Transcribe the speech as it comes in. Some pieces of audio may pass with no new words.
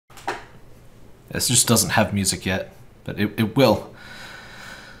This just doesn't have music yet, but it will.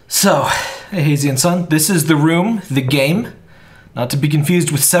 So, hey Hazy and Son, this is The Room, the game. Not to be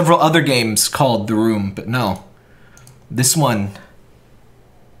confused with several other games called The Room, but no. This one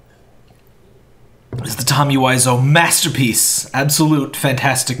is the Tommy Wiseau masterpiece. Absolute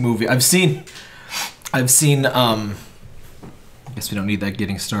fantastic movie. I've seen, I guess we don't need that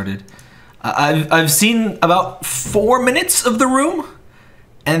getting started. I've seen about 4 minutes of The Room,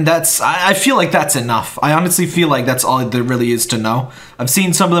 and I feel like that's enough. I honestly feel like that's all there really is to know. I've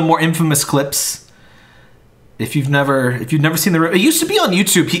seen some of the more infamous clips. If you've never seen The Room, it used to be on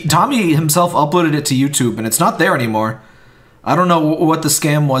YouTube. Tommy himself uploaded it to YouTube, and it's not there anymore. I don't know what the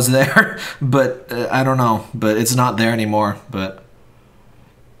scam was there, but I don't know. But it's not there anymore. But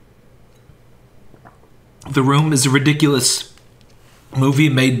The Room is a ridiculous movie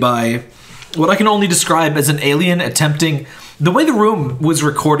made by what I can only describe as an alien attempting. The way The Room was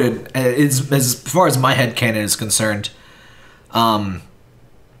recorded is, as far as my headcanon is concerned,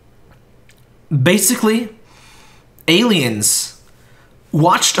 basically, aliens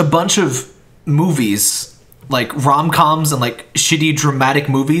watched a bunch of movies, like rom-coms and like shitty dramatic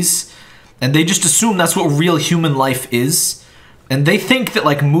movies, and they just assume that's what real human life is, and they think that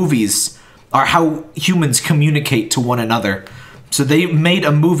like movies are how humans communicate to one another. So they made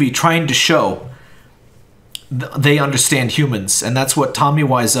a movie trying to show they understand humans, and that's what Tommy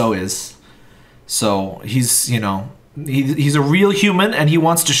Wiseau is. So he's, you know, he's a real human, and he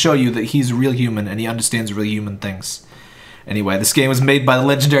wants to show you that he's a real human and he understands real human things. Anyway, this game was made by the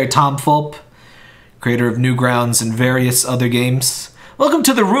legendary Tom Fulp, creator of Newgrounds and various other games. Welcome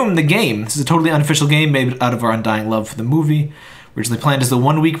to The Room, the game. This is a totally unofficial game made out of our undying love for the movie. Originally planned as the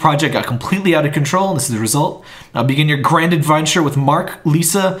 1-week project, got completely out of control, and this is the result. Now begin your grand adventure with Mark,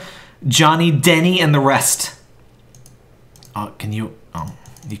 Lisa, Johnny, Denny, and the rest. Can you... Oh,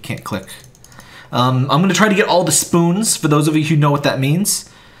 you can't click. I'm going to try to get all the spoons, for those of you who know what that means.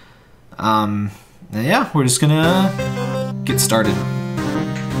 Yeah, we're just going to get started.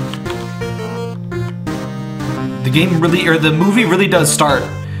 The movie really does start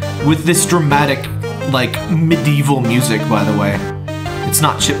with this dramatic, like, medieval music, by the way. It's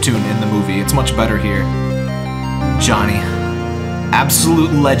not chiptune in the movie, it's much better here. Johnny.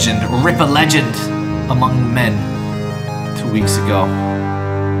 Absolute legend, rip a legend among men. 2 weeks ago.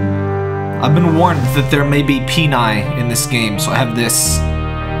 I've been warned that there may be peni in this game, so I have this.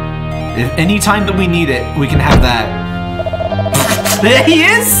 If any time that we need it, we can have that. There he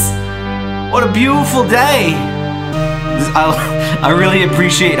is! What a beautiful day! I really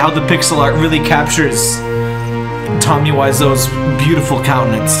appreciate how the pixel art really captures Tommy Wiseau's beautiful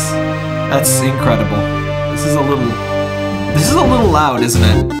countenance. That's incredible. This is a little loud, isn't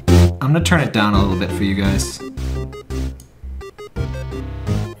it? I'm gonna turn it down a little bit for you guys.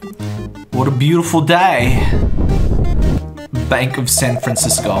 What a beautiful day. Bank of San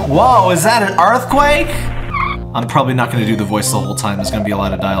Francisco. Whoa, is that an earthquake? I'm probably not gonna do the voice the whole time. There's gonna be a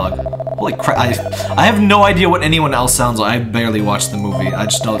lot of dialogue. Holy crap, I have no idea what anyone else sounds like. I barely watched the movie. I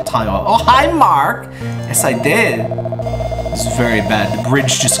just know the time. Oh, hi, Mark! Yes, I did. This is very bad. The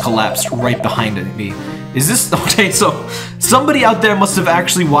bridge just collapsed right behind me. Is this... Okay, so somebody out there must have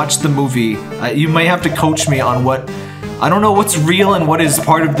actually watched the movie. You may have to coach me on what... I don't know what's real and what is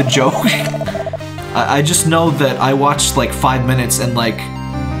part of the joke. I just know that I watched like 5 minutes and like...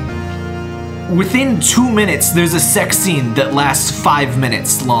 Within 2 minutes, there's a sex scene that lasts 5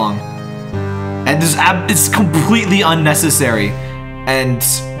 minutes long. And it's completely unnecessary. And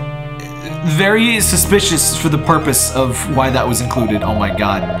very suspicious for the purpose of why that was included. Oh my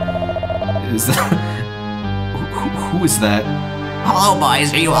god. Is that... Who is that? Hello,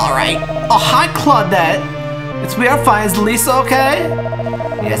 boys. Are you alright? Oh, hi, Claudette. We are fine. Is Lisa okay?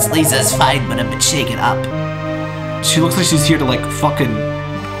 Yes, Lisa's fine, but a bit shaken up. She looks like she's here to, like, fucking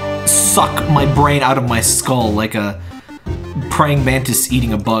suck my brain out of my skull like a praying mantis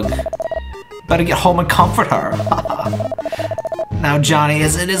eating a bug. Better get home and comfort her. Now, Johnny,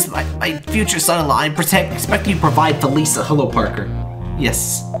 as it is my future son-in-law, I expect you to provide for Lisa. Hello, Parker.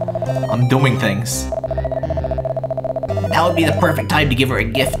 Yes, I'm doing things. Now would be the perfect time to give her a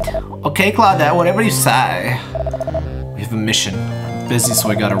gift. Okay, Claudette, whatever you say. We have a mission. I'm busy, so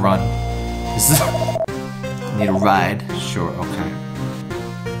I gotta run. Need a ride? Sure, okay.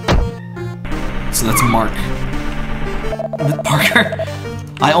 So that's Mark. Parker?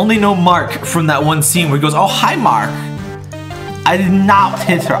 I only know Mark from that one scene where he goes, oh, hi, Mark. I did not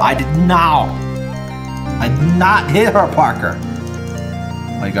hit her. I did not. I did not hit her, Parker.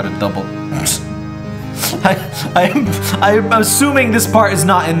 I got a double. I'm assuming this part is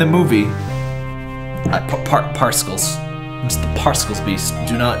not in the movie. Parskles. Mr. Parsclesby,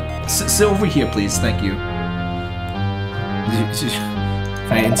 do not... Sit over here, please. Thank you.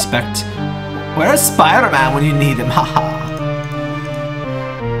 Can I inspect? Where's Spider-Man when you need him? Haha.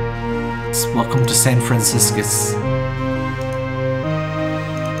 Welcome to San Francisco.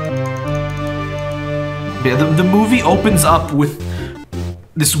 Yeah, the movie opens up with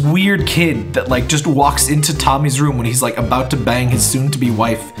this weird kid that like just walks into Tommy's room when he's like about to bang his soon-to-be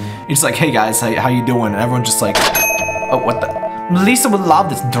wife. He's like, "Hey guys, how you doing?" And everyone's just like, "Oh, what the? Lisa would love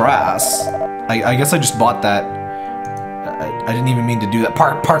this dress." I guess I just bought that. I didn't even mean to do that.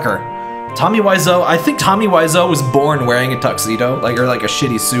 Parker. Tommy Wiseau. I think Tommy Wiseau was born wearing a tuxedo, or like a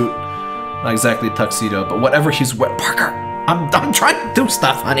shitty suit. Not exactly a tuxedo, but whatever he's wearing. Parker, I'm trying to do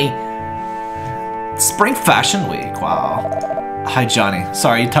stuff, honey. Spring Fashion Week. Wow. Hi, Johnny.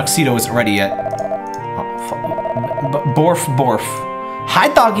 Sorry, tuxedo isn't ready yet. Oh, Borf. Hi,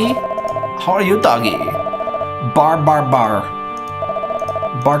 doggy. How are you, doggy? Bar. Bark.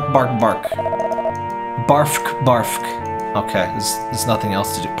 Barf. Okay, there's nothing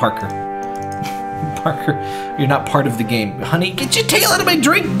else to do. Parker, you're not part of the game. Honey, get your tail out of my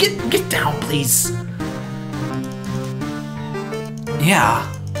drink. Get down, please. Yeah.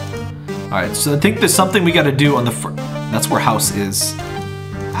 All right, so I think there's something we got to do on the that's where house is.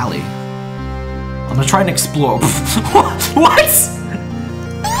 Alley. I'm gonna try and explore. What?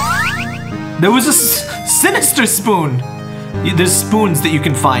 There was a sinister spoon. There's spoons that you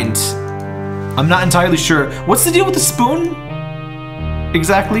can find. I'm not entirely sure. What's the deal with the spoon?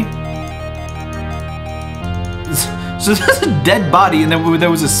 Exactly. So there's a dead body and then there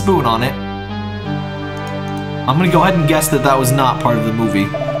was a spoon on it. I'm gonna go ahead and guess that was not part of the movie.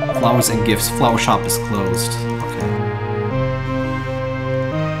 Flowers and gifts. Flower shop is closed. Okay.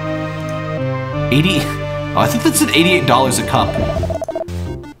 80. Oh, I think that said $88 a cup.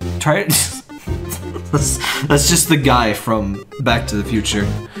 Try it. That's just the guy from Back to the Future.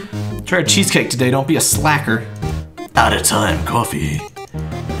 Try a cheesecake today. Don't be a slacker. Out of time. Coffee.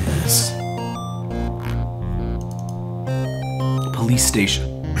 Yes. Police station.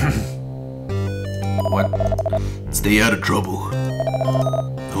 What? Stay out of trouble.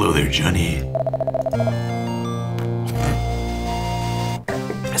 Hello there, Johnny.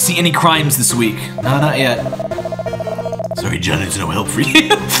 See any crimes this week? No, not yet. Sorry, Johnny, there's no help for you.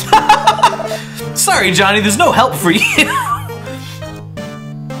 Sorry, Johnny, there's no help for you.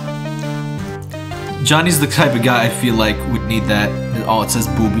 Johnny's the type of guy I feel like would need that. Oh, it says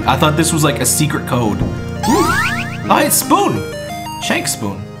booby. I thought this was like a secret code. Ooh. Oh, it's spoon. Shank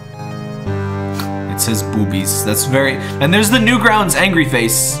spoon. It says boobies. That's very... And there's the Newgrounds angry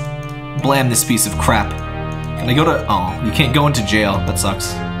face. Blam this piece of crap. Can I go to... Oh, you can't go into jail. That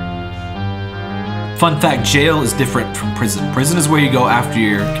sucks. Fun fact, jail is different from prison. Prison is where you go after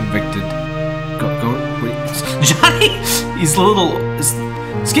you're convicted. Wait. Johnny! He's a little...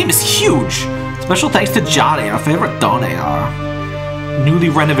 This game is huge. Special thanks to Johnny, our favorite donator. Newly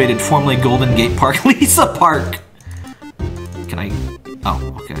renovated, formerly Golden Gate Park, Lisa Park. Can I... Oh,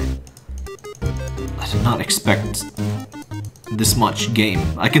 okay. I did not expect this much game.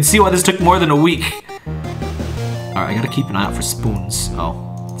 I can see why this took more than a week. Alright, I gotta keep an eye out for spoons.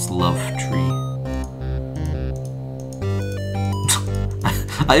 Oh, it's Love Tree.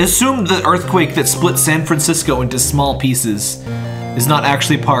 I assumed the earthquake that split San Francisco into small pieces is not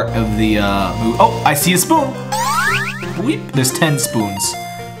actually part of the movie. Oh, I see a spoon. Weep. There's 10 spoons.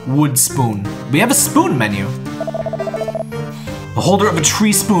 Wood spoon. We have a spoon menu. The holder of a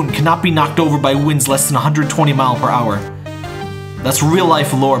tree spoon cannot be knocked over by winds less than 120 miles per hour. That's real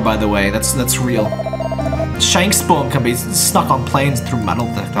life lore, by the way. That's real. Shank spoon can be stuck on planes through metal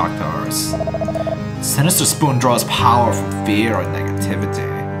detectors. Sinister spoon draws power from fear and negativity.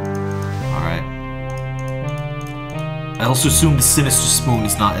 Alright. I also assume the sinister spoon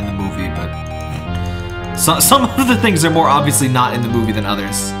is not in the movie, but... Some of the things are more obviously not in the movie than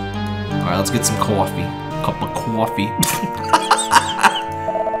others. Alright, let's get some coffee. Cup of coffee.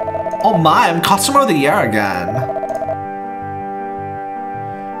 Oh my, I'm customer of the year again.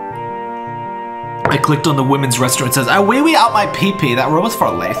 I clicked on the women's restroom. It says, I wee out my pee-pee. That room is for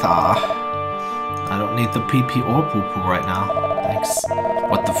later. I don't need the pee-pee or poo-poo right now. Thanks.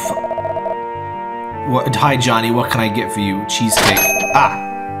 What the fu- What? Hi, Johnny. What can I get for you? Cheesecake. Ah.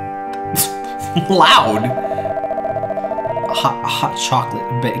 Loud. Hot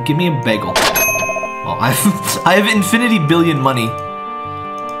chocolate. Give me a bagel. Oh, I have infinity billion money.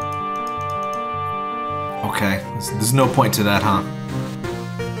 Okay. There's no point to that, huh?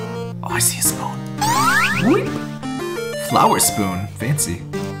 Oh, I see a spoon. Whoop. Flower spoon. Fancy.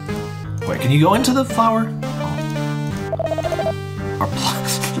 Wait, can you go into the flower? Oh.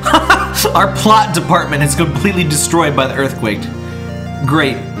 Our plot department is completely destroyed by the earthquake.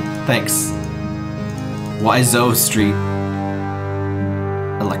 Great. Thanks. Wiseau Street.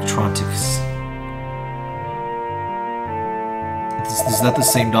 Electronics. Is that the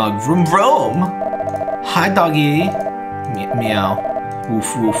same dog? Vroom vroom! Hi, doggy! Meow.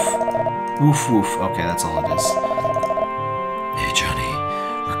 Woof woof. Woof woof. Okay, that's all it is. Hey, Johnny.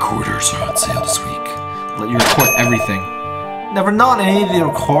 Recorders are on sale this week. Let you record everything. Never known any to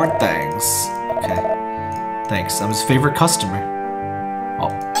record things. Okay. Thanks. I'm his favorite customer.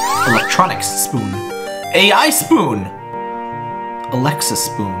 Oh. Electronics spoon. AI spoon! Alexa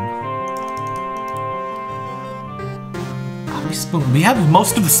spoon. How many spoons? We have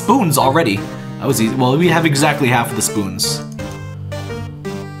most of the spoons already. That was easy. Well, we have exactly half of the spoons.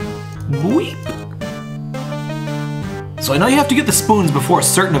 Weep. So I know you have to get the spoons before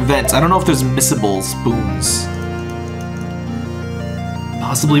certain events. I don't know if there's missable spoons.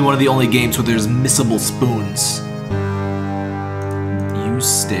 Possibly one of the only games where there's missable spoons. Use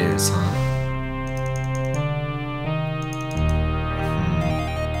stairs, huh?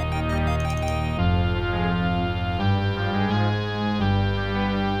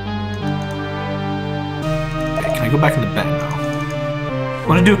 Okay, can I go back in the bed now? I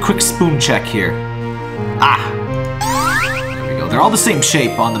want to do a quick spoon check here. Ah! There we go. They're all the same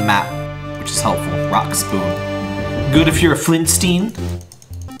shape on the map, which is helpful. Rock spoon. Good if you're a Flintstein.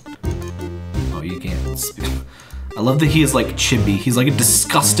 Oh, you can't speak. I love that he is like Chibi. He's like a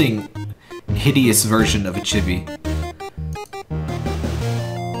disgusting, hideous version of a Chibi.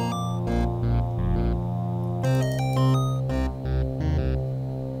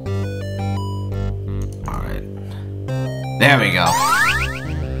 Alright. There we go.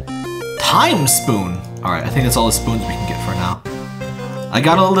 Time spoon! Alright, I think that's all the spoons we can get for now. I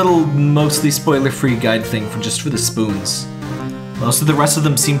got a little, mostly spoiler-free guide thing for just for the spoons. Most of the rest of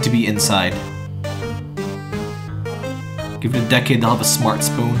them seem to be inside. Give it a decade, they'll have a smart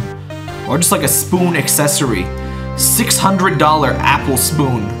spoon. Or just like a spoon accessory. $600 Apple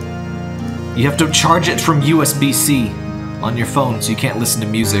spoon. You have to charge it from USB-C on your phone so you can't listen to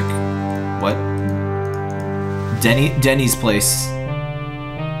music. What? Denny's place.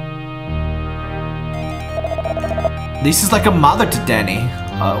 This is like a mother to Denny.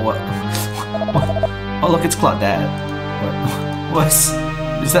 What? Oh, look, it's Claudette. What's...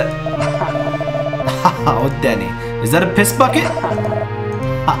 Is that... Oh, Denny. Is that a piss bucket?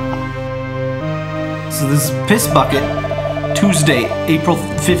 So this is piss bucket. Tuesday, April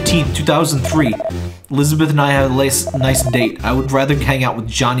 15th, 2003. Elizabeth and I had a nice date. I would rather hang out with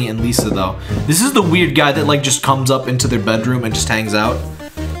Johnny and Lisa, though. This is the weird guy that, like, just comes up into their bedroom and just hangs out.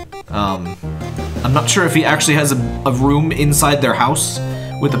 I'm not sure if he actually has a room inside their house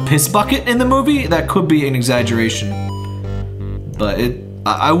with a piss bucket in the movie. That could be an exaggeration. But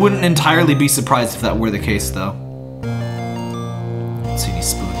I wouldn't entirely be surprised if that were the case, though. Let's see any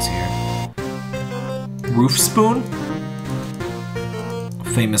spoons here. Roof spoon?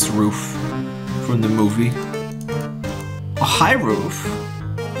 Famous roof from the movie. A high roof.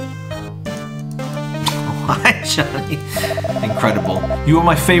 Oh, hi, Johnny. Incredible. You are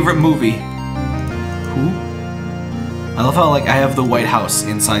my favorite movie. Who? I love how, like, I have the White House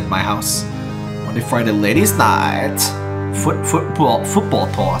inside my house. Monday, Friday, ladies' night. Football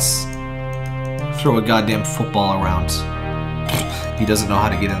toss. Throw a goddamn football around. He doesn't know how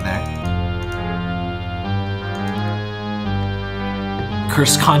to get in there.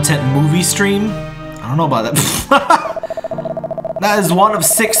 Cursed content movie stream? I don't know about that. That is one of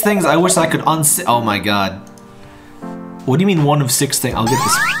 6 things I wish I could oh my god. What do you mean one of 6 things? I'll get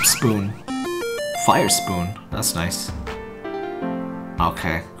this spoon. Fire spoon. That's nice.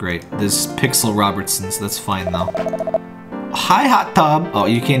 Okay, great. This Pixel Robertsons. That's fine though. Hi, hot tub. Oh,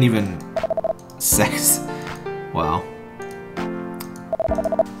 you can't even... Sex. Wow.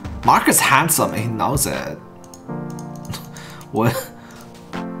 Mark is handsome. He knows it. What?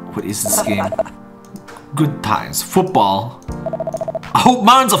 What is this game? Good times. Football. I hope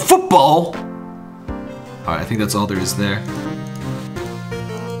mine's a football! Alright, I think that's all there is there.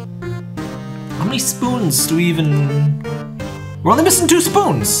 How many spoons do we even... We're only missing 2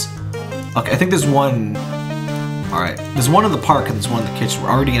 spoons! Okay, I think there's one... Alright, there's one in the park and there's one in the kitchen. We're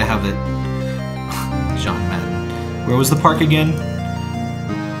already gonna have it. John Madden. Where was the park again?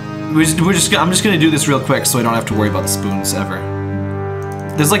 I'm just gonna do this real quick so I don't have to worry about the spoons ever.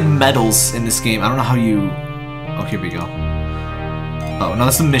 There's like medals in this game. I don't know how you... Oh, here we go. Oh, no,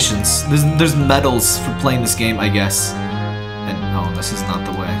 that's the missions. There's medals for playing this game, I guess. And, oh, this is not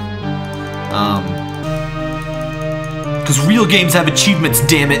the way. Because real games have achievements,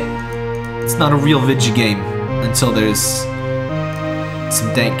 damn it! It's not a real video game until there's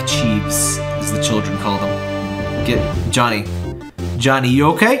Some dank cheeves, as the children call them. Get Johnny. Johnny, you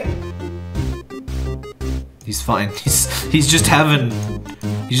okay? He's fine. He's just having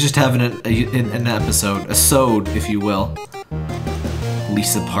an episode, a sode, if you will.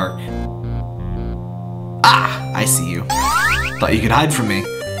 Lisa Park. Ah, I see you. Thought you could hide from me.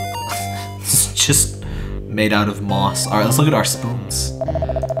 It's just made out of moss. All right, let's look at our spoons.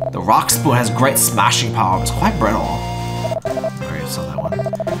 The rock spoon has great smashing power. It's quite brittle. Alright, saw that one.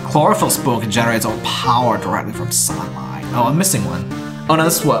 Chlorophyll spoon can generate its own power directly from sunlight. Oh, I'm missing one. Oh no,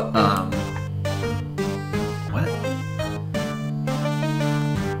 this is what? What?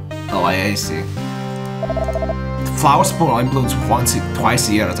 Oh, I see. The flower spoon only blooms twice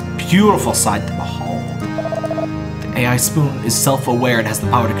a year. It's a beautiful sight to behold. The AI spoon is self-aware and has the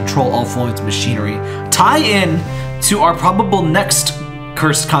power to control all forms of machinery. Tie in to our probable next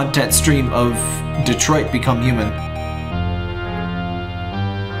cursed content stream of Detroit Become Human.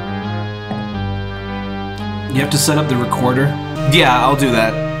 You have to set up the recorder? Yeah, I'll do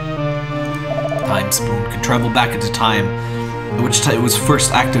that. Time spoon can travel back into time, at which time it was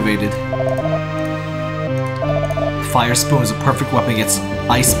first activated. Fire spoon is a perfect weapon against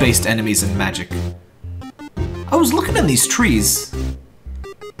ice-based enemies and magic. I was looking at these trees.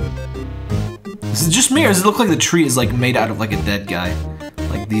 Is it just me, or does it look like the tree is like made out of like a dead guy?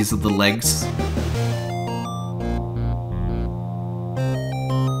 Like these are the legs.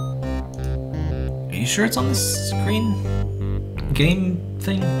 Are you sure it's on the screen? Game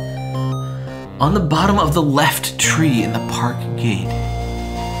thing? On the bottom of the left tree in the park gate.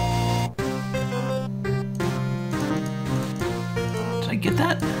 Did I get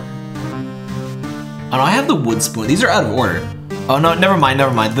that? Oh no, I have the wood spoon. These are out of order. Oh no, never mind.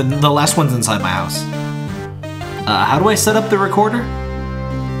 The last one's inside my house. How do I set up the recorder?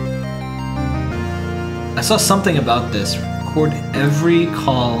 I saw something about this. Record every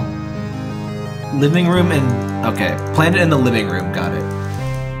call. Living room and... Okay, plan it in the living room. Got it.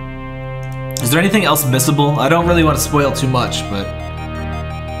 Is there anything else missable? I don't really want to spoil too much, but...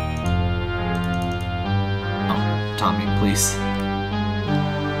 Oh, Tommy, please.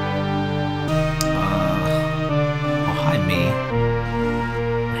 Oh, hi, me.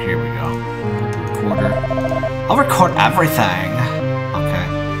 Here we go. Recorder. I'll record everything. Okay.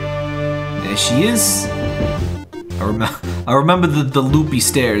 There she is. I remember the loopy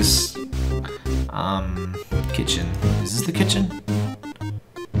stairs. Kitchen. Is this the kitchen?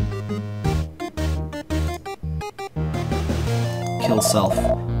 Kill self.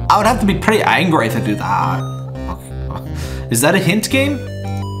 I would have to be pretty angry to do that. Okay. Is that a hint game?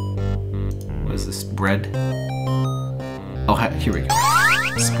 What is this? Bread? Oh, here we go.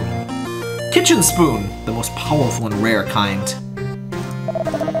 Spoon. Kitchen spoon! The most powerful and rare kind.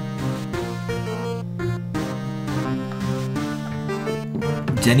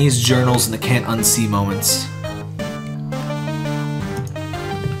 Denny's journals and the can't unsee moments.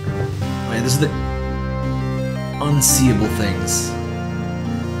 Wait, this is the unseeable things.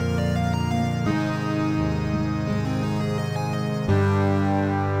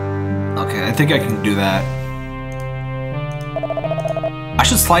 Okay, I think I can do that. I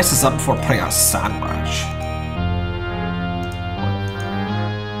should slice this up before putting on a sandwich.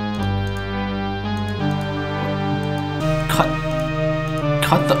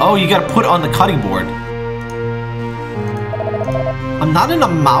 Cut the... Oh, you gotta put it on the cutting board. I'm not a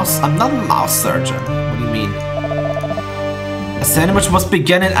mouse surgeon. What do you mean? A sandwich must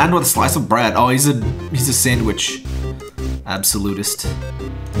begin and end with a slice of bread. Oh, he's a sandwich absolutist.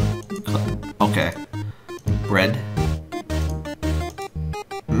 Okay. Bread.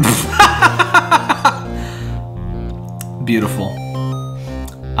 Beautiful.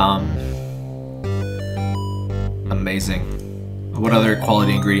 Amazing. What other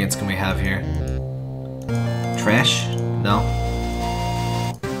quality ingredients can we have here? Trash? No.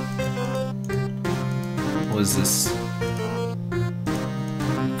 What is this?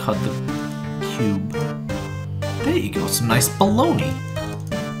 Cut the cube. There you go, some nice bologna.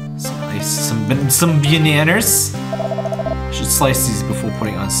 Some bananas. Should slice these before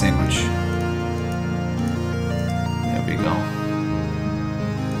putting on a sandwich. There we go.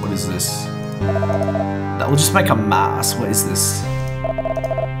 What is this? That will just make a mess. What is this?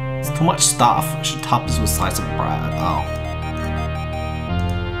 It's too much stuff. I should top this with a slice of bread. Oh.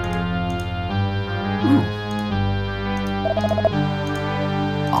 Ooh.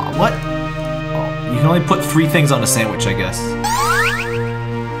 Oh, what? Oh, you can only put 3 things on a sandwich, I guess.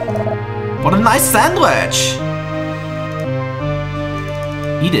 What a nice sandwich!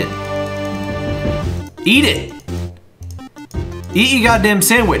 Eat it. Eat it! Eat your goddamn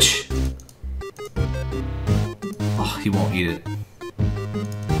sandwich! Oh, he won't eat it.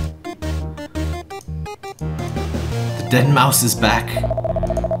 Dead mouse is back.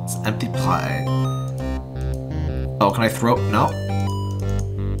 It's an empty plate. Oh, can I throw? No.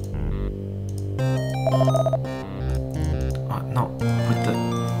 Oh, no. Put the.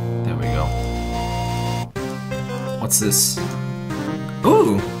 There we go. What's this?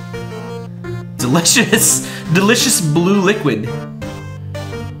 Ooh. Delicious. Delicious blue liquid.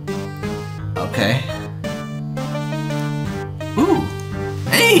 Okay. Ooh.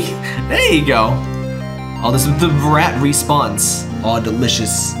 Hey! There you go. Oh, this is the rat respawns. Oh,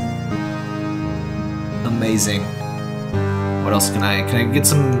 delicious. Amazing. What else can I get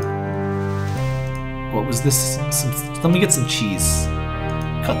some... What was this? Let me get some cheese.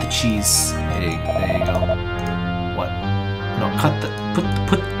 Cut the cheese. Hey, there you go. What? No, cut the...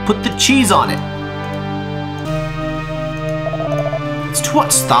 Put the cheese on it. It's too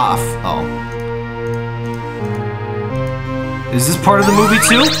much stuff. Oh. Is this part of the movie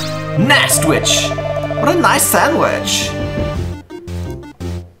too? Nastwich! What a nice sandwich!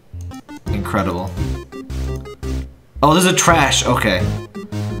 Incredible. Oh, there's a trash. Okay.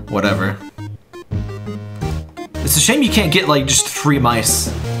 Whatever. It's a shame you can't get, like, just 3 mice.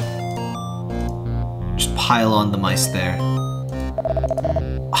 Just pile on the mice there.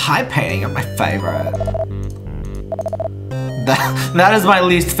 High painting are my favorite. That is my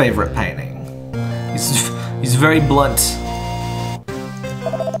least favorite painting. He's very blunt.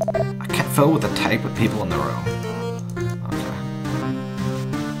 I can't fill with the tape with people in the room.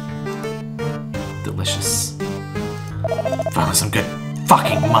 Okay. Delicious. Finally some good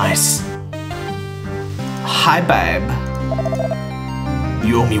fucking mice. Hi, babe.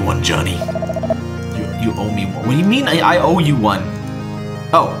 You owe me one, Johnny. You owe me one. What do you mean I owe you one?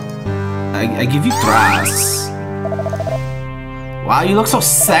 Oh. I give you thrice. Wow, you look so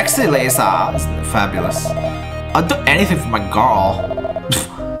sexy, Lisa. Isn't it fabulous? I'd do anything for my girl.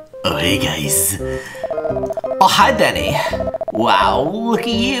 Oh, hey, guys. Oh, hi, Danny. Wow, look at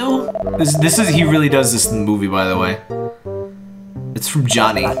you. This is, he really does this in the movie, by the way. It's from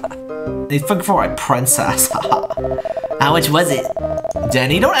Johnny. They think for my princess. How much was it?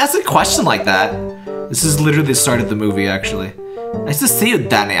 Danny, don't ask a question like that. This is literally the start of the movie, actually. Nice to see you,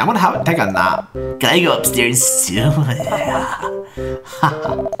 Danny. I'm gonna take a nap. Can I go upstairs too?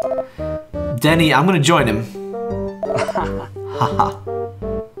 Danny, I'm gonna join him.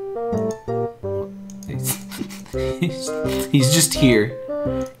 He's just here.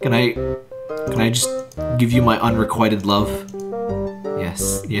 Can I just give you my unrequited love?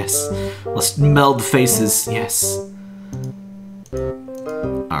 Yes, yes. Let's meld faces. Yes.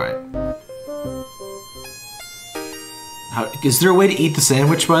 Alright. Is there a way to eat the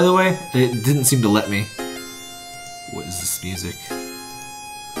sandwich, by the way? It didn't seem to let me. What is this music?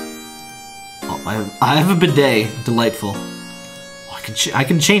 Oh, I have a bidet. Delightful. Oh, I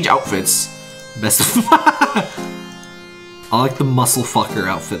can change outfits. Best. I like the muscle fucker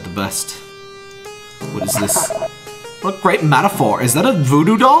outfit the best. What is this? What great metaphor. Is that a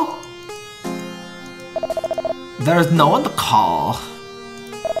voodoo doll? There's no one to call.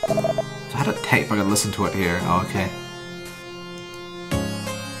 If I had a tape, I could listen to it here. Oh, okay.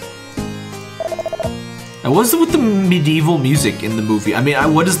 Now, what's with the medieval music in the movie? I mean,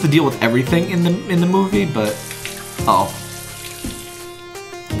 what is the deal with everything in the movie? But oh,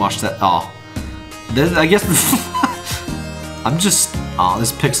 watch that. Oh, I guess I'm just. Oh,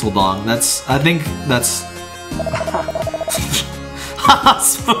 this pixel dong. I think that's.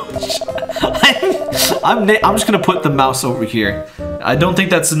 Smooch. I'm just gonna put the mouse over here. I don't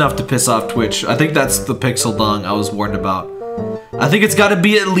think that's enough to piss off Twitch. I think that's the pixel dong I was warned about. I think it's got to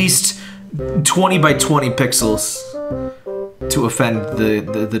be at least 20 by 20 pixels to offend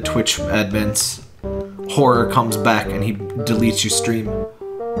the Twitch admins. Horror comes back and he deletes your stream.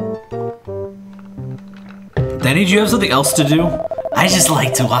 Danny, do you have something else to do? I just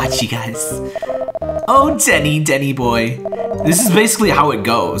like to watch you guys. Oh, Denny boy. This is basically how it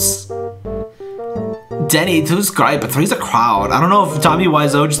goes. Denny, to describe, but three's a crowd. I don't know if Tommy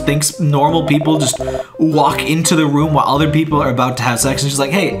Wiseau just thinks normal people just walk into the room while other people are about to have sex and she's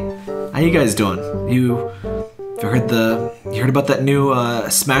like, hey, how you guys doing? You heard about that new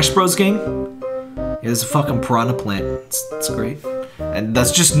Smash Bros game? Yeah, there's a fucking piranha plant. It's great. And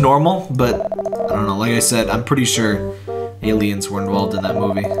that's just normal, but I don't know, like I said, I'm pretty sure aliens were involved in that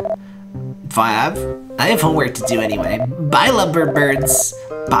movie. If I have homework to do anyway. Bye, lovebirds.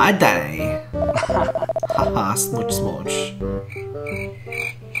 Bye, Danny. Haha, smooch smooch.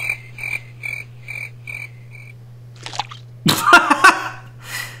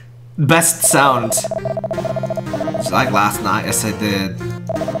 Best sound. Just like last night, yes I did.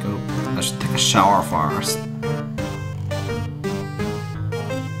 I should take a shower first.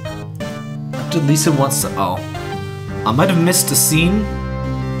 After Lisa wants to, oh. I might have missed a scene.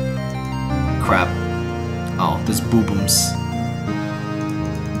 Crap. Oh, there's boobums.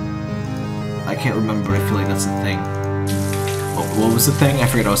 I can't remember, but I feel like that's the thing. Oh, what was the thing? I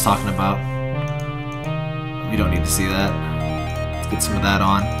forget what I was talking about. We don't need to see that. Let's get some of that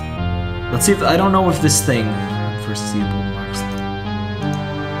on. Let's see if... I don't know if this thing... Foreseeable marks...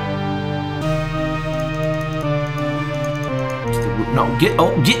 No,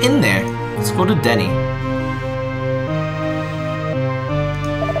 get in there. Let's go to Denny.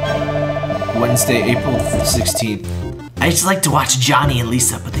 Wednesday, April 16th. I just like to watch Johnny and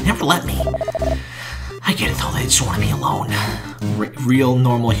Lisa, but they never let me. I get it though, they just want to be alone. Real,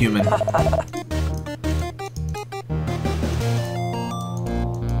 normal human.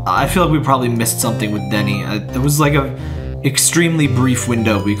 I feel like we probably missed something with Denny. There was like a extremely brief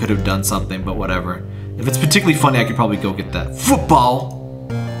window we could have done something, but whatever. If it's particularly funny, I could probably go get that. Football!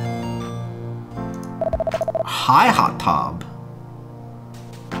 Hi, Hot Tub.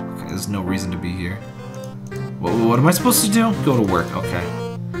 Okay, there's no reason to be here. What am I supposed to do? Go to work, okay.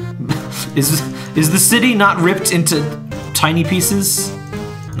 Is the city not ripped into tiny pieces?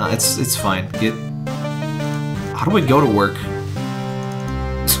 No, it's fine. How do I go to work?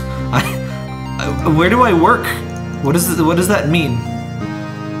 Where do I work? What does that mean?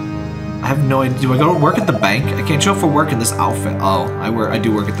 I have no idea. Do I go to work at the bank? I can't show up for work in this outfit. Oh, I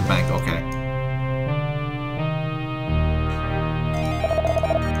do work at the bank, okay.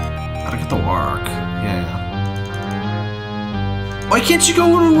 Gotta get to work. Yeah. Why can't you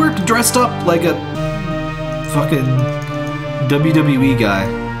go to work dressed up like a fucking WWE guy?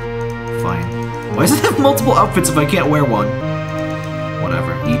 Fine. Why does it have multiple outfits if I can't wear one?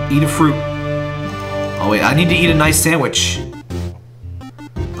 Whatever. Eat a fruit. Oh wait, I need to eat a nice sandwich.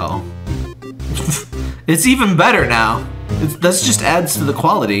 Uh-oh. It's even better now. That just adds to the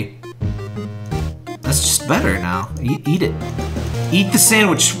quality. That's just better now. Eat it. Eat the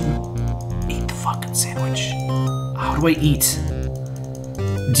sandwich. Eat the fucking sandwich. How do I eat?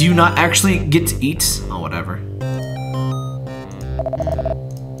 Do you not actually get to eat? Oh, whatever.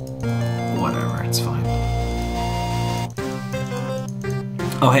 Whatever, it's fine.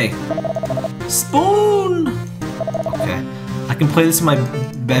 Oh, hey. Spoon! Okay. I can play this in my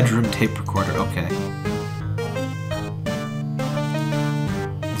bedroom tape recorder. Okay.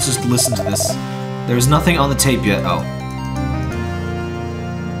 Let's just listen to this. There's nothing on the tape yet. Oh.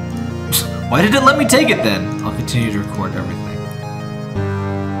 Why did it let me take it then? I'll continue to record everything.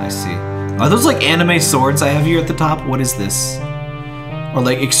 I see. Are those like anime swords I have here at the top? What is this? Or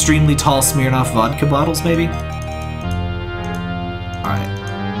like extremely tall Smirnoff vodka bottles, maybe? Alright.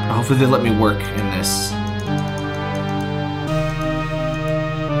 Hopefully they let me work in this.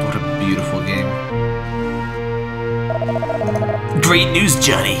 What a beautiful game. Great news,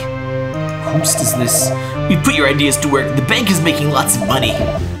 Johnny. Whomst is this? We put your ideas to work. The bank is making lots of money.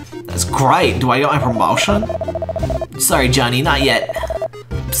 That's great. Do I get my promotion? Sorry, Johnny, not yet.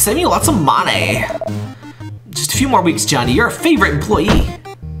 Save me lots of money. Just a few more weeks, Johnny. You're a favorite employee.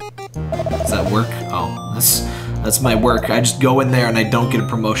 Does that work? Oh, that's my work. I just go in there and I don't get a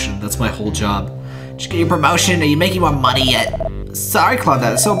promotion. That's my whole job. Just get your promotion. Are you making more money yet? Sorry,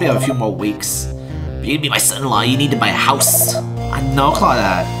 Claudette. This will be a few more weeks. For you to be my son-in-law, you need to buy a house. I know,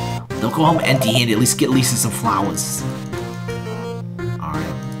 Claudette. Don't go home empty-handed. At least get Lisa some flowers.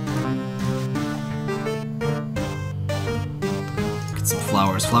 Alright. Get some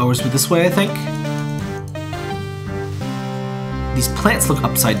flowers. Flowers with this way, I think. These plants look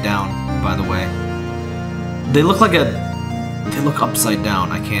upside down, by the way. They look like they look upside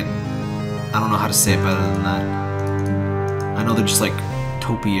down. I don't know how to say it better than that. I know they're just like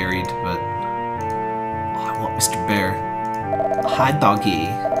topiaried, but... Oh, I want Mr. Bear. Hi, doggy.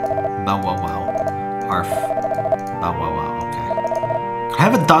 Bow wow wow. Arf. Bow wow wow, okay. Can I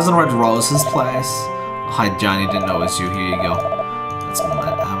have a dozen red roses, please? Oh, hi, Johnny, didn't know it was you. Here you go. That's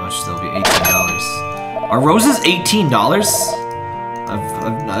how much they'll be, $18. Are roses $18?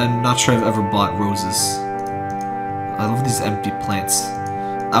 I'm not sure I've ever bought roses. I love these empty plants.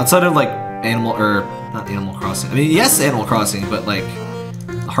 Outside of like not Animal Crossing. I mean, yes, Animal Crossing, but like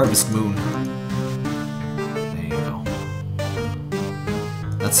Harvest Moon. There you go.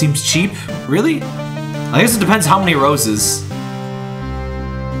 That seems cheap. Really? I guess it depends how many roses.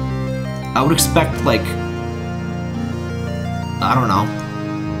 I would expect like, I don't know,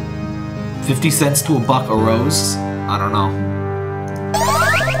 50 cents to $1 a rose. I don't know.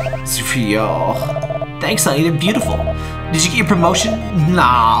 Surreal. Thanks, honey. They're beautiful. Did you get your promotion?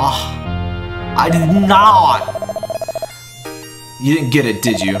 Nah. I did not. You didn't get it,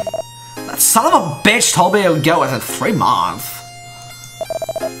 did you? That son of a bitch told me I would get within 3 months.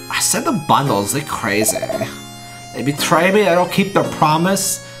 I said the bundles, they're crazy. They betray me, I don't keep their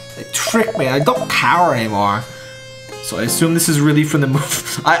promise. They trick me, I don't care anymore. So I assume this is really from the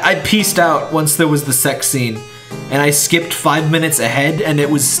movie. I pieced out once there was the sex scene. And I skipped 5 minutes ahead and it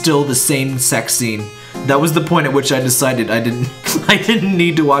was still the same sex scene. That was the point at which I decided I didn't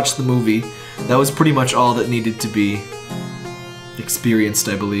need to watch the movie. That was pretty much all that needed to be experienced,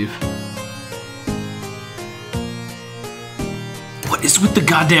 I believe. What is with the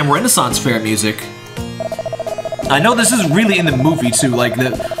goddamn Renaissance Fair music? I know this is really in the movie too, like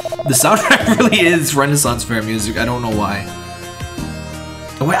the soundtrack really is Renaissance Fair music, I don't know why.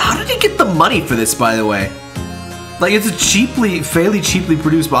 Wait, how did he get the money for this, by the way? Like, it's a fairly cheaply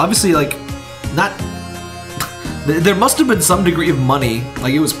produced, but obviously, like, not... There must have been some degree of money,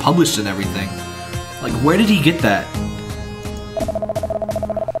 like it was published and everything. Like, where did he get that?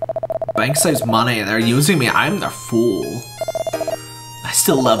 Bank-sized money, they're using me, I'm their fool. I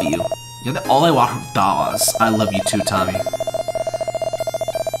still love you. You're the all I want from dollars. I love you too, Tommy.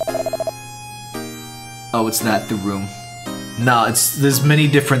 Oh, it's that, the room. No, there's many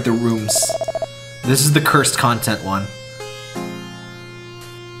different the rooms. This is the cursed content one.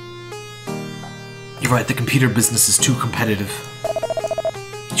 You're right, the computer business is too competitive.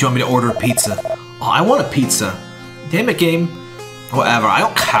 Do you want me to order a pizza? Oh, I want a pizza. Damn it, game. Whatever, I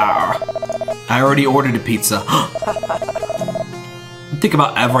don't care. I already ordered a pizza. Think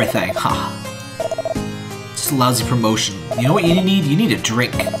about everything. Just a lousy promotion. You know what you need? You need a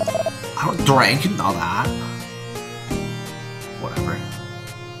drink. I don't drink, you know that. Whatever.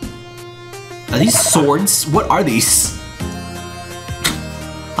 Are these swords? What are these?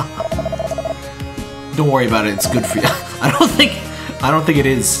 Don't worry about it, it's good for you. I don't think it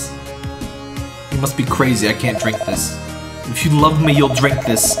is. You must be crazy, I can't drink this. If you love me, you'll drink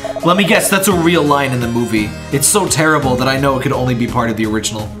this. Let me guess, that's a real line in the movie. It's so terrible that I know it could only be part of the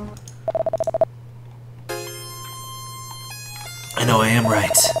original. I know I am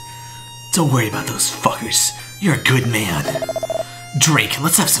right. Don't worry about those fuckers. You're a good man. Drink,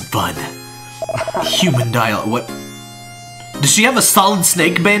 let's have some fun. Human dial. What? Does she have a Solid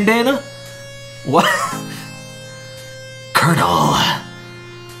Snake bandana? What? Colonel,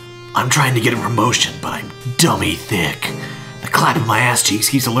 I'm trying to get a promotion, but I'm dummy thick. The clap of my ass cheeks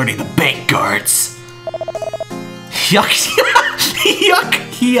keeps alerting the bank guards. Yuck. Yuck.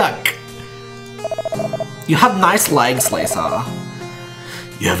 Yuck. You have nice legs, Lisa.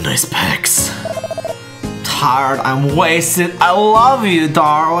 You have nice pecs. Tired, I'm wasted. I love you,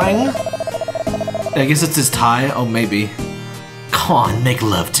 darling. I guess it's his tie. Oh, maybe. Come on, make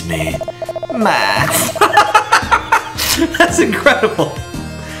love to me. Max. That's incredible.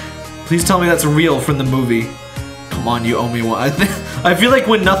 Please tell me that's real from the movie. Come on, you owe me one. I feel like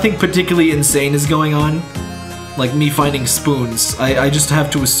when nothing particularly insane is going on, like me finding spoons, I just have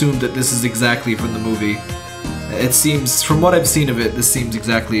to assume that this is exactly from the movie. It seems, from what I've seen of it, this seems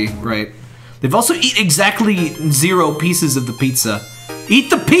exactly right. They've also eaten exactly 0 pieces of the pizza. Eat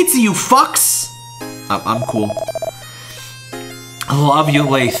the pizza, you fucks! I'm cool. I love you,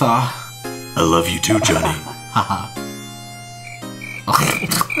 Latha. I love you too, Johnny. Haha.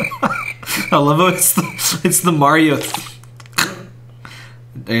 I love how it's the Mario. I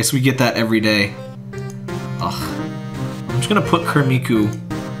guess we get that every day. Ugh. I'm just gonna put Kermiku.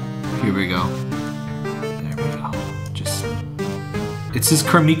 Here we go. There we go. Just. It's his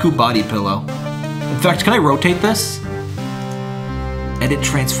Kermiku body pillow. In fact, can I rotate this? Edit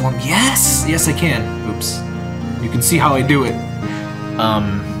transform. Yes! Yes, I can. Oops. You can see how I do it.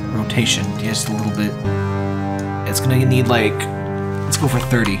 Rotation. Just a little bit. It's gonna need like. Let's go for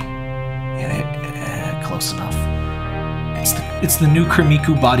 30. Yeah, close enough. It's the new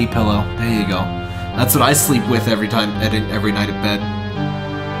Kermiku body pillow. There you go. That's what I sleep with every night at bed.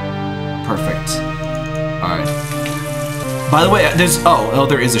 Perfect. All right. By the way, there's oh,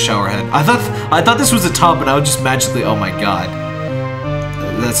 there is a shower head. I thought this was a tub, and I would just magically. Oh my god,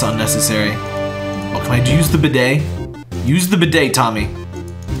 that's unnecessary. Oh, can I use the bidet? Use the bidet, Tommy.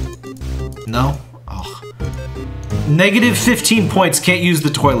 No. Oh. Negative 15 points. Can't use the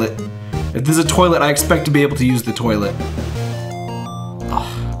toilet. If there's a toilet, I expect to be able to use the toilet.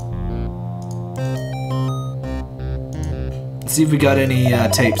 Let's see if we got any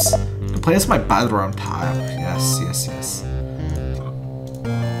tapes. I can play this in my background pile. Yes, yes, yes.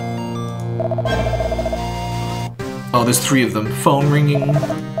 Oh, there's 3 of them. Phone ringing.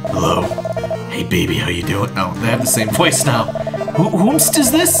 Hello. Hey, baby, how you doing? Oh, they have the same voice now. Whomst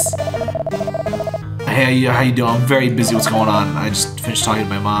is this? Hey, how you doing? I'm very busy. What's going on? I just finished talking to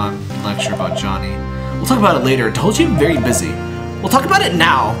my mom. Lecture about Johnny. We'll talk about it later. I told you I'm very busy. We'll talk about it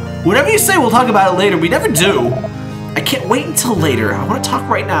now. Whatever you say, we'll talk about it later. We never do. I can't wait until later. I want to talk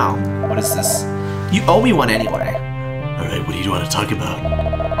right now. What is this? You owe me one anyway. Alright, what do you want to talk about?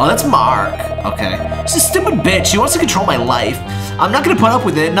 Oh, that's Mark. Okay. She's a stupid bitch. She wants to control my life. I'm not gonna put up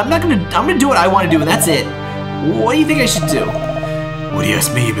with it, and I'm gonna do what I want to do, and that's it. What do you think I should do? What do you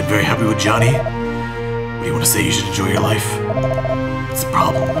ask me? You've been very happy with Johnny. What do you want to say? You should enjoy your life. What's the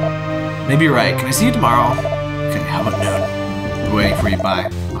problem? Maybe you're right. Can I see you tomorrow? Okay, how about noon? Waiting for you. Bye.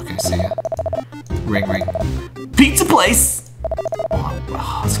 Okay, see ya. Ring, ring. Pizza place!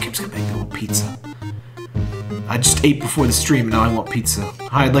 Oh, this game's gonna make me want pizza. I just ate before the stream and now I want pizza.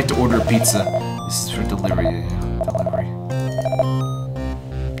 Hi, I'd like to order a pizza. This is for delivery. Yeah, delivery.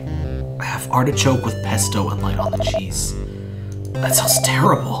 I have artichoke with pesto and light on the cheese. That sounds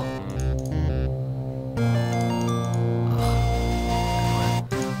terrible.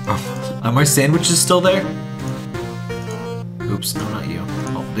 Are my sandwiches still there? Oops, no, not you.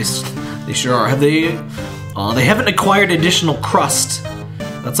 Oh, they sure are. Have they? Oh, they haven't acquired additional crust.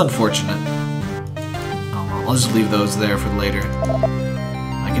 That's unfortunate. Oh, well, I'll just leave those there for later.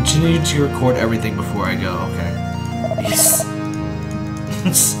 I continue to record everything before I go. Okay. Yes.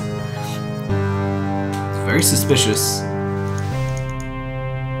 It's very suspicious.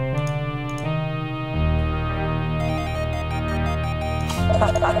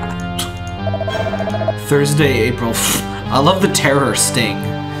 Thursday, April. I love the terror sting.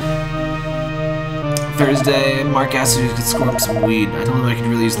 Thursday, Mark asked if he could score him some weed. I told him I could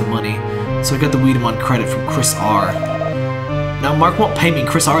really use the money, so I got the weed him on credit from Chris R. Now Mark won't pay me.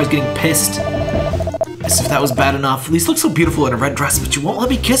 Chris R is getting pissed. As if that was bad enough. Lise looks so beautiful in a red dress, but you won't let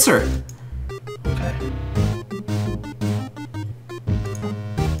me kiss her. Okay.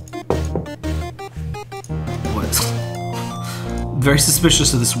 What? Very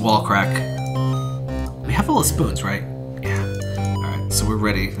suspicious of this wall crack. We have all the spoons, right? Yeah. Alright, so we're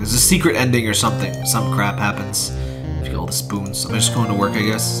ready. There's a secret ending or something. Some crap happens if you get all the spoons. Am I just going to work, I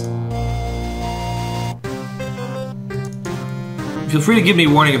guess? Feel free to give me a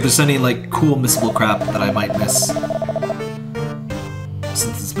warning if there's any, like, cool missable crap that I might miss.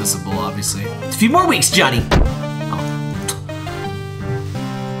 Since it's missable, obviously. It's a few more weeks, Johnny! Oh.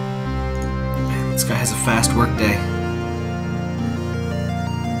 Man, this guy has a fast work day.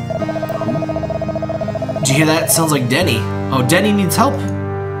 Did you hear that? It sounds like Denny. Oh, Denny needs help.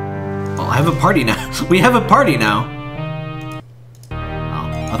 Oh, I have a party now. We have a party now. Oh,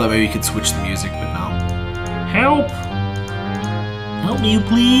 I thought maybe we could switch the music, but no. Help! Help me, you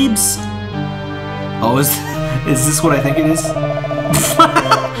plebes! Oh, is this what I think it is?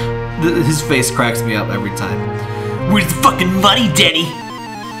 His face cracks me up every time. Where's the fucking money, Denny?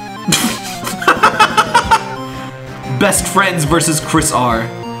 Best friends versus Chris R.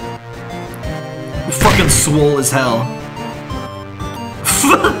 Fucking swole as hell.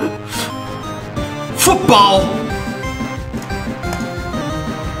 Football!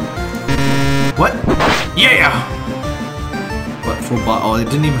 What? Yeah! What, football? Oh, it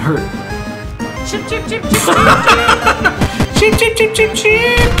didn't even hurt. Chip, chip, chip, chip, chip, chip, chip, chip, chip,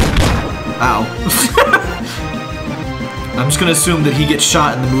 chip. Ow. I'm just gonna assume that he gets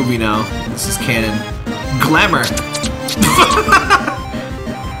shot in the movie now. This is canon. Glamour!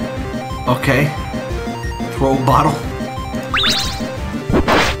 Okay. Throw a bottle.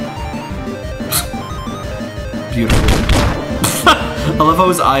 Beautiful. I love how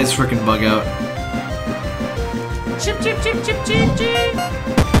his eyes freaking bug out. Chip, chip, chip, chip, chip, chip.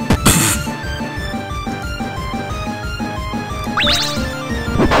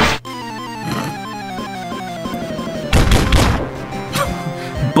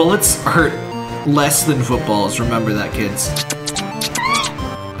 Bullets hurt less than footballs. Remember that, kids.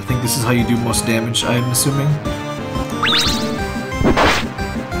 I think this is how you do most damage, I'm assuming.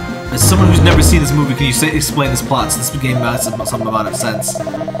 As someone who's never seen this movie, can you explain this plot since this game has some amount of sense?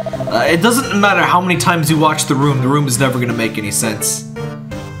 It doesn't matter how many times you watch The Room is never gonna make any sense.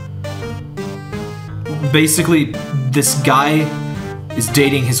 Basically, this guy is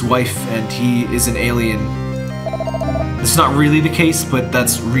dating his wife and he is an alien. It's not really the case, but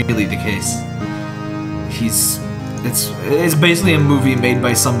that's really the case. It's basically a movie made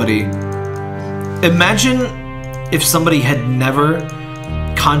by somebody. Imagine if somebody had never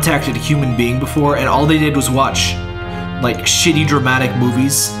contacted a human being before and all they did was watch like shitty dramatic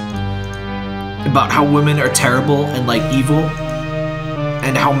movies about how women are terrible and like evil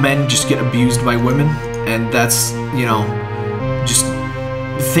and how men just get abused by women, and that's, you know, just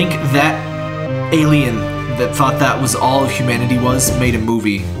think that alien that thought that was all humanity was made a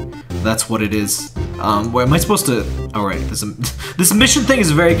movie. That's what it is. Where am I supposed to? Oh, right. This mission thing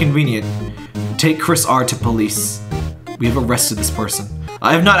is very convenient. Take Chris R to police. We have arrested this person.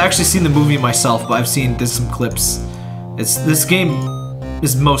 I have not actually seen the movie myself, but I've seen there's some clips. This game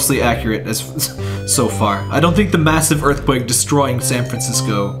is mostly accurate as so far. I don't think the massive earthquake destroying San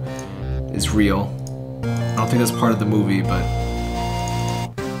Francisco is real. I don't think that's part of the movie, but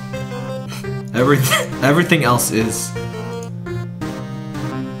everything else is.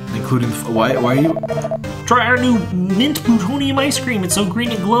 Including why are you? Try our new mint plutonium ice cream. It's so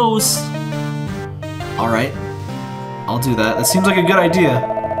green it glows. All right, I'll do that. That seems like a good idea.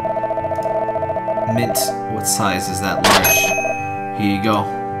 Mint. What size is that? Large. Here you go.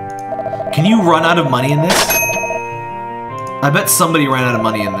 Can you run out of money in this? I bet somebody ran out of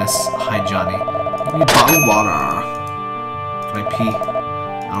money in this. Hi, Johnny. Give me a bottle of water. Can I pee?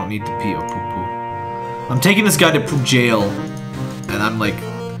 I don't need to pee or poo-poo. I'm taking this guy to jail, and I'm like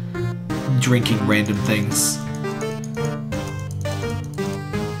drinking random things.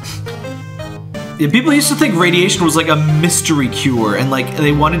 Yeah, people used to think radiation was like a mystery cure, and like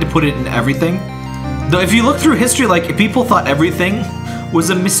they wanted to put it in everything. Though if you look through history, like people thought everything was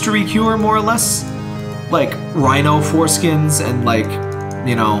a mystery cure, more or less. Like rhino foreskins and like,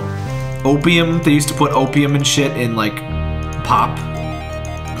 you know, opium. They used to put opium and shit in like pop.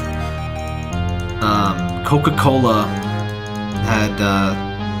 Coca-Cola had,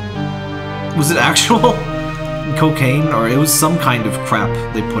 was it actual cocaine, or it was some kind of crap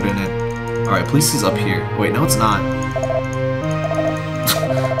they put in it? Alright, police is up here. Wait, no it's not.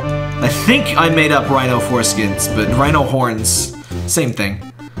 I think I made up rhino foreskins, but rhino horns, same thing.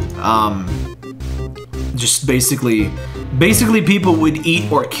 Just basically people would eat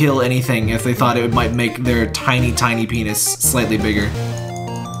or kill anything if they thought it might make their tiny penis slightly bigger.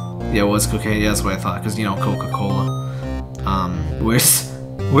 Yeah, it was cocaine. Yeah, that's what I thought, because, you know, Coca-Cola. Where's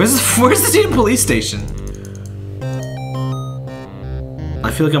the damn police station?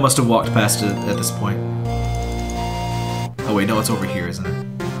 I feel like I must have walked past it at this point. Oh wait, no, it's over here, isn't it?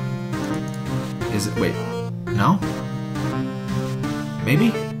 Is it? Wait, no?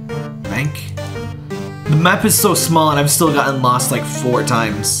 Maybe? Bank? The map is so small and I've still gotten lost like 4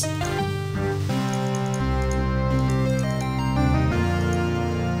 times.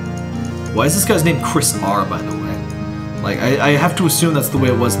 Why is this guy's name Chris R, by the way? Like, I have to assume that's the way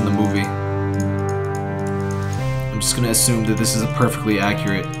it was in the movie. I'm just gonna assume that this is a perfectly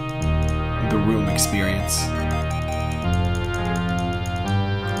accurate The Room experience.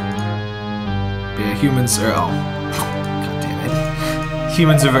 But yeah, humans are... oh. God damn it.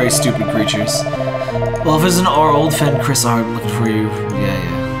 Humans are very stupid creatures. Well, if there's our old friend Chris R looking for you...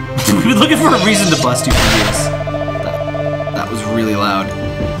 yeah. We've been looking for a reason to bust you for years. That was really loud.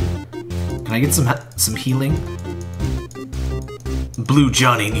 Can I get some healing? Blue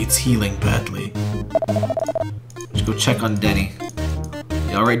Johnny needs healing badly. Let's go check on Denny.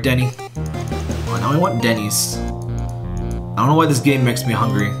 You alright, Denny? Oh, now I want Denny's. I don't know why this game makes me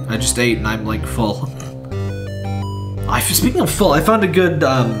hungry. I just ate and I'm like full. Speaking of full, I found a good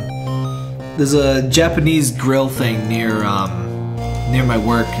there's a Japanese grill thing near my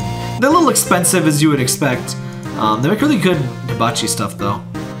work. And they're a little expensive as you would expect. They make really good hibachi stuff though.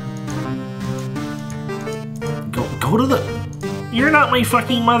 Go to the... You're not my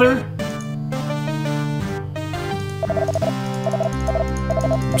fucking mother.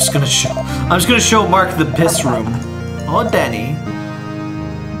 I'm just gonna show Mark the piss room. Oh, Denny.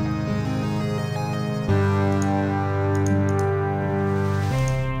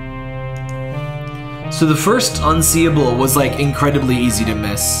 So the first unseeable was like incredibly easy to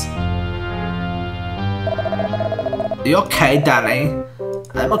miss. You okay, Danny?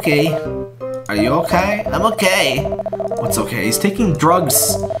 I'm okay. Are you okay? I'm okay. What's okay? He's taking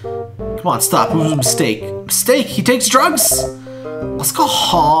drugs. Come on, stop. It was a mistake. Mistake? He takes drugs? Let's go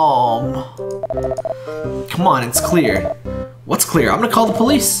home. Come on, it's clear. What's clear? I'm gonna call the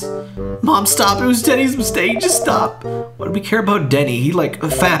police. Mom, stop. It was Denny's mistake. Just stop. Why do we care about Denny? He like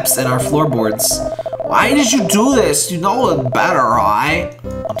faps at our floorboards. Why did you do this? You know it better, right?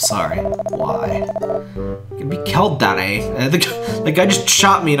 I'm sorry. Why? You can be killed, Danny. The guy just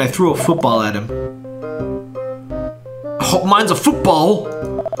shot me and I threw a football at him. Oh, mine's a football!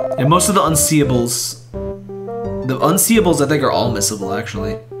 And most of the unseeables... The unseeables I think are all missable,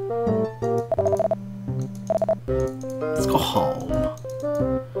 actually. Let's go home.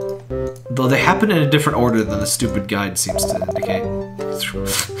 Though they happen in a different order than the stupid guide seems to indicate.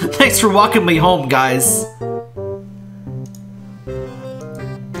 Thanks for walking me home, guys!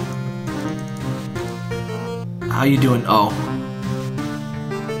 How you doing? Oh.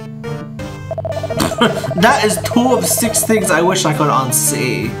 That is 2 of 6 things I wish I could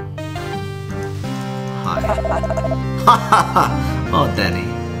unsee. Hi. Oh, Denny.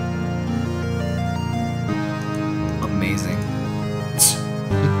 Amazing.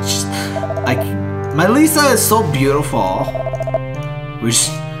 My Lisa is so beautiful.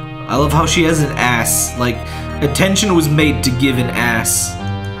 I love how she has an ass. Like, attention was made to give an ass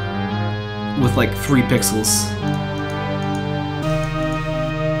with like 3 pixels.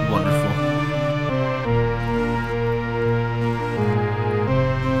 Wonderful.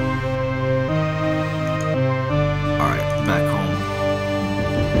 Alright, back home.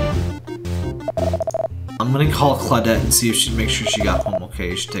 I'm gonna call Claudette and see if she'd make sure she got home okay.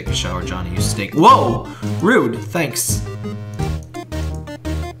 You should take a shower, Johnny. You stink. Whoa! Rude. Thanks.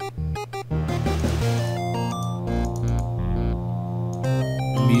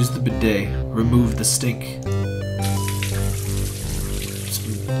 Use the bidet. Remove the stink.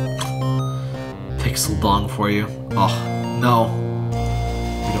 Pixel dong for you. Oh, no.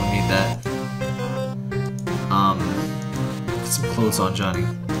 We don't need that. Get some clothes on, Johnny.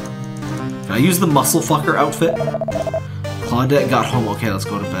 Can I use the muscle fucker outfit? Claudette got home. Okay, let's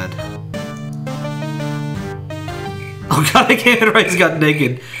go to bed. Oh god, I can't even He's got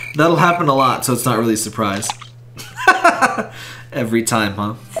naked. That'll happen a lot, so it's not really a surprise. Every time,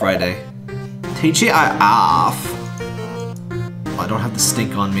 huh? Friday. Teachy, I off. Oh, I don't have the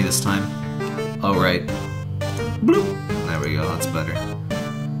stink on me this time. Oh, right. Bloop. There we go, that's better.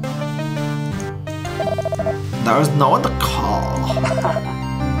 There was no one to call.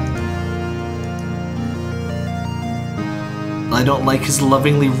 I don't like his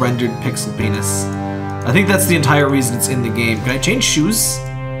lovingly rendered pixel penis. I think that's the entire reason it's in the game. Can I change shoes?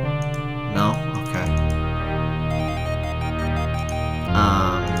 No?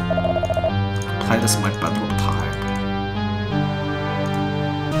 Apply this my bedroom type.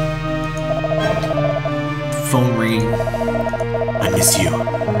 Phone ringing. I miss you.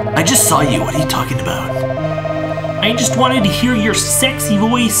 I just saw you. What are you talking about? I just wanted to hear your sexy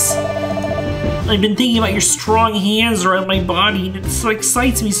voice. I've been thinking about your strong hands around my body, and it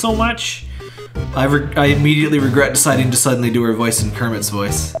excites me so much. I immediately regret deciding to suddenly do her voice in Kermit's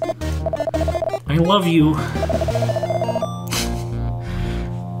voice. I love you.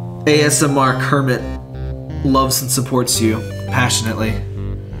 ASMR Kermit loves and supports you passionately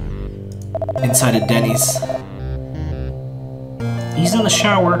inside of Denny's. He's in the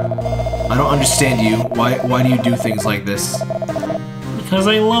shower. I don't understand you. Why do you do things like this? Because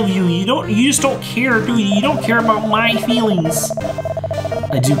I love you. You just don't care, do you? You don't care about my feelings.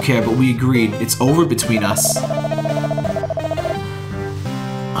 I do care, but we agreed. It's over between us.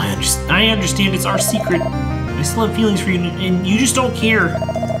 I understand it's our secret. I still have feelings for you, and you just don't care.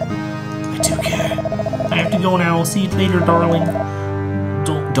 I do care. I have to go now. I'll see you later, darling.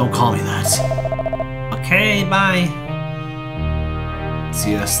 Don't call me that. Okay, bye. So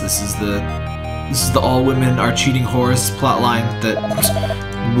yes, this is the all women are cheating whores plotline that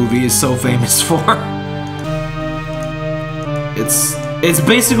the movie is so famous for. It's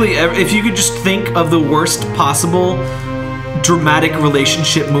basically, if you could just think of the worst possible dramatic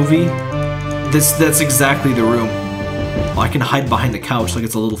relationship movie, that's exactly the room. Oh, I can hide behind the couch like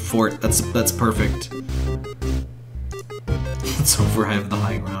it's a little fort. That's perfect. It's over. I have the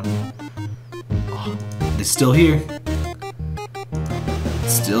high ground. Oh, it's still here.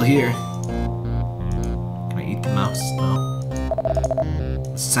 It's still here. Can I eat the mouse? No.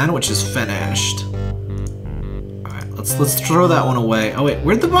 The sandwich is finished. Alright, let's throw that one away. Oh wait,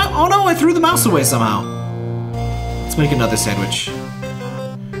 where'd the mouse? Oh no, I threw the mouse away somehow. Let's make another sandwich.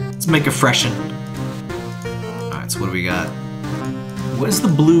 Let's make a fresh one. Alright, so what do we got? What is the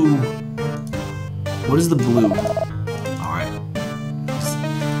blue? What is the blue? Alright.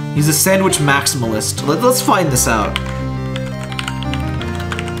 He's a sandwich maximalist. Let's find this out.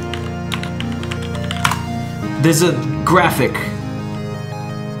 There's a graphic.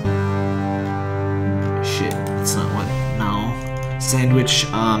 Shit, that's not what. No. Sandwich,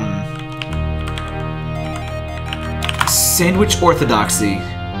 Sandwich orthodoxy.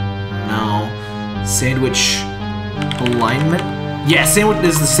 No. Sandwich alignment? Yeah, sandwich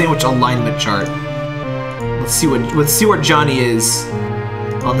this is the sandwich alignment chart. Let's see where Johnny is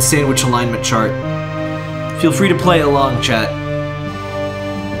on the sandwich alignment chart. Feel free to play along, chat.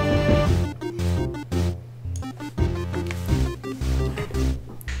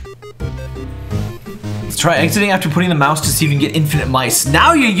 Let's try exiting after putting the mouse to see if you can get infinite mice.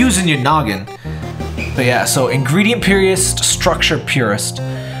 Now you're using your noggin. But yeah, so ingredient purist, structure purist.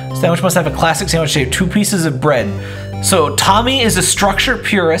 Sandwich must have a classic sandwich shape, 2 pieces of bread. So Tommy is a structure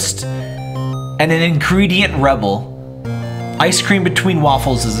purist and an ingredient rebel. Ice cream between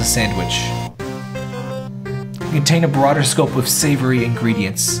waffles is a sandwich. Contain a broader scope of savory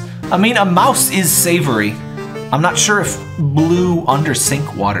ingredients. I mean, a mouse is savory. I'm not sure if blue under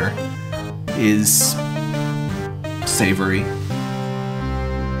sink water is savory.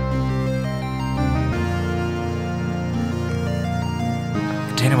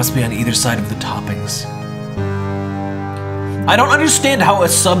 Container must be on either side of the toppings. I don't understand how a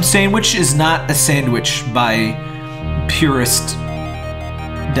sub sandwich is not a sandwich by purist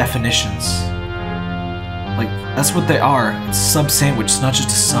definitions. Like, that's what they are. It's a sub sandwich, it's not just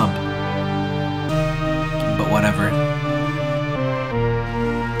a sub. But whatever.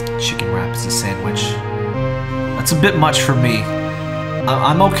 Chicken wrap is a sandwich. That's a bit much for me.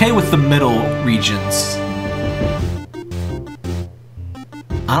 I'm okay with the middle regions.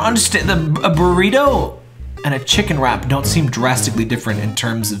 I don't understand. A burrito and a chicken wrap don't seem drastically different in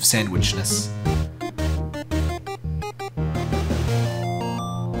terms of sandwichness.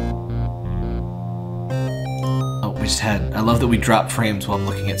 Oh, we just had... I love that we drop frames while I'm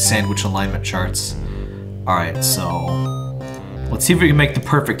looking at sandwich alignment charts. Alright, so... let's see if we can make the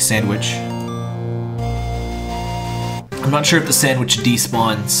perfect sandwich. I'm not sure if the sandwich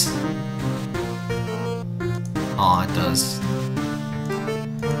despawns. Aw, it does.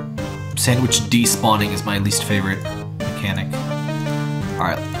 Sandwich despawning is my least favorite mechanic.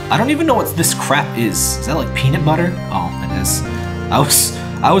 Alright, I don't even know what this crap is. Is that like peanut butter? Oh, it is.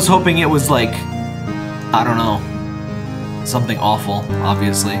 I was hoping it was like, I don't know, something awful,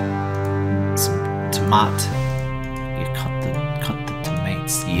 obviously. Some tomato. You cut the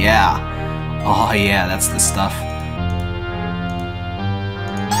tomatoes. Yeah. Oh yeah, that's the stuff.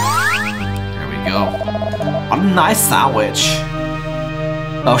 There we go. A nice sandwich.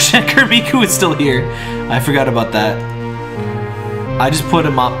 Oh shit, Kirmiku is still here. I forgot about that. I just put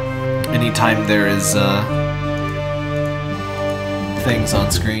him up anytime there is things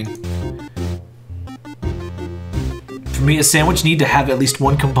on screen. For me, a sandwich need to have at least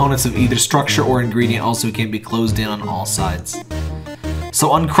one component of either structure or ingredient. Also, it can't be closed in on all sides. So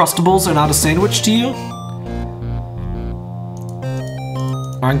Uncrustables are not a sandwich to you?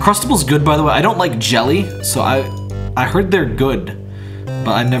 Are Uncrustables good, by the way? I don't like jelly, so I heard they're good.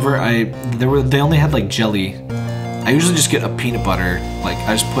 But they only had like jelly. I usually just get a peanut butter. Like,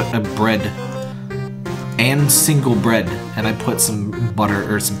 I just put a bread and single bread, and I put some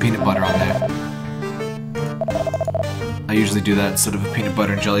butter or some peanut butter on there. I usually do that instead of a peanut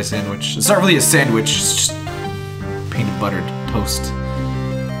butter and jelly sandwich. It's not really a sandwich, it's just peanut buttered toast.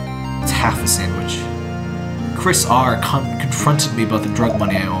 It's half a sandwich. Chris R. confronted me about the drug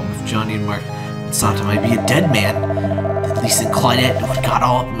money I owe him. If Johnny and Mark Santa might be a dead man. Lisa and Claudette got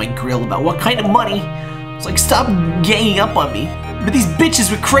all up in my grill about what kind of money. I was like, stop ganging up on me. But these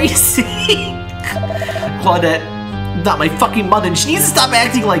bitches were crazy. Claudette, not my fucking mother, and she needs to stop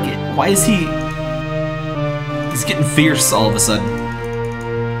acting like it. Why is he... he's getting fierce all of a sudden.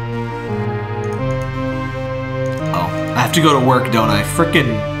 Oh, I have to go to work, don't I?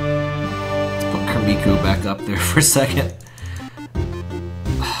 Frickin'... let's put Kirmiku back up there for a second.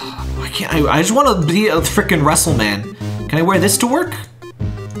 I just want to be a frickin' WrestleMan. Can I wear this to work?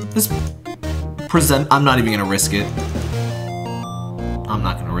 This present... I'm not even gonna risk it. I'm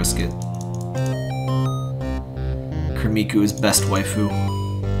not gonna risk it. Kirmiku is best waifu.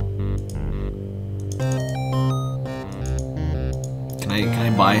 Can I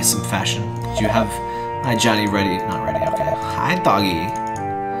buy some fashion? Do you have... Hi, Johnny, ready? Not ready, okay. Hi, doggy.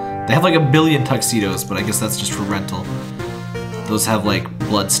 They have like 1 billion tuxedos, but I guess that's just for rental. Those have like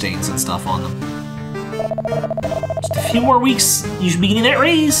blood stains and stuff on them. Just a few more weeks, you should be getting that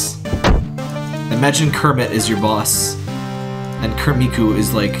raise. Imagine Kermit is your boss, and Kirmiku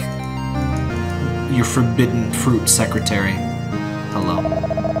is like your forbidden fruit secretary. Hello.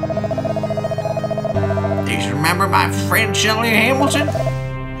 Do you remember my friend Shelley Hamilton?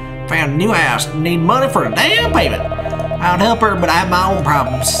 Found a new house, need money for a down payment. I'll help her, but I have my own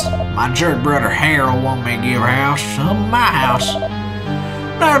problems. My jerk brother Harold won't me give her house, my house.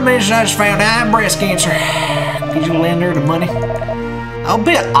 Not to mention I just found out I have breast cancer. Could you lend her the money? A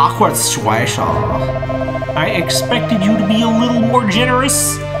bit awkward situation. I expected you to be a little more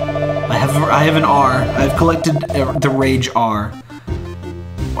generous. I have an R. I've collected the rage R.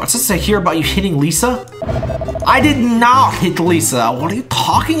 What's it say here about you hitting Lisa? I did not hit Lisa. What are you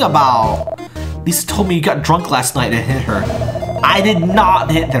talking about? Lisa told me you got drunk last night and hit her. I did not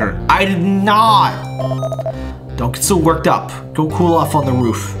hit her. I did not. Don't get so worked up. Go cool off on the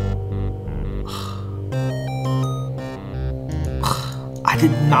roof. I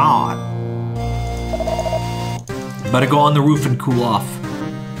did not. Better go on the roof and cool off.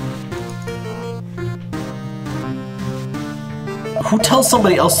 Who tells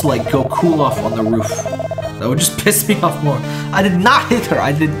somebody else to like go cool off on the roof? That would just piss me off more. I did not hit her.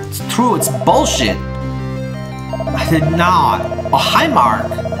 I did. It's true. It's bullshit. I did not. Oh, hi,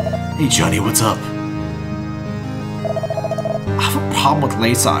 Mark. Hey, Johnny, what's up? I have a problem with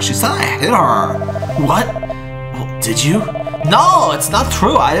Lisa. She said I hit her. What? Well, did you? No, it's not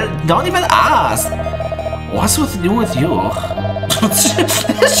true. I don't even ask. What's new with you?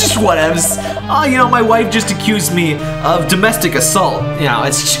 It's just whatevs. Oh, you know, my wife just accused me of domestic assault. You know,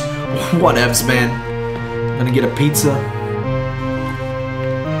 it's just whatevs, man. Gonna get a pizza.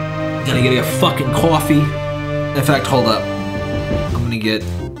 Gonna get a fucking coffee. In fact, hold up. I'm gonna get...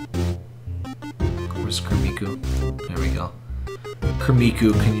 Where's Kermiku? There we go.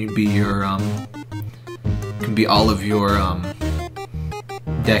 Kermiku, can you be your, can be all of your,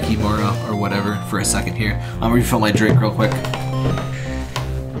 Dekimura or whatever for a second here. I'll refill my drink real quick.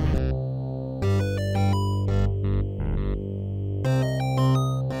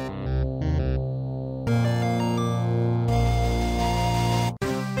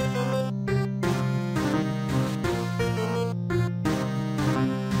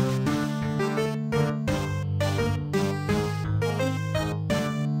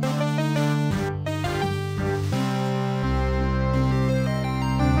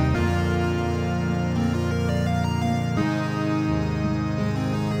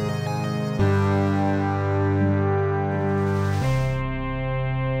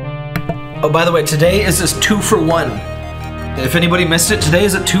 Oh, by the way, today is this 2-for-1. If anybody missed it, today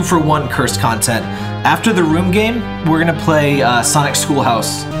is a 2-for-1 cursed content. After the room game, we're gonna play Sonic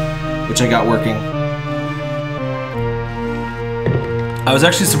Schoolhouse, which I got working. I was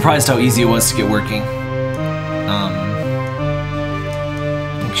actually surprised how easy it was to get working. I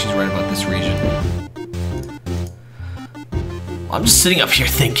think she's right about this region. I'm just sitting up here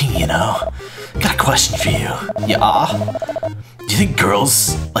thinking, you know, got a question for you. Yeah? Do you think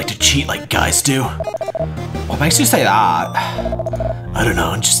girls like to cheat like guys do? What makes you say that? I don't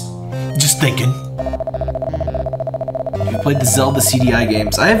know, just thinking. You played the Zelda CDI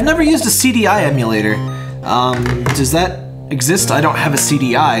games. I have never used a CDI emulator. Does that exist? I don't have a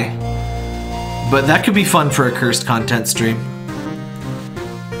CDI. But that could be fun for a cursed content stream.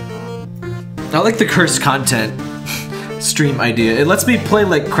 I like the cursed content stream idea. It lets me play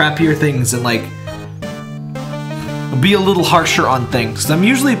like crappier things and like be a little harsher on things. I'm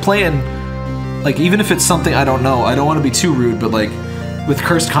usually playing, like, even if it's something I don't know, I don't want to be too rude, but like, with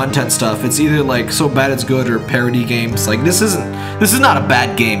cursed content stuff, it's either like so bad it's good or parody games. Like, this is not a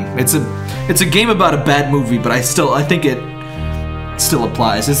bad game. It's a game about a bad movie, but I think it still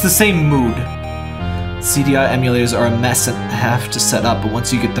applies. It's the same mood. CDI emulators are a mess and have to set up, but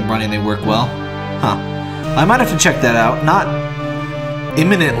once you get them running, they work well. Huh. I might have to check that out. Not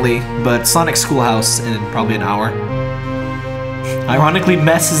imminently, but Sonic Schoolhouse in probably an hour. Ironically,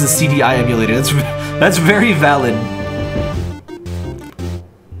 mess is a CDI emulator. That's very valid.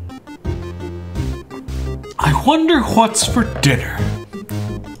 I wonder what's for dinner.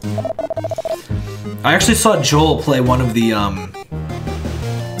 I actually saw Joel play one of the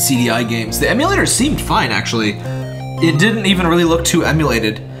CDI games. The emulator seemed fine, actually. It didn't even really look too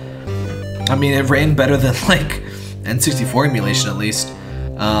emulated. I mean, it ran better than like N64 emulation at least.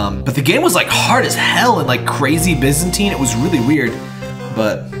 But the game was like hard as hell and like crazy Byzantine. It was really weird,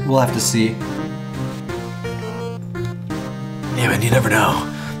 but we'll have to see. Yeah, man, you never know.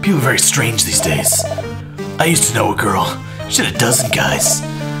 People are very strange these days. I used to know a girl. She had a dozen guys.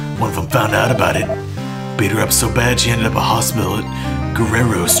 One of them found out about it. Beat her up so bad she ended up at a hospital at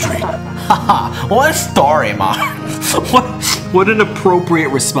Guerrero Street. Haha, what a story, Mark. What an appropriate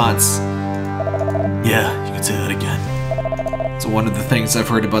response. Yeah, you can say that again. So one of the things I've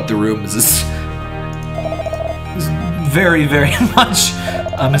heard about The Room is this very, very much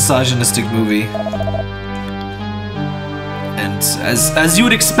a misogynistic movie. And as you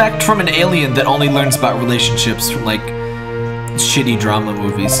would expect from an alien that only learns about relationships from like shitty drama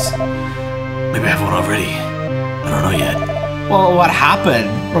movies. Maybe I have one already. I don't know yet. Well, what happened?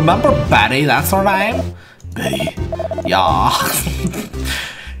 Remember Betty? That's her name? Betty? Yeah.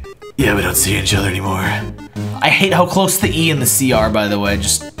 Yeah, we don't see each other anymore. I hate how close the E and the C are, by the way.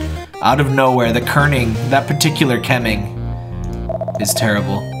 Just out of nowhere, the kerning, that particular chemming, is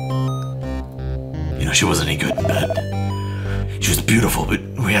terrible. You know, she wasn't any good in bed. She was beautiful, but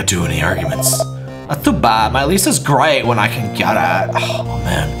we had too many arguments. That's too bad. My Lisa's great when I can get it. Oh,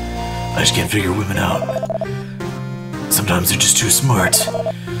 man. I just can't figure women out. Sometimes they're just too smart.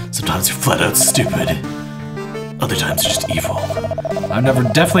 Sometimes they're flat out stupid. Other times they're just evil.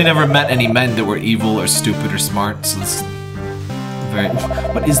 I've definitely never met any men that were evil or stupid or smart, so this is very...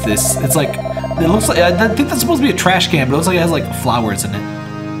 What is this? It's like... It looks like... I think that's supposed to be a trash can, but it looks like it has like flowers in it.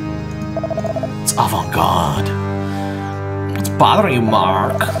 It's avant-garde. What's bothering you,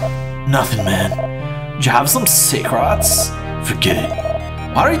 Mark? Nothing, man. Do you have some secrets? Forget it.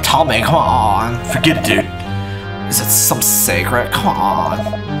 Why don't you tell me? Come on. Forget it, dude. Is it some secret? Come on.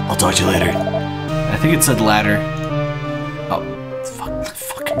 I'll talk to you later. I think it said ladder. Oh,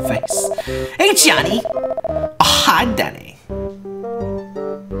 fucking face. Hey, Johnny. Oh, hi, Danny.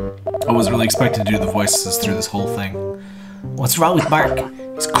 I wasn't really expecting to do the voices through this whole thing. What's wrong with Mark?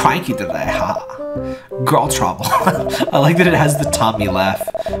 He's cranky today, huh? Girl trouble. I like that it has the Tommy laugh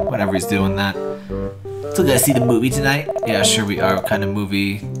whenever he's doing that. Still gonna see the movie tonight? Yeah, sure we are. What kind of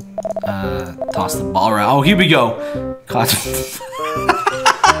movie? Toss the ball around. Oh, here we go.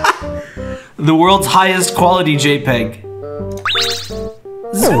 The world's highest quality JPEG.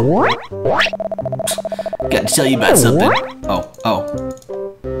 Gotta tell you about something. Oh.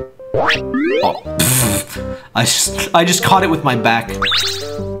 I just caught it with my back.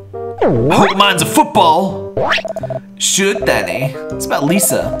 Hope mine's a football. Should, Danny. It's about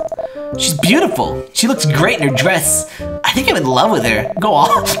Lisa. She's beautiful. She looks great in her dress. I think I'm in love with her. Go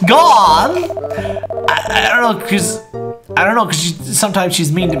on. Go on. I don't know, cause sometimes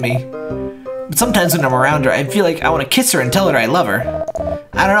she's mean to me. But sometimes when I'm around her, I feel like I want to kiss her and tell her I love her.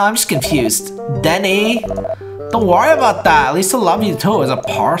 I don't know. I'm just confused. Danny, don't worry about that. Lisa loves you too, as a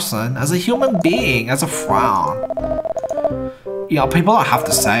person, as a human being, as a friend. You know, people don't have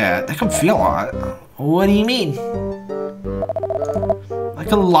to say it. They can feel it. What do you mean? I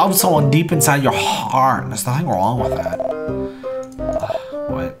can love someone deep inside your heart. There's nothing wrong with that.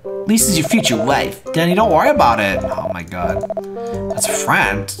 What? Lisa's your future wife. Danny, don't worry about it. Oh my god. As a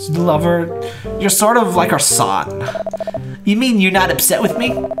friend, love her. You're sort of like our son. You mean you're not upset with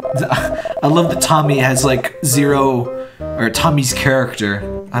me? I love that Tommy has like Tommy's character.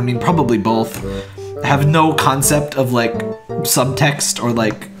 I mean, probably both. Have no concept of like subtext or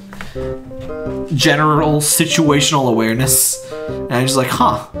like general situational awareness. And I'm just like,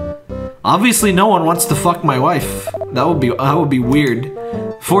 huh. Obviously no one wants to fuck my wife. That would be weird.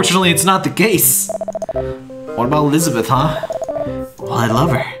 Fortunately, it's not the case. What about Elizabeth, huh? Well, I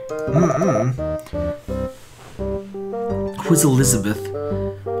love her. Who's Elizabeth?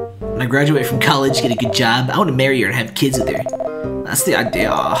 When I graduate from college, get a good job, I want to marry her and have kids with her. That's the idea.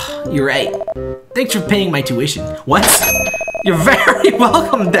 You're right. Thanks for paying my tuition. What? You're very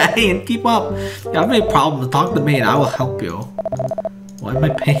welcome, Daddy, and keep up. If you have any problems, talk to me and I will help you. Why am I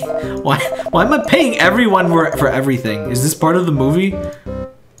paying? Why am I paying everyone for everything? Is this part of the movie?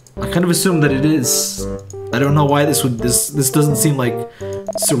 I kind of assume that it is. I don't know why this doesn't seem like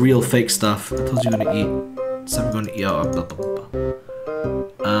surreal fake stuff. I told you I'm gonna eat. So I'm gonna eat. Oh, blah, blah, blah.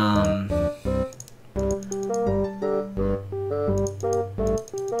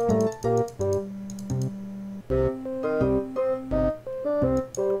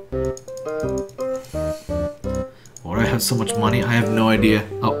 Why do I have so much money? I have no idea.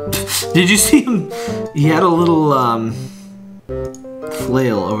 Oh, did you see him? He had a little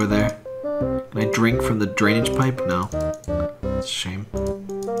flail over there. Can I drink from the drainage pipe? No. It's a shame.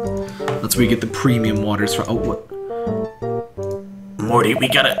 That's where you get the premium waters from. Oh, what? Morty, we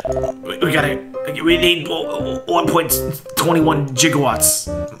need 1.21 gigawatts.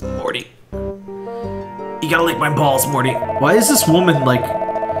 Morty. You gotta lick my balls, Morty. Why is this woman, like,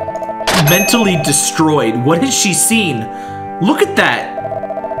 mentally destroyed? What has she seen? Look at that!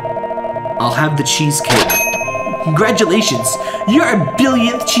 I'll have the cheesecake. Congratulations! You're our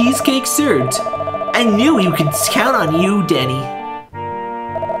billionth cheesecake served! I knew you could count on you, Danny.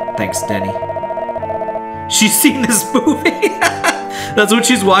 Thanks, Danny. She's seen this movie! That's what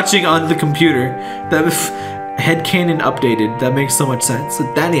she's watching on the computer. That headcanon updated. That makes so much sense. So,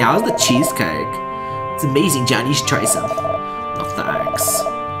 Danny, how's the cheesecake? It's amazing, Johnny. You should try some. Oh, thanks.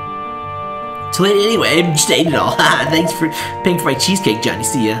 Too late anyway. I just ate it all. Thanks for paying for my cheesecake, Johnny.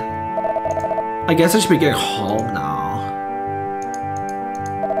 See ya. I guess I should be getting home now.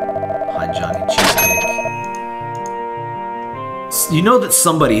 Hi, Johnny. Cheesecake. You know that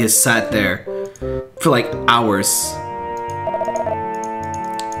somebody has sat there for like hours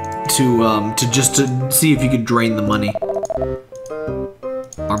to see if you could drain the money.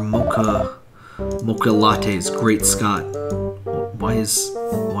 Our mocha lattes, great Scott. Why is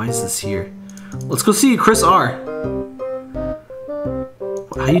this here? Let's go see Chris R.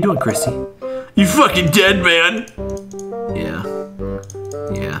 How you doing, Chrissy? You fucking dead, man. Yeah.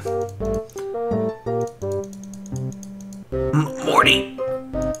 Morty,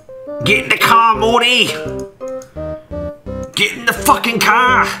 get in the car, Morty. Get in the fucking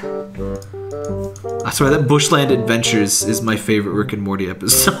car! I swear that Bushland Adventures is my favorite Rick and Morty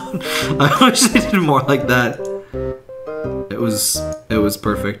episode. I wish they did more like that. It was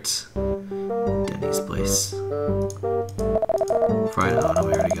perfect. Denny's place. Fried, oh no,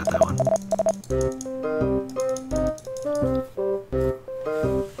 we already got that one.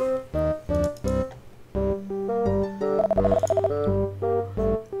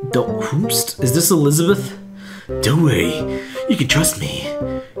 Is this Elizabeth? Don't worry, you can trust me.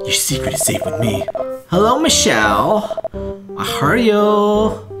 Your secret is safe with me. Hello, Michelle. How are you?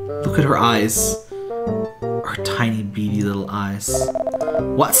 Look at her eyes. Her tiny, beady little eyes.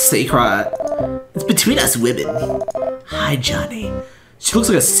 What's secret? It's between us women. Hi, Johnny. She looks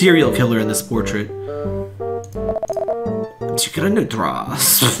like a serial killer in this portrait. Did you get a new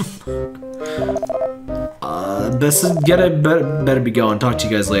dress? Better be going. Talk to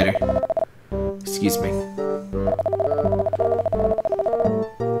you guys later. Excuse me.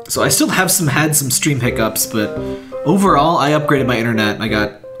 So I still had some stream hiccups, but overall I upgraded my internet. I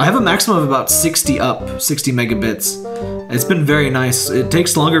have a maximum of about 60 megabits. It's been very nice. It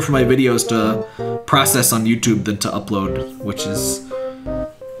takes longer for my videos to process on YouTube than to upload, which is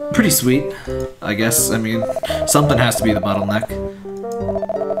pretty sweet, I guess. I mean, something has to be the bottleneck.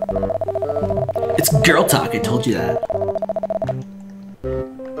 It's girl talk, I told you that.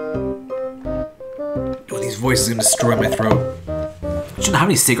 Oh, these voices are gonna destroy my throat. You shouldn't have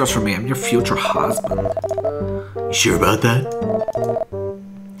any secrets from me. I'm your future husband. You sure about that?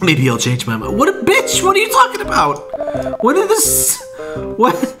 Maybe I'll change my mind. What a bitch! What are you talking about? What is this?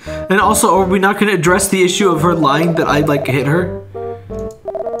 What? And also, are we not gonna address the issue of her lying that I like hit her?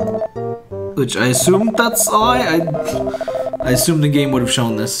 Which I assume that's a lie. I assume the game would have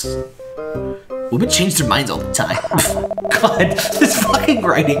shown this. Women change their minds all the time. God, this fucking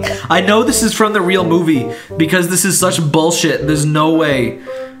writing. I know this is from the real movie because this is such bullshit. There's no way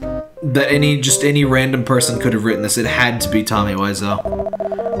that any random person could have written this. It had to be Tommy Wiseau.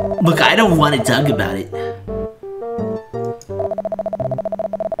 Look, I don't want to talk about it.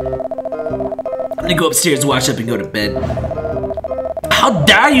 I'm gonna go upstairs, wash up, and go to bed. How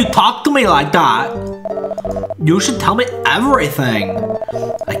dare you talk to me like that? You should tell me everything.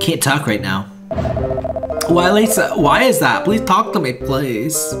 I can't talk right now. Why, Lisa? Why is that? Please talk to me,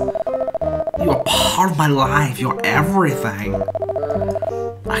 please. You're part of my life. You're everything.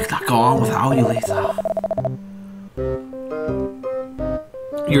 I cannot go on without you, Lisa.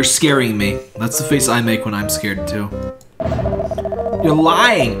 You're scaring me. That's the face I make when I'm scared too. You're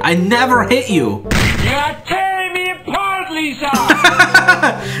lying. I never hit you. You're tearing me apart, Lisa!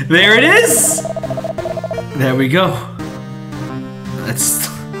 There it is. There we go.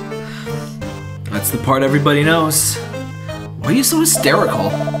 That's the part everybody knows. Why are you so hysterical?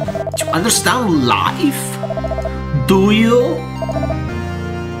 Do you understand life? Do you?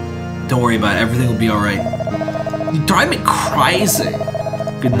 Don't worry about it. Everything will be alright. You drive me crazy.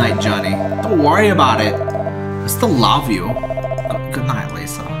 Good night, Johnny. Don't worry about it. I still love you. Good night,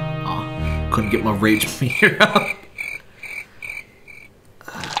 Lisa. Oh, couldn't get my rage meter up.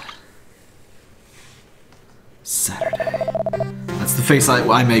 Saturday. That's the face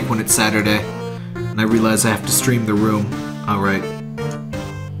I make when it's Saturday. And I realize I have to stream the room. Alright.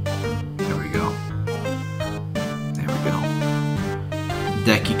 There we go. There we go.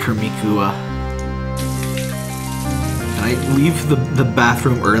 Deki Kermikua. Can I leave the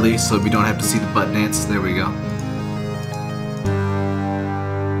bathroom early so we don't have to see the butt dance? There we go.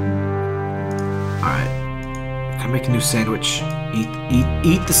 Alright. Can I make a new sandwich?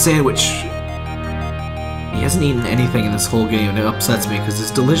 Eat the sandwich. He hasn't eaten anything in this whole game, and it upsets me because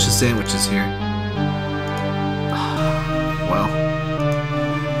there's delicious sandwiches here. Well.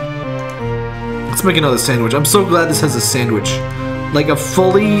 Let's make another sandwich. I'm so glad this has a sandwich. Like a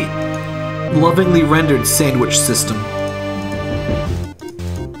fully, lovingly rendered sandwich system.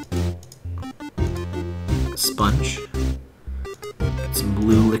 Sponge. Get some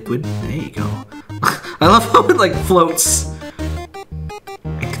blue liquid. There you go. I love how it like floats.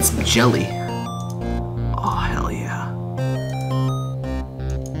 And get some jelly. Oh, hell yeah.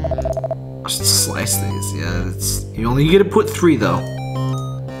 Just slice these. Yeah, you only get to put 3 though.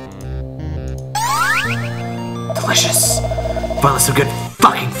 Delicious. Finally some good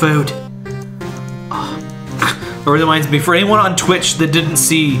fucking food. Oh. It reminds me, for anyone on Twitch that didn't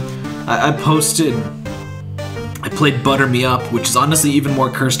see, I played Butter Me Up, which is honestly even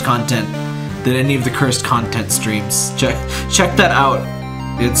more cursed content than any of the cursed content streams. Check that out.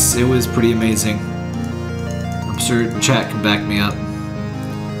 It was pretty amazing. I'm sure chat can back me up.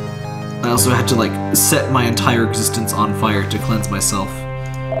 I also had to like set my entire existence on fire to cleanse myself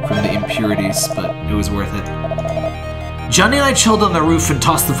from the impurities, but it was worth it. Johnny and I chilled on the roof and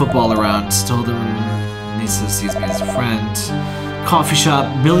tossed the football around. Told him Lisa sees me as a friend. Coffee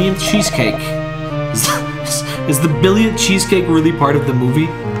shop, billionth cheesecake. Is the billionth cheesecake really part of the movie?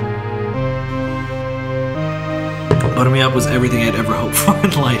 Butter Me Up was everything I'd ever hoped for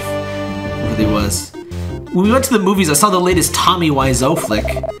in life. It really was. When we went to the movies, I saw the latest Tommy Wiseau flick.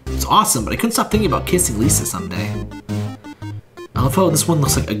 It's awesome, but I couldn't stop thinking about kissing Lisa someday. I love how this one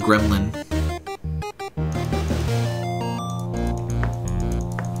looks like a gremlin.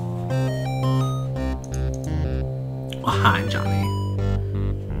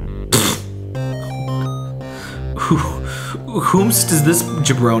 Whomst is this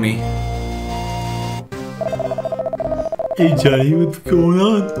jabroni? Hey Johnny, what's going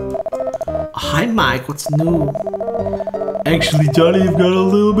on? Hi Mike, what's new? Actually, Johnny, I've got a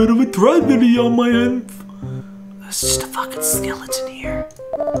little bit of a thread video on my end. There's just a fucking skeleton here.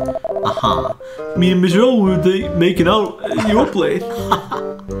 Uh-huh. Me and Michelle were making out at your place.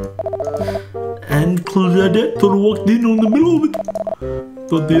 And Claudette sort of walked in on the middle of it.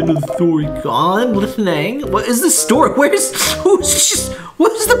 Not the end of the story. I'm listening. What is this story? What is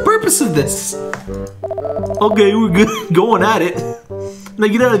the purpose of this? Okay, we're good. Going at it. And I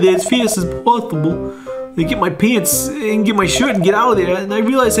get out of there as fast as possible. I get my pants and get my shirt and get out of there. And I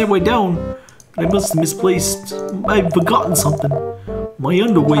realize halfway down, I must have misplaced. I've forgotten something. My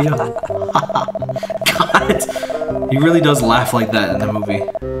underwear. God, he really does laugh like that in the movie.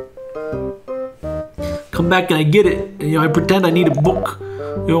 Come back and I get it. And, I pretend I need a book.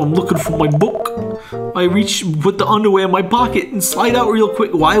 I'm looking for my book. I reach, put the underwear in my pocket and slide out real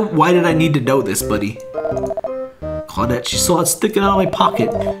quick. Why did I need to know this, buddy? Claudette, she saw it sticking out of my pocket.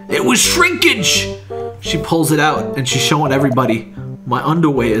 It was shrinkage! She pulls it out and she's showing everybody. My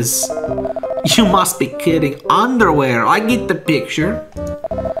underwear is. You must be kidding. Underwear. I get the picture.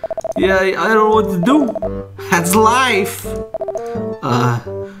 Yeah, I don't know what to do. That's life.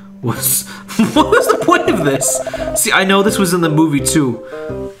 What was the point of this? See, I know this was in the movie too.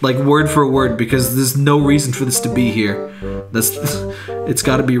 Like word for word, because there's no reason for this to be here. It's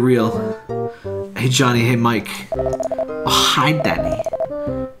gotta be real. Hey Johnny, hey Mike. Oh, hi Danny.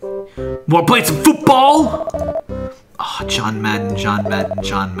 Wanna play some football? Oh, John Madden.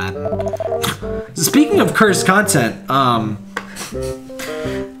 Speaking of cursed content,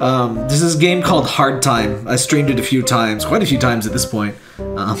 this is a game called Hard Time. I streamed it quite a few times at this point.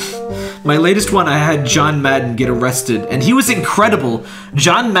 My latest one, I had John Madden get arrested, and he was incredible.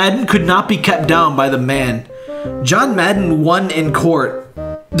 John Madden could not be kept down by the man. John Madden won in court,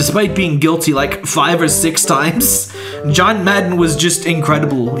 despite being guilty like 5 or 6 times. John Madden was just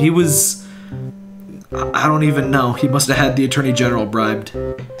incredible. He was... I don't even know. He must have had the Attorney General bribed.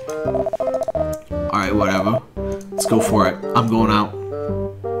 Alright, whatever. Let's go for it. I'm going out.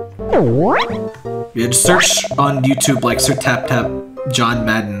 Yeah, just search on YouTube like Sir Tap Tap John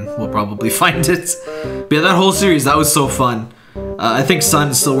Madden. We'll probably find it. But yeah, that whole series, that was so fun. I think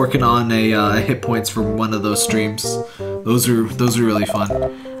Sun's still working on a hit points from one of those streams. Those are really fun.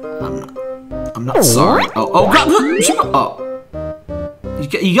 I'm not sorry. Oh God! Oh,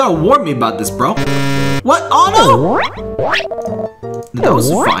 you gotta warn me about this, bro. What? Oh no! That was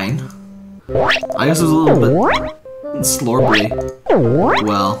fine. I guess it was a little bit slorbery.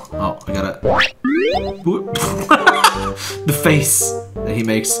 Well, oh, I gotta. The face that he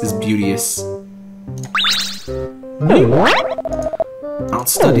makes is beauteous. I don't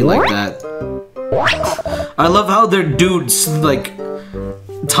study like that. I love how their dudes, like,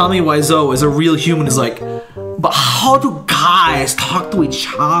 Tommy Wiseau is a real human, is like, but how do guys talk to each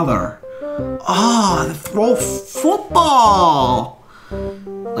other? Oh, they throw football!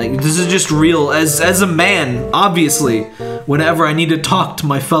 Like, this is just real. As a man, obviously, whenever I need to talk to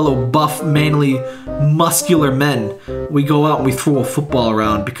my fellow buff, manly, muscular men, we go out and we throw a football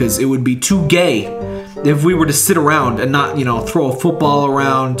around, because it would be too gay if we were to sit around and not, throw a football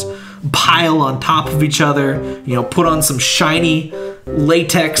around, pile on top of each other, put on some shiny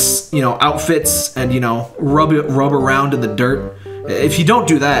latex, outfits and, rub around in the dirt. If you don't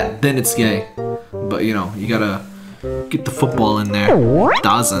do that, then it's gay. But, you gotta get the football in there.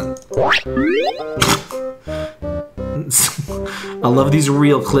 Doesn't. I love these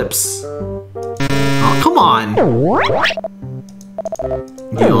real clips. Oh, come on!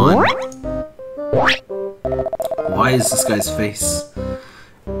 Yawn. Why is this guy's face?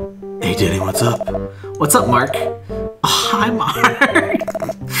 Hey Danny, what's up? What's up, Mark? Oh, hi, Mark.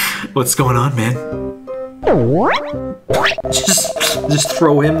 What's going on, man? Just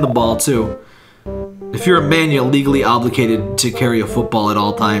throw him the ball too. If you're a man, you're legally obligated to carry a football at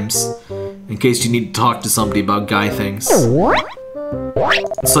all times, in case you need to talk to somebody about guy things.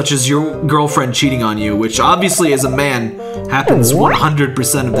 Such as your girlfriend cheating on you, which obviously as a man happens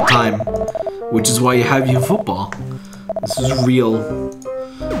 100% of the time, which is why you have your football. This is real.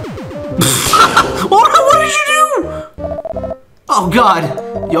 What did you do? Oh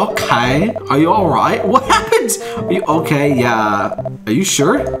God, you okay? Are you alright? What happened? Are you okay? Yeah. Are you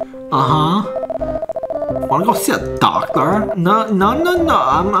sure? Uh-huh. Wanna go see a doctor? No,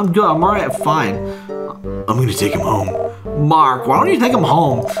 I'm good, I'm alright, fine. I'm gonna take him home. Mark, why don't you take him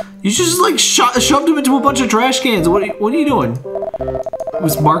home? You just like shoved him into a bunch of trash cans. What are you doing?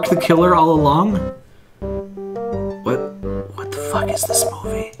 Was Mark the killer all along? What the fuck is this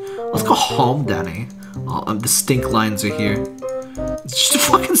movie? Let's go home, Danny. Oh, the stink lines are here. It's just a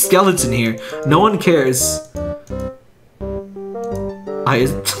fucking skeleton here. No one cares. I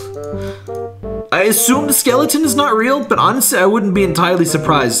assume the skeleton is not real, but honestly, I wouldn't be entirely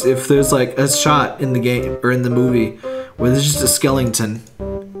surprised if there's like a shot in the game or in the movie where there's just a skeleton.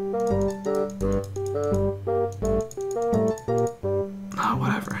 Oh,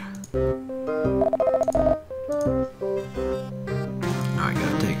 whatever. Now I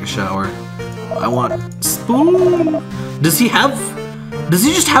gotta take a shower. I want spoon. Does he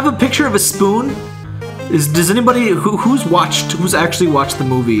just have a picture of a spoon? Does anybody who's actually watched the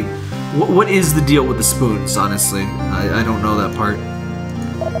movie? What is the deal with the spoons, honestly? I don't know that part.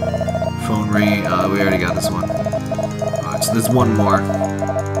 Phone ring, we already got this one. Alright, so there's one more.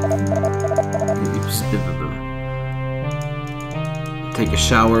 Take a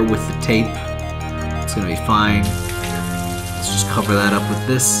shower with the tape. It's gonna be fine. Let's just cover that up with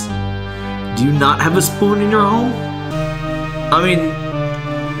this. Do you not have a spoon in your home? I mean,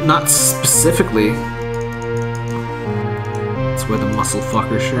 not specifically. Let's wear the muscle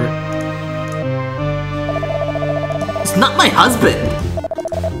fucker shirt. It's not my husband!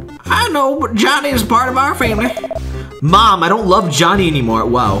 I know, but Johnny is part of our family. Mom, I don't love Johnny anymore.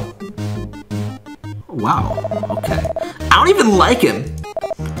 Wow. Wow, okay. I don't even like him.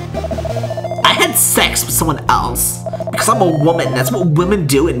 I had sex with someone else. Because I'm a woman. That's what women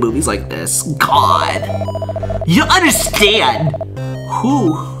do in movies like this. God. You don't understand.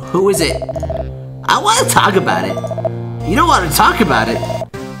 Who is it? I want to talk about it. You don't want to talk about it.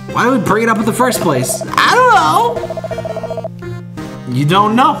 Why would we bring it up in the first place? I don't know. You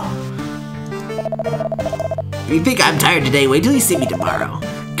don't know. If you think I'm tired today, wait till you see me tomorrow.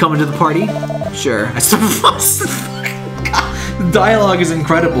 Coming to the party? Sure. I still the dialogue is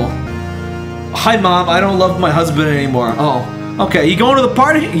incredible. Hi, Mom. I don't love my husband anymore. Oh, okay. You going to the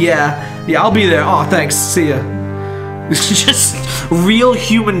party? Yeah, I'll be there. Oh, thanks. See ya. It's just real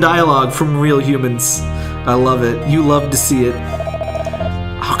human dialogue from real humans. I love it. You love to see it.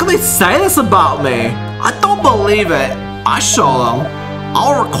 How can they say this about me? I don't believe it. I show them.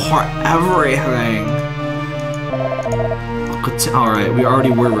 I'll record everything. Alright, we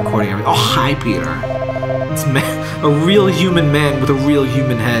already were recording everything. Oh, hi, Peter. It's a real human man with a real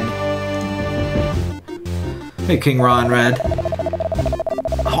human head. Hey, King Ron Red.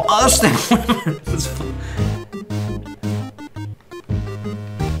 Oh, understand women. It's fun.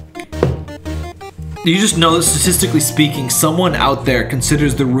 You just know that statistically speaking, someone out there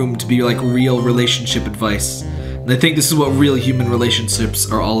considers The Room to be like real relationship advice. And I think this is what real human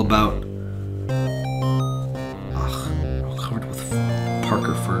relationships are all about. Ugh, all covered with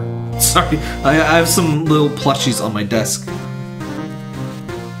Parker fur. Sorry, I have some little plushies on my desk.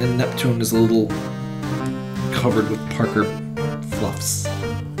 And Neptune is a little covered with Parker fluffs. Oh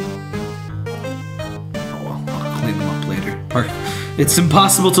well, I'll clean them up later. It's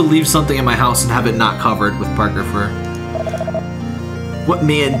impossible to leave something in my house and have it not covered with Parker fur. What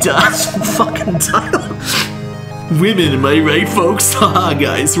man does? Fucking dialogue. Women, am I right, folks? Haha,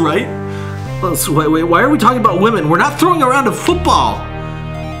 guys, right? Wait, why are we talking about women? We're not throwing around a football.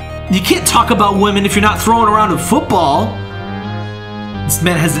 You can't talk about women if you're not throwing around a football. This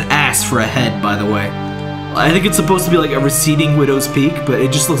man has an ass for a head, by the way. I think it's supposed to be like a receding widow's peak, but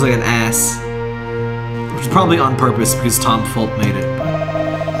it just looks like an ass. Which is probably on purpose because Tom Fulp made it.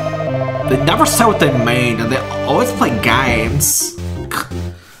 But they never say what they made, and they always play games.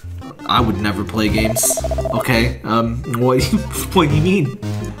 I would never play games. Okay, what do you mean?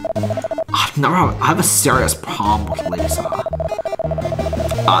 I have a serious problem with Lisa.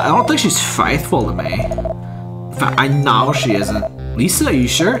 I don't think she's faithful to me. In fact, I know she isn't. Lisa, are you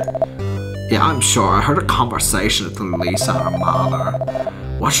sure? Yeah, I'm sure. I heard a conversation between Lisa and her mother.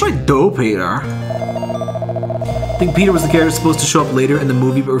 What should I do, Peter? I think Peter was the character supposed to show up later in the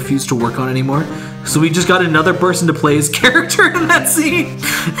movie but refused to work on anymore. So we just got another person to play his character in that scene.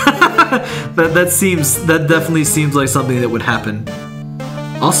 that definitely seems like something that would happen.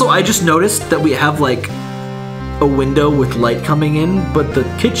 Also, I just noticed that we have like a window with light coming in, but the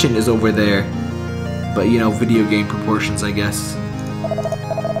kitchen is over there. But you know, video game proportions, I guess.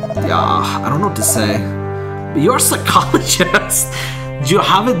 Yeah, I don't know what to say. But you're a psychologist. Do you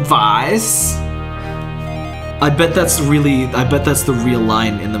have advice? I bet that's the real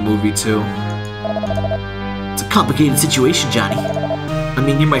line in the movie too. It's a complicated situation, Johnny. I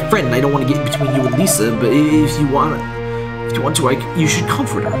mean, you're my friend, and I don't want to get in between you and Lisa, but if you want to, you should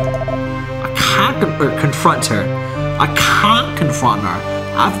comfort her. I can't confront her. I can't confront her.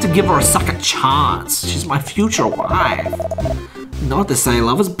 I have to give her a second chance. She's my future wife. You know what they say,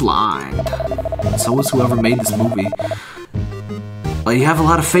 love is blind. So is whoever made this movie. Well, you have a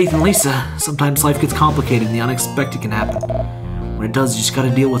lot of faith in Lisa. Sometimes life gets complicated and the unexpected can happen. When it does, you just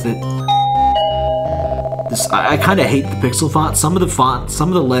gotta deal with it. I kind of hate the pixel font. Some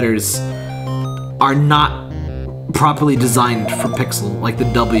of the letters are not properly designed for pixel. Like the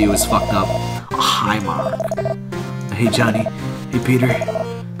W is fucked up. Oh, hi, Mark. Hey, Johnny. Hey, Peter.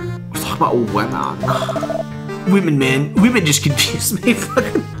 We're talking about women. Women, man. Women just confuse me.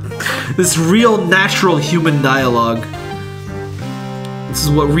 This real, natural human dialogue. This is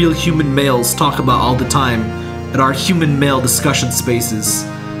what real human males talk about all the time at our human male discussion spaces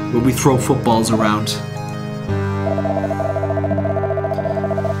where we throw footballs around.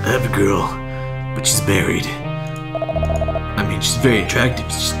 I have a girl, but she's married. I mean, she's very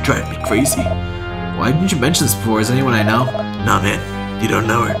attractive. She's driving me crazy. Why didn't you mention this before? Is anyone I know? Nah, man. You don't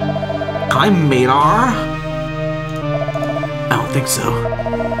know her. Can I meet her? I don't think so.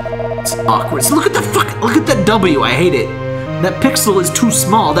 It's awkward. So look at that W. I hate it. That pixel is too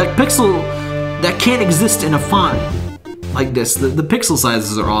small. That pixel that can't exist in a font like this. The pixel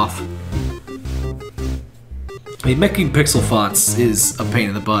sizes are off. I mean, making pixel fonts is a pain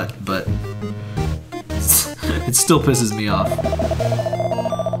in the butt, but it still pisses me off.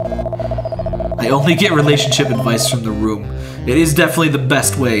 I only get relationship advice from the room. It is definitely the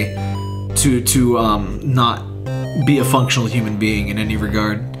best way to not be a functional human being in any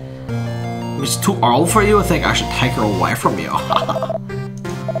regard. It's too old for you? I think I should take her away from you. Nah.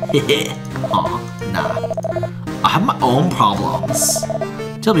 I have my own problems.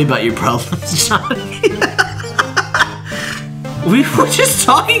 Tell me about your problems, Johnny. We were just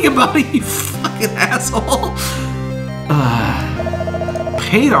talking about it, you fucking asshole.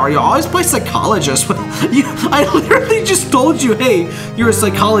 Peter, you always play psychologist. I literally just told you, hey, you're a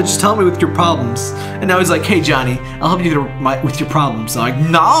psychologist, tell me with your problems. And now he's like, hey, Johnny, I'll help you with your problems. I'm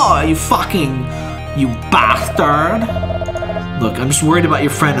like, no, you bastard. Look, I'm just worried about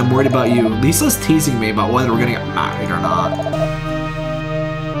your friend, I'm worried about you. Lisa's teasing me about whether we're gonna get married or not.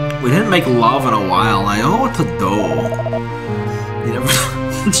 We didn't make love in a while, I don't know what to do. You never,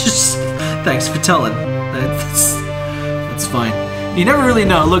 just, thanks for telling. That's fine. You never really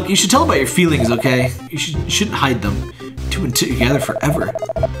know. Look, you should tell about your feelings, okay? You shouldn't hide them. Two and two together forever.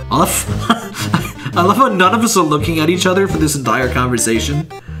 I love how none of us are looking at each other for this entire conversation.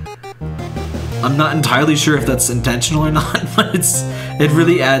 I'm not entirely sure if that's intentional or not, but it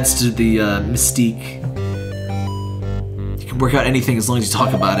really adds to the mystique. You can work out anything as long as you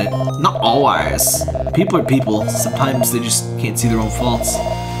talk about it. Not always. People are people. Sometimes they just can't see their own faults.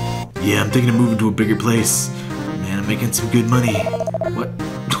 Yeah, I'm thinking of moving to a bigger place. Man, I'm making some good money. What?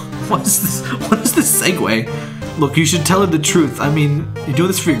 What is this? What is this segue? Look, you should tell her the truth. I mean, you're doing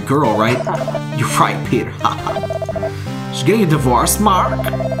this for your girl, right? You're right, Peter. She's getting a divorce, Mark.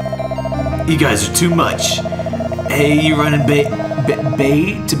 You guys are too much. Hey, you running bait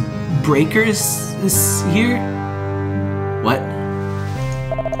to breakers this year? What?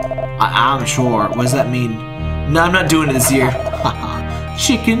 I'm sure. What does that mean? No, I'm not doing it this year.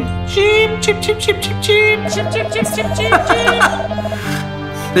 Chicken. Chip, chip, chip, chip, chip, chip, chip, chip, chip, chip, chip, chip.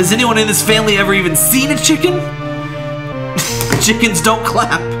 Has anyone in this family ever even seen a chicken? Chickens don't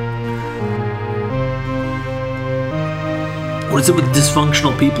clap. What is it with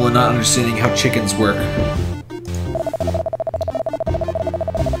dysfunctional people and not understanding how chickens work?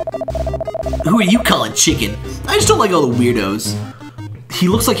 Who are you calling chicken? I just don't like all the weirdos. He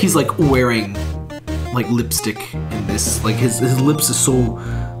looks like he's like wearing like lipstick in this. Like his lips are so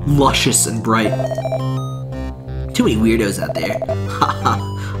luscious and bright. Too many weirdos out there. Haha,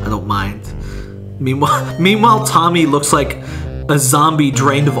 I don't mind. Meanwhile, Tommy looks like a zombie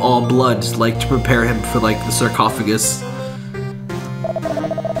drained of all blood, like to prepare him for like the sarcophagus.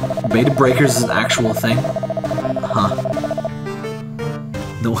 Beta breakers is an actual thing. Huh.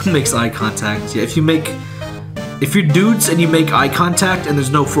 No one makes eye contact. Yeah, if you're dudes and you make eye contact and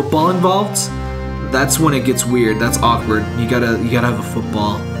there's no football involved, that's when it gets weird. That's awkward. You gotta have a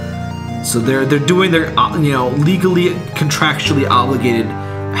football. So they're doing their legally contractually obligated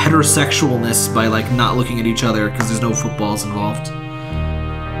heterosexualness by like not looking at each other because there's no footballs involved.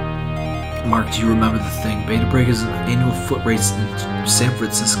 Mark, do you remember the thing? Beta Break is an annual foot race in San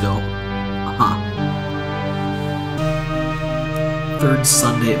Francisco. Huh. 3rd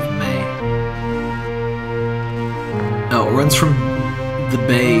Sunday of May. Oh, it runs from the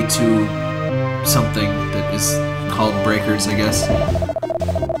Bay to something that is called Breakers, I guess.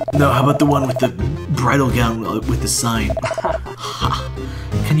 No, how about the one with the bridal gown with the sign?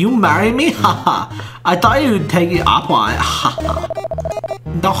 Can you marry me? Haha. I thought you would take it up on it. Haha.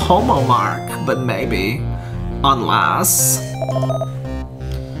 The homo mark, but maybe. Unless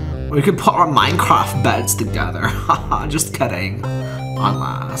we could put our Minecraft beds together. Haha, just kidding.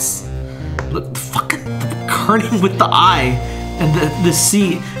 Alas. Look, the fucking kerning with the I and the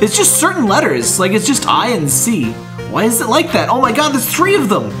C. It's just certain letters. Like, it's just I and C. Why is it like that? Oh my god, there's 3 of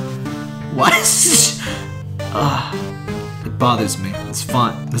them! Why is it... it bothers me. It's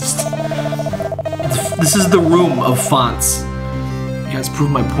font. This is the room of fonts. You guys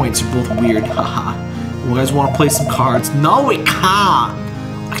prove my points. You're both weird. Haha. You guys want to play some cards? No, we can't!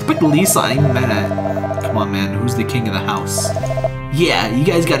 I expect Lisa. I ain't mad at. Come on, man. Who's the king of the house? Yeah, you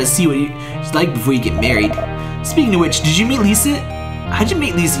guys gotta see what she's like before you get married. Speaking of which, did you meet Lisa? How'd you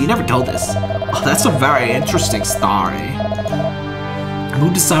meet Lisa? You never told us. Oh, that's a very interesting story. I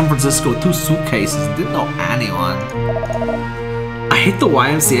moved to San Francisco with 2 suitcases and didn't know anyone. I hit the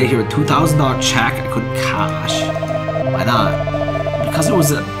YMCA here with a $2,000 check I couldn't cash. Why not? Because it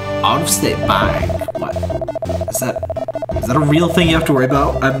was an out-of-state bank. What? Is that a real thing you have to worry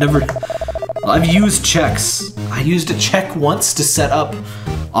about? I've used checks. I used a check once to set up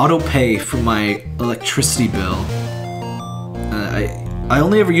auto pay for my electricity bill. I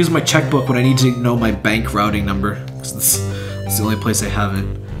only ever use my checkbook when I need to know my bank routing number, because that's the only place I have it.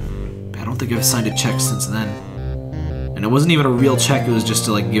 But I don't think I've signed a check since then. And it wasn't even a real check, it was just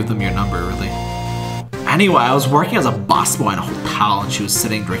to like give them your number, really. Anyway, I was working as a busboy in a hotel and she was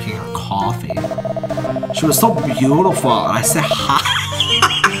sitting drinking her coffee. She was so beautiful and I said hi.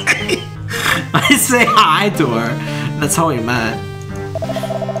 I say hi to her. And that's how we met.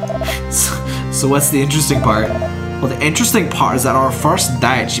 So what's the interesting part? Well, the interesting part is that on our first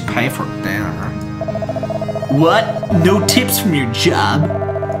date, she paid for dinner. What? No tips from your job?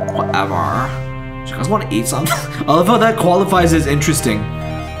 Whatever. Do you guys want to eat something? I love how that qualifies as interesting.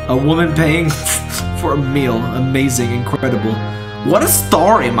 A woman paying for a meal. Amazing, incredible. What a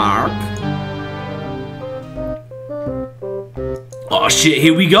story, Mark. Oh shit,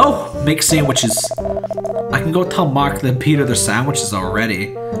 here we go. Make sandwiches. I can go tell Mark that Peter their sandwiches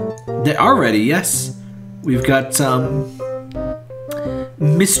already. They are ready, yes. We've got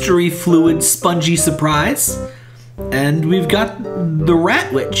mystery fluid spongy surprise. And we've got the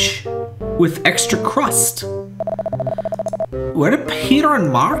rat witch with extra crust. Where did Peter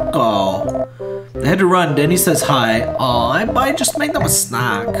and Mark go? They had to run. Denny says hi. Aw, I just made them a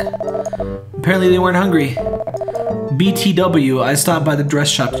snack. Apparently they weren't hungry. BTW, I stopped by the dress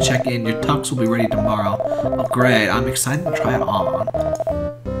shop to check in. Your tux will be ready tomorrow. Oh, great. I'm excited to try it on.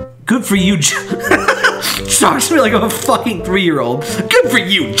 Good for you, talks to me like I'm a fucking 3-year-old. Good for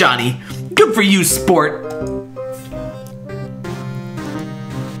you, Johnny. Good for you, sport.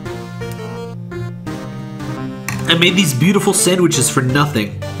 I made these beautiful sandwiches for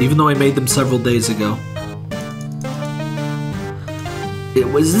nothing, even though I made them several days ago.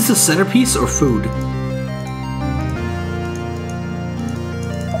 Was this a centerpiece or food?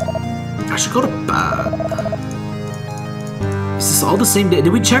 I should go to bed. Is this all the same day?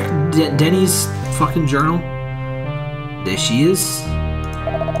 Did we check Denny's fucking journal? There she is.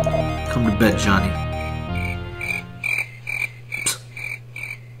 Come to bed, Johnny.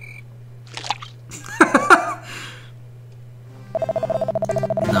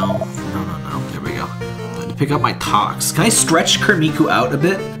 No. There we go. Time to pick up my tox. Can I stretch Kermiku out a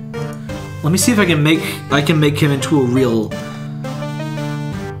bit? Let me see if I can make him into a real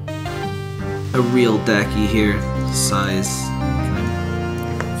decky here. Size.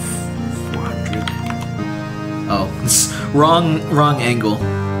 400. Oh, wrong angle.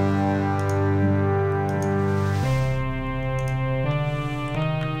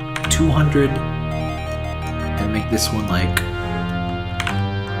 $200. And make this one like.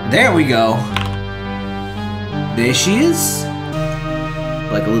 There we go. There she is.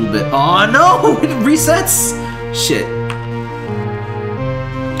 Like a little bit. Oh no! It resets. Shit.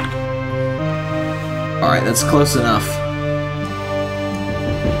 Alright, that's close enough.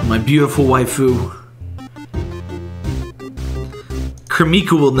 My beautiful waifu.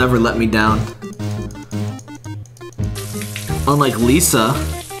 Kermiku will never let me down. Unlike Lisa.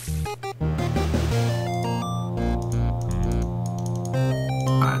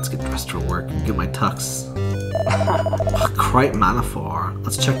 Alright, let's get dressed for work and get my tux. Crite Manafor.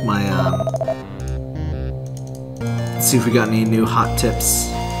 Let's check my, let's see if we got any new hot tips.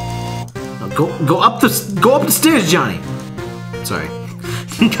 Go up the stairs, Johnny. Sorry.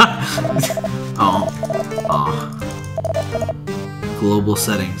 Oh. Global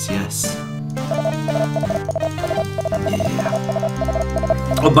settings, yes. Yeah.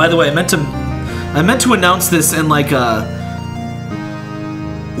 Oh, by the way, I meant to announce this in like a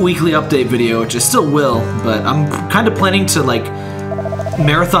weekly update video, which I still will, but I'm kind of planning to like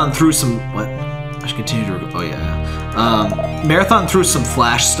marathon through some. What? I should continue to. Oh yeah. Marathon through some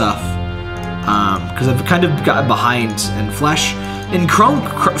Flash stuff. Because I've kind of gotten behind, and Flash In Chrome,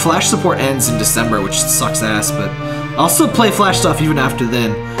 Flash support ends in December, which sucks ass, but I'll still play Flash stuff even after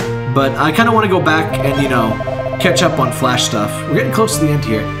then. But I kind of want to go back and, you know, catch up on Flash stuff. We're getting close to the end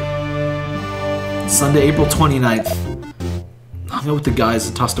here. Sunday, April 29th. Hung out with the guys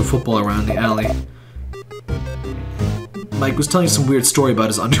and tossed a football around the alley. Mike was telling some weird story about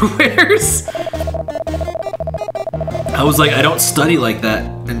his underwears. I was like, I don't study like that,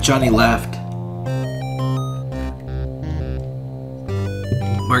 and Johnny laughed.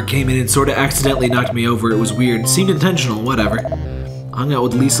 Mark came in and sort of accidentally knocked me over. It was weird. Seemed intentional, whatever. I hung out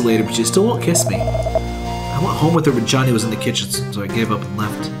with Lisa later, but she still won't kiss me. I went home with her, but Johnny was in the kitchen, so I gave up and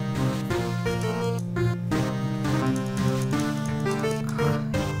left.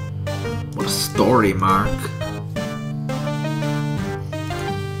 What a story, Mark.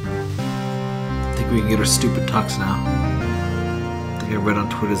 I think we can get our stupid tux now. I think I read on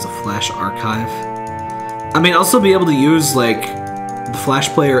Twitter as a Flash archive. I mean, I'll still be able to use, like, the Flash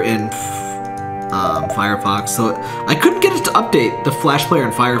player in Firefox, so I couldn't get it to update the Flash player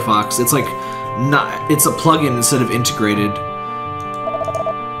in Firefox. It's like, it's a plugin instead of integrated.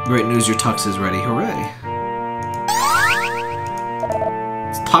 Great news, your tux is ready. Hooray.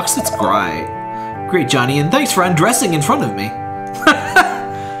 Tux, it's great. Great, Johnny, and thanks for undressing in front of me.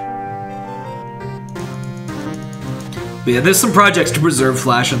 But yeah, there's some projects to preserve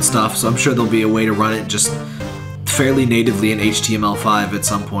Flash and stuff, so I'm sure there'll be a way to run it just fairly natively in HTML5 at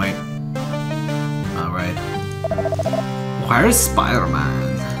some point. Alright. Where's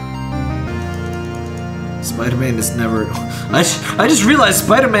Spider-Man? Spider-Man is never... I just realized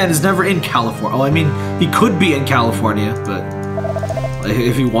Spider-Man is never in California. Oh, I mean, he could be in California, but...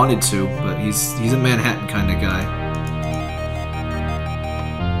 if he wanted to, but he's a Manhattan kind of guy.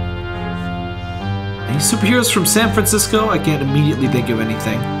 Any superheroes from San Francisco? I can't immediately think of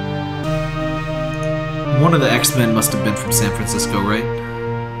anything. One of the X-Men must have been from San Francisco, right?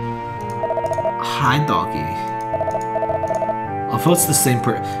 Hi, doggy. Although it's the same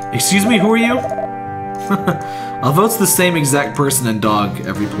Excuse me, who are you? Although it's the same exact person and dog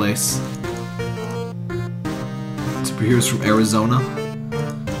every place. Superheroes from Arizona?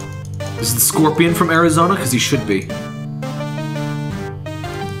 Is the Scorpion from Arizona? Because he should be.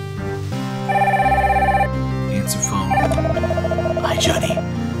 Answer phone. Hi, Johnny.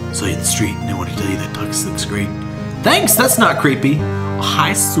 Saw you in the street and I want to tell you that tux looks great. Thanks, that's not creepy. Oh,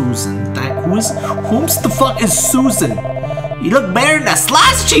 hi, Susan. Whom the fuck is Susan? You look better than a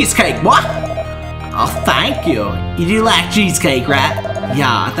sliced cheesecake, what? Oh, thank you. You do like cheesecake, right?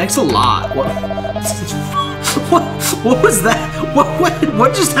 Yeah, thanks a lot. What was that?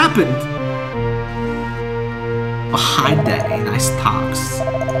 What just happened? Oh, hi, Daddy. Nice talks.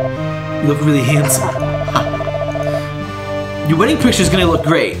 You look really handsome. Your wedding picture's gonna look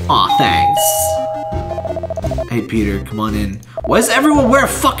great. Aw, thanks. Hey, Peter, come on in. Why does everyone wear a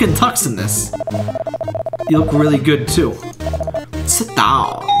fucking tux in this? You look really good, too. Sit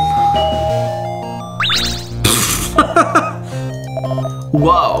down.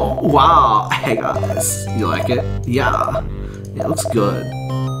 Whoa, wow. Hey, guys. You like it? Yeah. It looks good.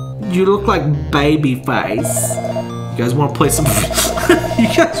 You look like Babyface. You guys want to play some... You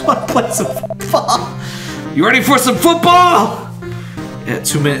guys want to play some football? You ready for some football? Yeah,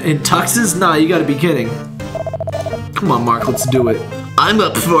 2 minutes in tuxes? Nah, you gotta be kidding. Come on, Mark, let's do it. I'm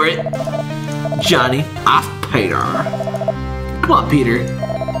up for it. Johnny, off Peter. Come on, Peter.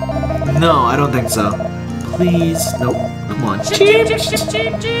 No, I don't think so. Please, nope. Come on. Cheep, cheep, cheep,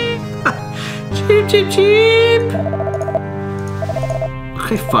 cheep, cheep. Cheep, cheep, cheep.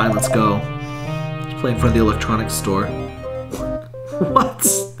 Okay, fine, let's go. Let's play in front of the electronics store. What?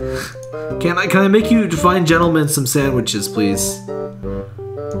 Can I make you find gentlemen some sandwiches, please?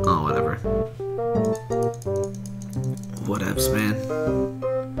 Oh, whatever. Whatevs, man.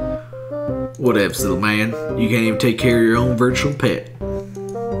 Whatevs, little man. You can't even take care of your own virtual pet.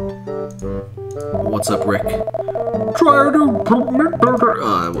 What's up, Rick? Try to...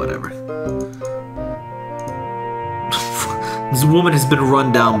 whatever. This woman has been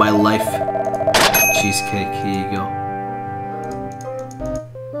run down by life. Cheesecake, here you go.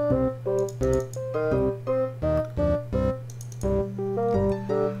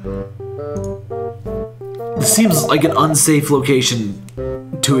 This seems like an unsafe location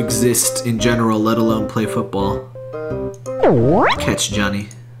to exist in general, let alone play football. Catch, Johnny.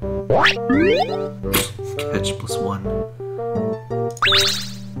 Catch +1.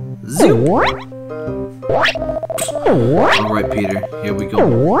 Zoom! Alright, Peter, here we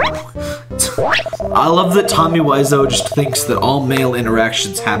go. I love that Tommy Wiseau just thinks that all male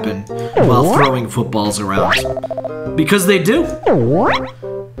interactions happen while throwing footballs around. Because they do.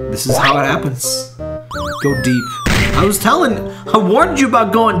 This is how it happens. Go deep. I warned you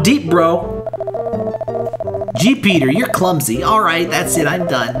about going deep, bro. Gee, Peter, you're clumsy. All right, that's it. I'm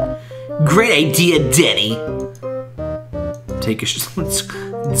done. Great idea, Denny. Take a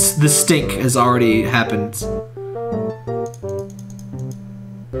the stink has already happened.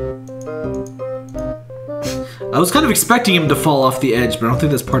 I was kind of expecting him to fall off the edge, but I don't think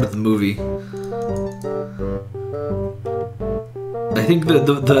that's part of the movie. I think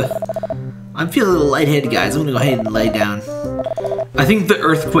I'm feeling a little lightheaded, guys. I'm gonna go ahead and lay down. I think the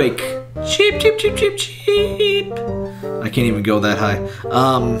earthquake. Cheep, cheep, cheep, cheep, cheep. I can't even go that high.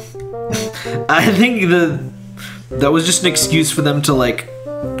 I think that was just an excuse for them to like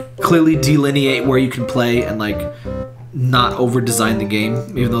clearly delineate where you can play and like not over-design the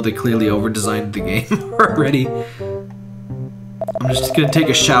game, even though they clearly over-designed the game already. I'm just gonna take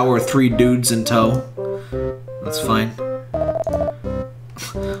a shower with 3 dudes in tow. That's fine.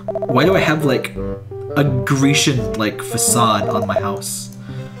 Why do I have like a Grecian like facade on my house?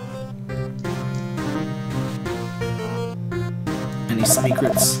 Any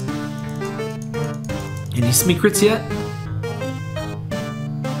secrets? Any secrets yet?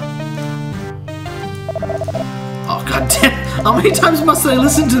 Oh god damn! How many times must I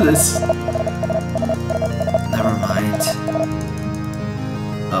listen to this? Never mind.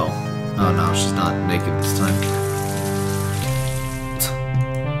 Oh. Oh no, she's not naked this time.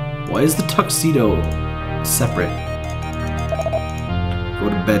 Why is the tuxedo separate? Go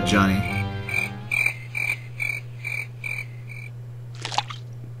to bed, Johnny.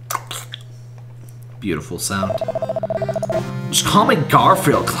 Beautiful sound. Just call me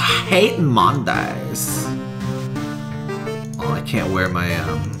Garfield, 'cause I hate Mondays. Oh, I can't wear my,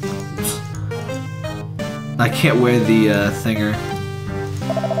 I can't wear the, thinger.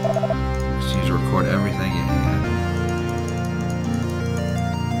 Just need to record everything, yeah.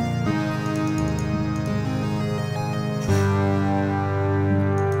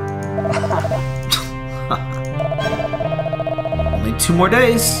 Only 2 more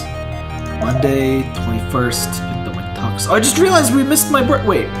days. Monday, 21st. Oh, I just realized we missed my birth.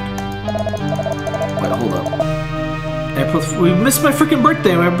 Wait, hold up. We missed my freaking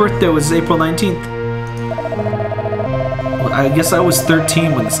birthday. My birthday was April 19th. Well, I guess I was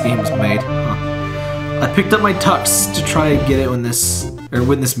 13 when this game was made. Huh. I picked up my tux to try and get it when this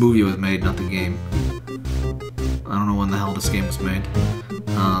movie was made, not the game. I don't know when the hell this game was made.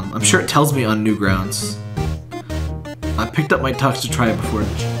 I'm sure it tells me on Newgrounds. I picked up my tux to try it before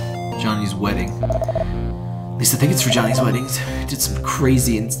Johnny's wedding. At least I think it's for Johnny's wedding. We did some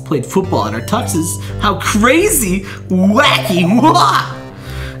crazy and played football in our tuxes. How crazy! Wacky! Wah!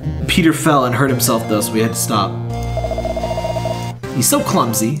 Peter fell and hurt himself though, so we had to stop. He's so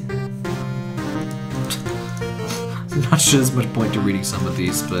clumsy. I'm not sure there's much point to reading some of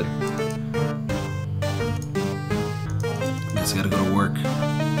these, but I guess I gotta go to work.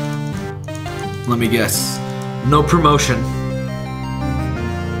 Let me guess. No promotion.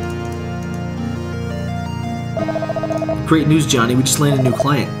 Great news, Johnny. We just landed a new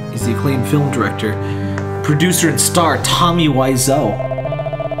client. He's the acclaimed film director, producer, and star Tommy Wiseau.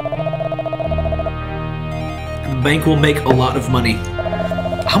 The bank will make a lot of money.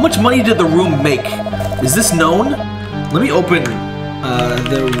 How much money did The Room make? Is this known? Let me open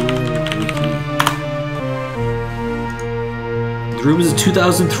The Room is a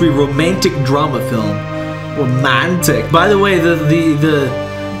 2003 romantic drama film. Romantic. By the way, the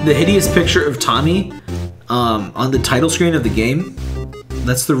hideous picture of Tommy on the title screen of the game,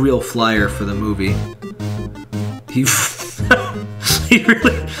 that's the real flyer for the movie.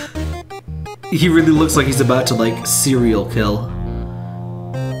 He really looks like he's about to like serial kill.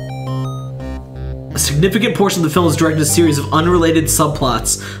 A significant portion of the film is directed a series of unrelated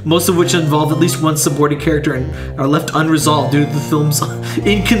subplots, most of which involve at least one subordinate character and are left unresolved due to the film's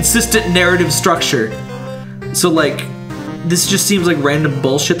inconsistent narrative structure. So like, this just seems like random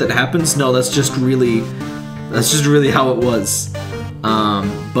bullshit that happens. No, that's just really how it was.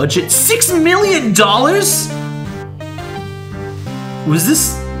 Budget $6 million? Was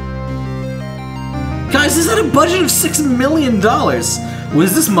this? Guys, is that a budget of $6 million? Was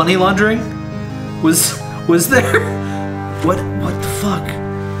this money laundering? Was there? What the fuck?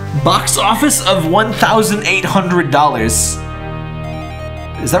 Box office of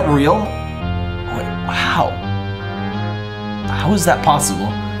 $1,800. Is that real? How? How is that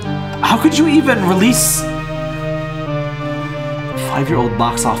possible? How could you even release a 5-year-old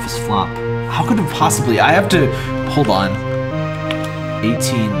box office flop? How could it possibly? I have to hold on.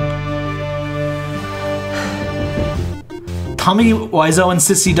 18. Tommy Wiseau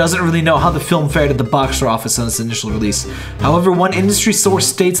insists he doesn't really know how the film fared at the box office on its initial release. However, one industry source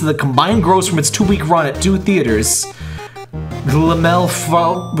states that the combined gross from its 2-week run at 2 theaters Lamel,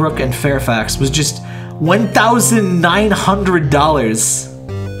 Fallbrook, and Fairfax was just $1,900.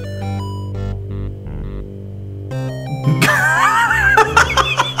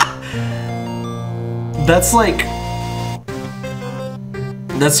 That's like...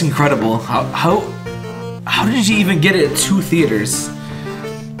 That's incredible. How did you even get it at 2 theaters?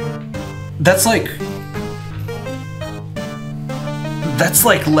 That's like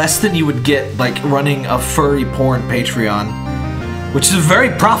less than you would get like running a furry porn Patreon, which is very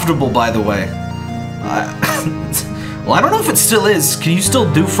profitable, by the way. Well, I don't know if it still is. Can you still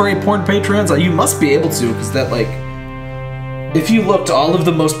do furry porn Patreons? You must be able to, because that like, if you looked all of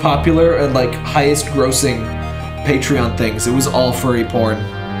the most popular and like highest grossing Patreon things, it was all furry porn.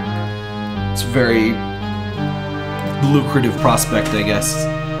 It's a very lucrative prospect, I guess.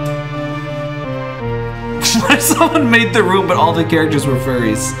 Someone made the room, but all the characters were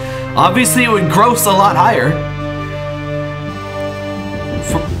furries. Obviously, it would gross a lot higher.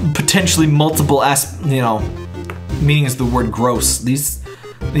 For potentially multiple meaning is the word gross. These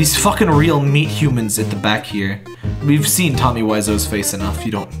fucking real meat humans at the back here. We've seen Tommy Wiseau's face enough.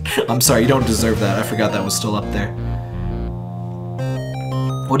 You don't... I'm sorry, you don't deserve that. I forgot that was still up there.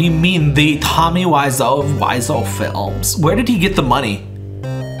 What do you mean, the Tommy Wiseau of Wiseau films? Where did he get the money?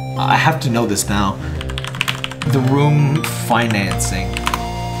 I have to know this now. The room financing.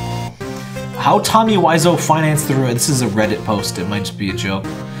 How Tommy Wiseau financed the room. This is a Reddit post. It might just be a joke.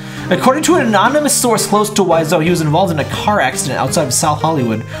 According to an anonymous source close to Wiseau, he was involved in a car accident outside of South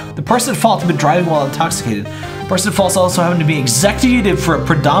Hollywood. The person at fault had been driving while intoxicated. The person at fault also happened to be executive for a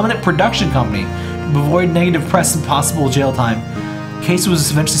predominant production company to avoid negative press and possible jail time. The case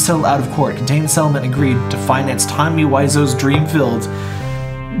was eventually settled out of court. Contained settlement agreed to finance Tommy Wiseau's dream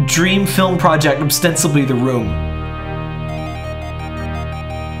film project, ostensibly The Room.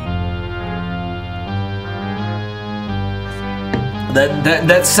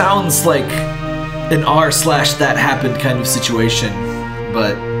 That sounds like an r/that happened kind of situation,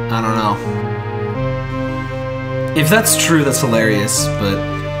 but I don't know. If that's true, that's hilarious, but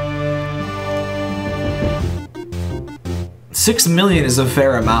 $6 million is a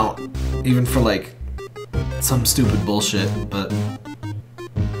fair amount, even for like some stupid bullshit, but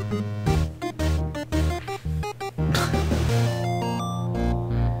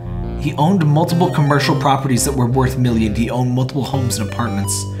he owned multiple commercial properties that were worth millions. He owned multiple homes and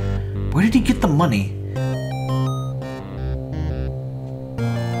apartments. Where did he get the money?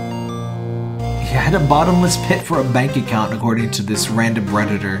 He had a bottomless pit for a bank account, according to this random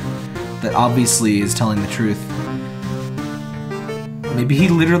Redditor that obviously is telling the truth. Maybe he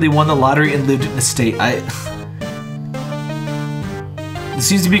literally won the lottery and lived in a state. There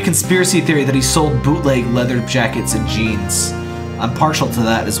seems to be a conspiracy theory that he sold bootleg leather jackets and jeans. I'm partial to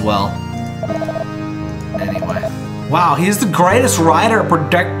that as well. Anyway. Wow, he's the greatest writer,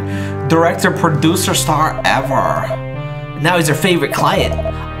 director, producer, star ever. Now he's our favorite client.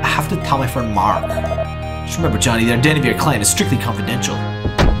 I have to tell my friend Mark. Just remember, Johnny, the identity of your client is strictly confidential.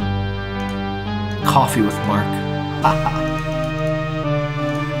 Coffee with Mark.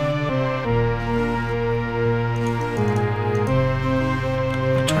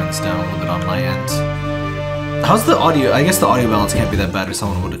 Turn this down a little bit on my end. How's the audio? I guess the audio balance can't be that bad or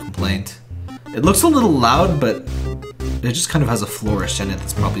someone would have complained. It looks a little loud, but it just kind of has a flourish in it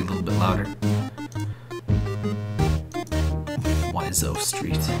that's probably a little bit louder. Wiseau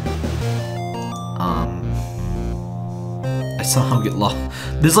Street. I somehow get lost.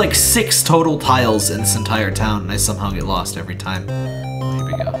 There's like 6 total tiles in this entire town, and I somehow get lost every time. Here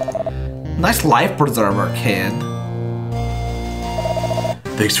we go. Nice life preserver, kid.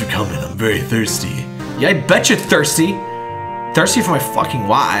 Thanks for coming. I'm very thirsty. Yeah, I bet you're thirsty. Thirsty for my fucking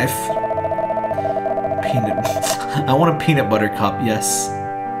wife. Peanut. I want a peanut butter cup, yes.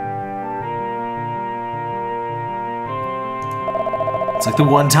 It's like the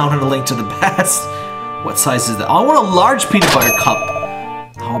one town in A Link to the Past. What size is that? Oh, I want a large peanut butter cup.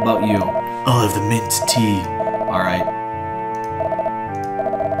 How about you? I'll have the mint tea. Alright.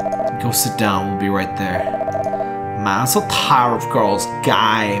 Go sit down, we'll be right there. Man, I'm so tired of girls'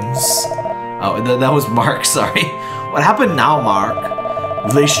 games. Oh, that was Mark, sorry. What happened now, Mark?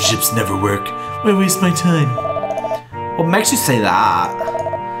 Relationships never work. Why waste my time? What makes you say that?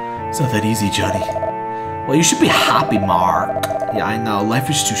 It's not that easy, Johnny. Well, you should be happy, Mark. Yeah, I know. Life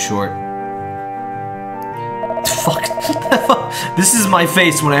is too short. Fuck. This is my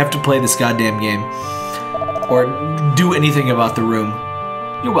face when I have to play this goddamn game. Or do anything about The Room.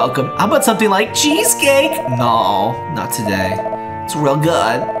 You're welcome. How about something like cheesecake? No, not today. It's real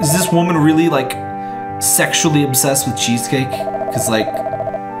good. Is this woman really, like, sexually obsessed with cheesecake? Because, like,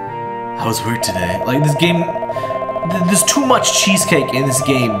 how was work today? Like, this game there's too much cheesecake in this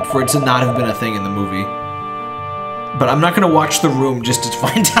game for it to not have been a thing in the movie. But I'm not gonna watch The Room just to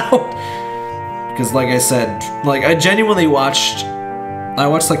find out. Because like I said, like I genuinely watched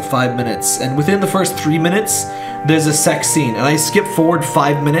like 5 minutes, and within the first 3 minutes, there's a sex scene, and I skipped forward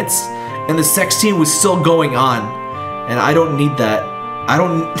 5 minutes, and the sex scene was still going on, and I don't need that.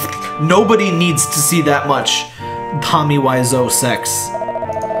 Nobody needs to see that much Tommy Wiseau sex.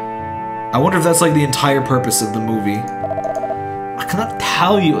 I wonder if that's like the entire purpose of the movie. I cannot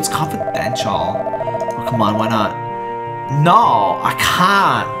tell you, it's confidential. Oh, come on, why not? No, I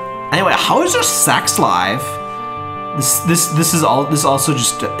can't. Anyway, how is your sex life? This also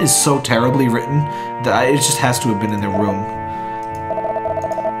just is so terribly written that it just has to have been in the room.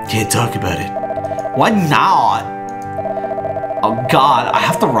 Can't talk about it. Why not? Oh god, I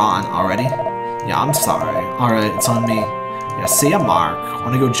have to run already. Yeah, I'm sorry. Alright, it's on me. Yeah, see ya, Mark.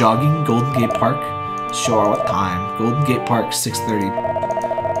 Wanna go jogging? Golden Gate Park? Sure, what time? Golden Gate Park, 6:30.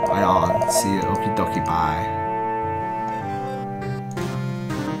 Right on. See ya, okie dokie, bye.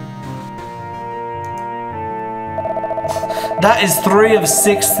 That is 3 of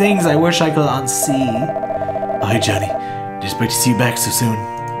 6 things I wish I could unsee. Oh, hey, Johnny. Didn't expect to see you back so soon.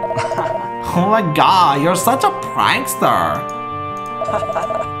 Oh my god, you're such a prankster.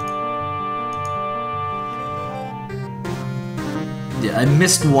 Yeah, I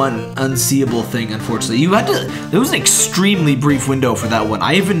missed one unseeable thing, unfortunately. You had to... There was an extremely brief window for that one.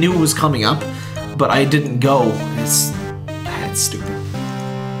 I even knew it was coming up, but I didn't go. It's stupid.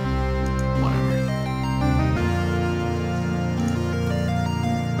 Whatever.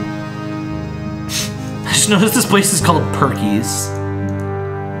 I just noticed this place is called Perky's.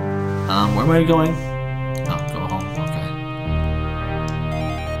 Where am I going? Oh, go home. Okay.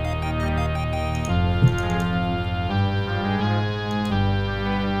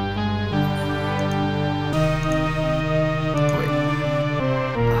 Wait.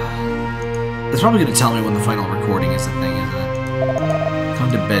 It's probably gonna tell me when the final recording is the thing, isn't it? Come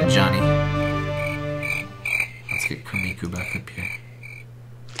to bed, Johnny. Let's get Kumiku back up here.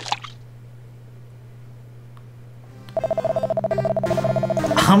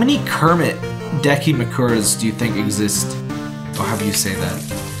 How many Kermit Decky McCurrs do you think exist? Or however you say that.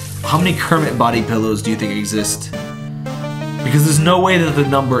 How many Kermit body pillows do you think exist? Because there's no way that the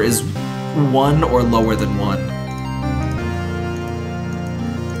number is 1 or lower than 1.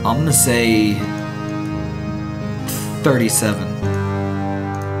 I'm gonna say 37.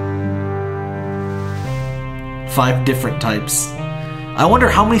 5 different types. I wonder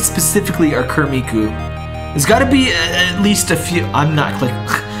how many specifically are Kermiku. There's gotta be at least a few. I'm not clicking.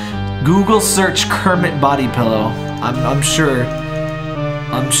 Google search Kermit body pillow. I'm sure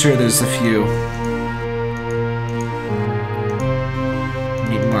there's a few.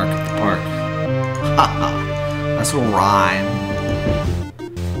 Meet Mark at the park. Haha. That's a rhyme.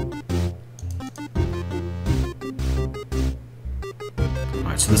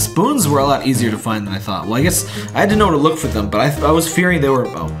 Alright, so the spoons were a lot easier to find than I thought. Well, I guess I had to know where to look for them, but I was fearing they were...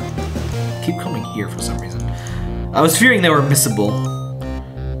 Oh. Keep coming here for some reason. I was fearing they were missable.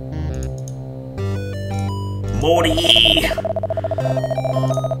 Morty!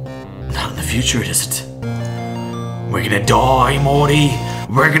 Not in the future, it isn't. We're gonna die, Morty!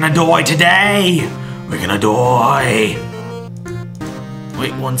 We're gonna die today! We're gonna die!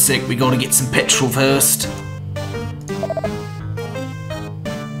 Wait 1 sec, we gotta get some petrol first.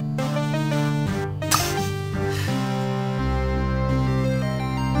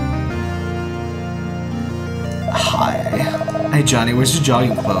 Hey Johnny, where's your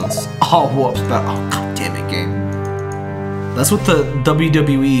jogging clothes? Oh, whoops, but oh god damn it, game. That's what the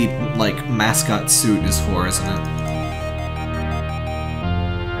WWE like mascot suit is for, isn't it?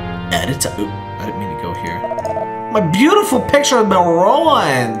 Edit. Oop, I didn't mean to go here. My beautiful picture has been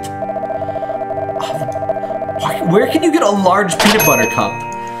ruined. Oh, where can you get a large peanut butter cup?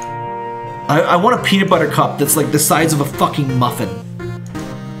 I want a peanut butter cup that's like the size of a fucking muffin.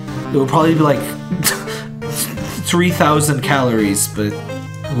 It would probably be like 3,000 calories, but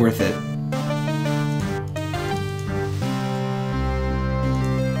worth it.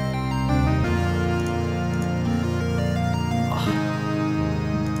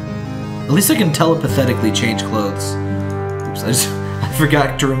 At least I can telepathetically change clothes. Oops, I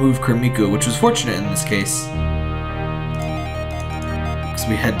forgot to remove Kermiku, which was fortunate in this case. Because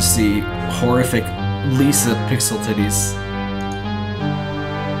we had to see horrific Lisa pixel titties.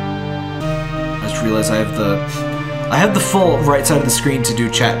 I just realized I have the full right side of the screen to do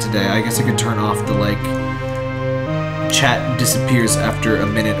chat today. I guess I could turn off the, like, chat disappears after a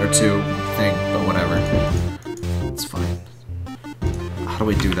minute or two thing, but whatever. It's fine. How do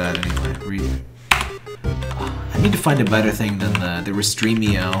we do that anyway? Read. I need to find a better thing than the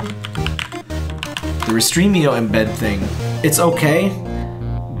Restreamio. The Restreamio embed thing. It's okay,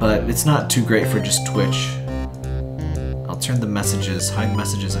 but it's not too great for just Twitch. I'll turn the messages, hide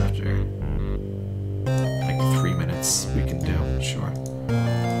messages after like 3 minutes. We can do, sure.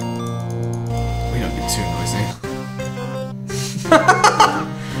 We don't get too noisy.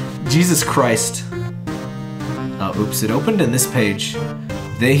 Jesus Christ. Oh, oops, it opened in this page.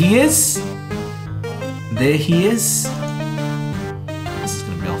 There he is. There he is. This is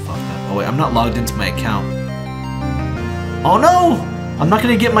gonna be all fucked up. Oh wait, I'm not logged into my account. Oh no! I'm not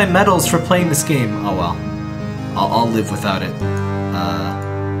gonna get my medals for playing this game. Oh well. I'll live without it.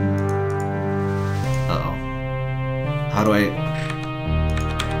 Uh-oh. How do I...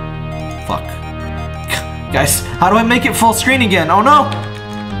 Fuck. Guys, how do I make it full screen again? Oh no!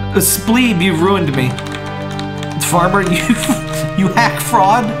 Spleeb, you ruined me. Farmer, you hack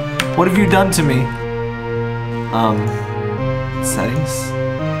fraud? What have you done to me? Settings?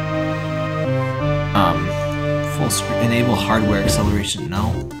 Full screen, enable hardware acceleration,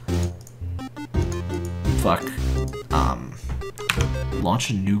 no. Fuck. Launch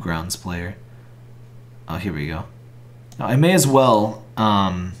a Newgrounds player. Oh, here we go. Now, I may as well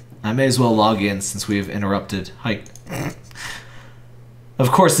log in since we have interrupted. Hi.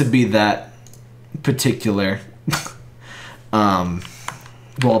 Of course it'd be that particular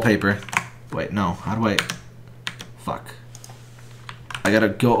wallpaper. Wait, no, how do I... Fuck. I gotta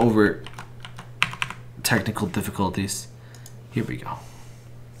go over technical difficulties. Here we go.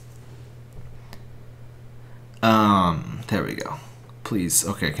 There we go. Please,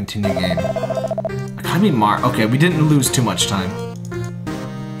 okay, continue game. Economy okay, we didn't lose too much time.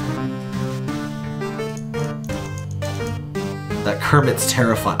 That Kermit's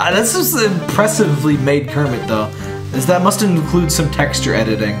terrifying. This is an impressively made Kermit, though. That must include some texture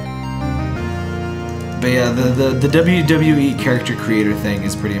editing. But yeah, the WWE character creator thing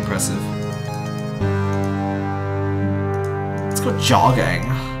is pretty impressive. Let's go jogging.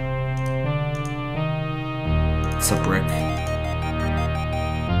 What's up, Rick?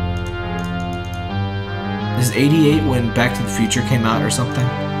 Is 88 when Back to the Future came out or something?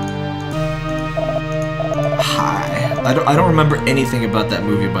 Hi. I don't remember anything about that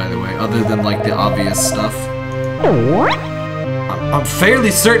movie, by the way, other than like the obvious stuff. I'm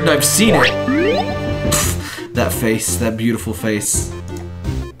fairly certain I've seen it. That face, that beautiful face.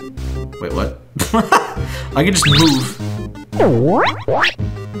 Wait, what? I can just move.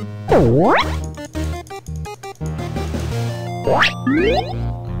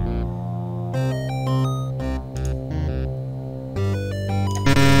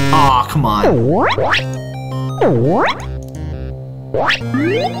 Aw, come on.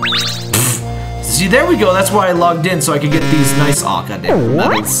 See, there we go. That's why I logged in, so I could get these nice goddamn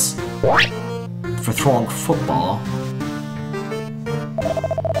medals for throwing football.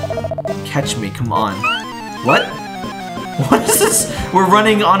 Catch me, come on. What? What is this? We're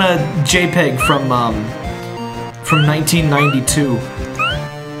running on a JPEG from 1992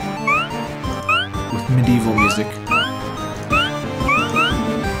 with medieval music.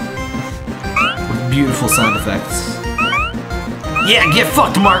 Beautiful sound effects. Yeah, get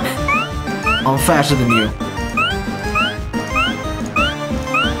fucked, Mark! I'm faster than you.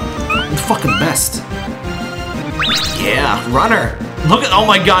 I'm the fucking best. Yeah, runner! Look at- oh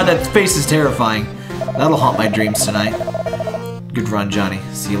my god, that face is terrifying. That'll haunt my dreams tonight. Good run, Johnny.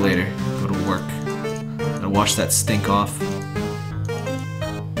 See you later. Go to work. Gotta wash that stink off.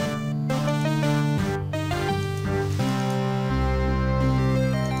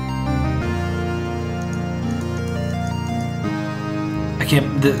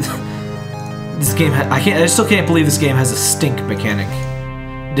 This game I still can't believe this game has a stink mechanic.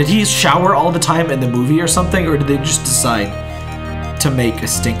 Did he shower all the time in the movie or something, or did they just decide to make a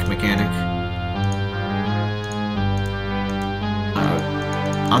stink mechanic?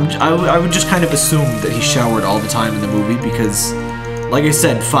 I would just kind of assume that he showered all the time in the movie because, like I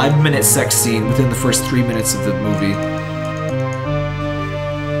said, 5-minute sex scene within the first 3 minutes of the movie.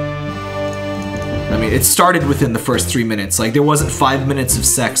 I mean, it started within the first 3 minutes. Like, there wasn't 5 minutes of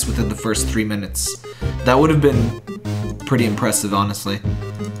sex within the first 3 minutes. That would have been pretty impressive, honestly.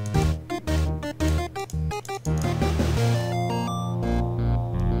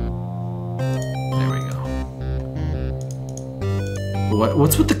 There we go.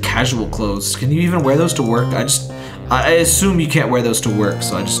 What's with the casual clothes? Can you even wear those to work? I assume you can't wear those to work,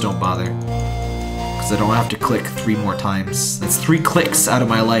 so I just don't bother. Because I don't have to click 3 more times. That's 3 clicks out of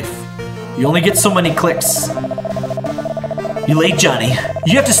my life. You only get so many clicks. You late, Johnny.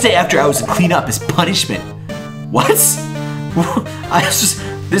 You have to stay after hours and clean up as punishment. What?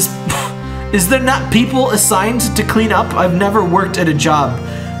 Is there not people assigned to clean up? I've never worked at a job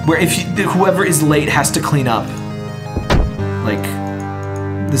where whoever is late has to clean up. Like,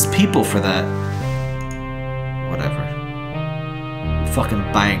 there's people for that. Whatever. Fucking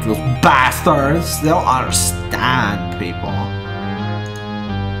bank, those bastards. They don't understand people.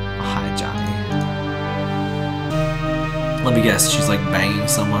 Hi, Johnny. Let me guess, she's like banging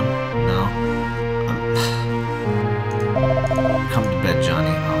someone? No. Come to bed,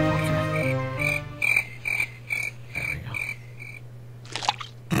 Johnny. Oh, okay. There we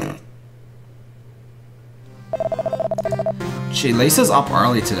go. Gee, Lisa's up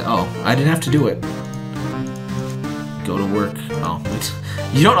early today. Oh, I didn't have to do it. Go to work. Oh, wait.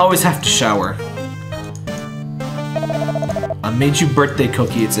 You don't always have to shower. I made you birthday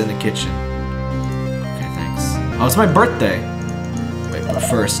cookie. It's in the kitchen. Okay, thanks. Oh, it's my birthday. Wait, but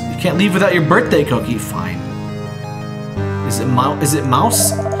first, you can't leave without your birthday cookie. Fine. Is it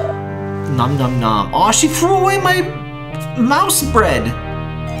mouse? Nom nom nom. Oh, she threw away my mouse bread.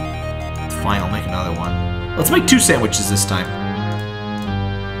 Fine, I'll make another one. Let's make 2 sandwiches this time.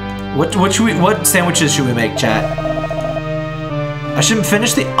 What sandwiches should we make, chat? I should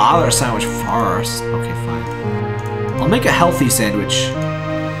finish the other sandwich first. Okay, fine. I'll make a healthy sandwich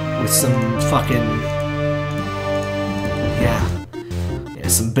with some fucking yeah,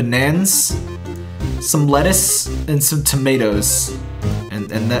 some bananas, some lettuce, and some tomatoes, and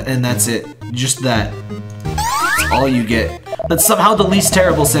that's it. Just that. That's all you get. That's somehow the least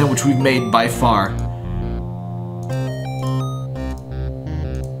terrible sandwich we've made by far.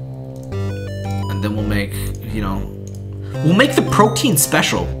 And then we'll make, you know, we'll make the protein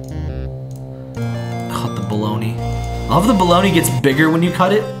special. Cut the bologna. I love the bologna gets bigger when you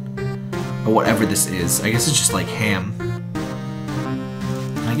cut it. Or whatever this is. I guess it's just like ham.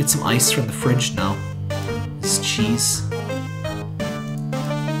 Can I get some ice from the fridge? No. It's cheese.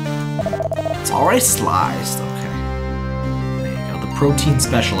 It's already sliced. Okay. There you go. The protein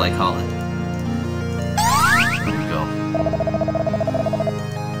special, I call it. There we go.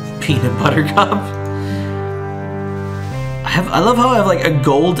 Peanut butter cup. I love how I have like a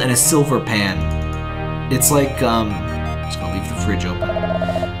gold and a silver pan. It's like I'm just gonna leave the fridge open.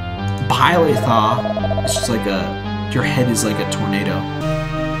 Bylithaw. It's just like your head is like a tornado.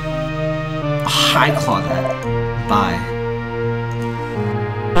 A high Claudette. Bye.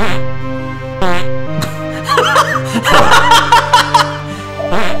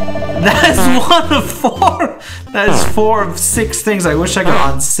 That is 1 of 4. That is 4 of 6 things I wish I could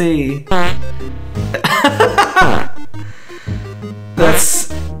unsee.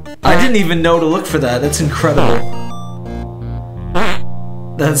 I didn't even know to look for that. That's incredible.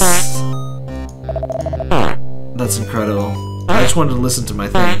 That's incredible. I just wanted to listen to my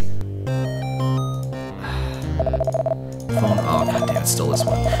thing. Phone. Oh god damn, it's still this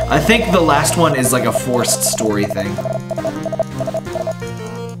one. I think the last one is like a forced story thing.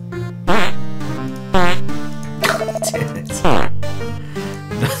 God damn it.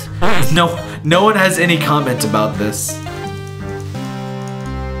 No one has any comment about this.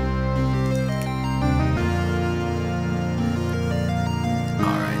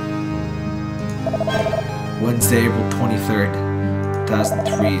 Wednesday, April 23rd,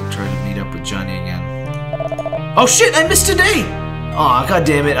 2003. Try to meet up with Johnny again. Oh shit! I missed a day. Oh god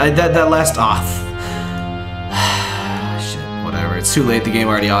damn it! That last off. Shit. Whatever. It's too late. The game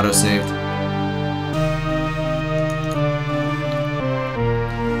already auto-saved.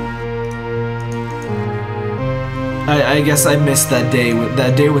 I guess I missed that day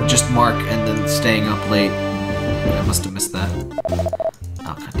with just Mark and then staying up late. I must have missed that. Oh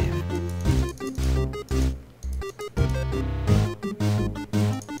god damn it.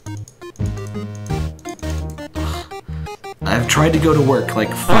 I've tried to go to work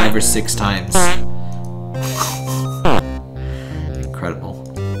like 5 or 6 times.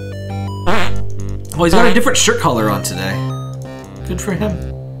 Incredible. Oh, he's got a different shirt color on today. Good for him.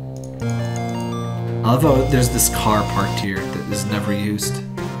 I love how there's this car parked here that is never used.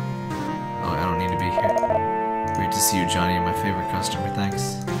 Oh, I don't need to be here. Great to see you, Johnny, my favorite customer.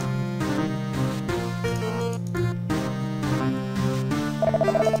 Thanks.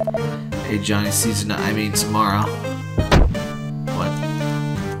 Hey, Johnny, season. I mean tomorrow. What?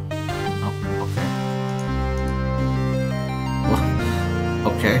 Oh,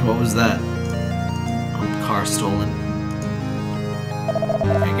 okay. Okay, what was that? Car stolen. I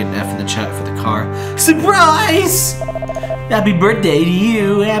get an F in the chat for the car. Surprise! Happy birthday to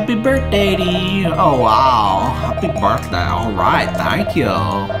you. Happy birthday to you. Oh, wow. Happy birthday. All right. Thank you.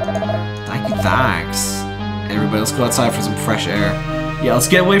 Thank you. Thanks. Everybody, let's go outside for some fresh air. Yeah, let's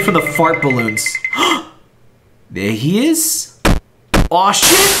get away from the fart balloons. There he is. Oh,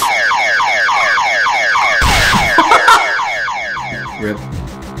 shit. Rip.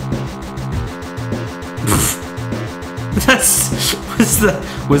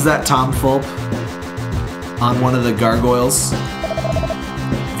 Was that Tom Fulp on one of the gargoyles?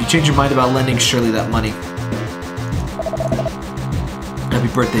 If you change your mind about lending Shirley that money. Happy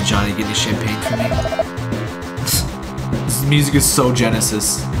birthday, Johnny. Get you champagne for me. This music is so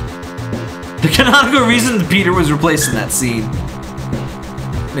Genesis. The canonical reason that Peter was replaced in that scene.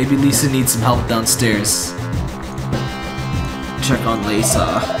 Maybe Lisa needs some help downstairs. Check on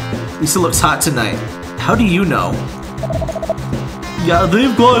Lisa. Lisa looks hot tonight. How do you know? Yeah,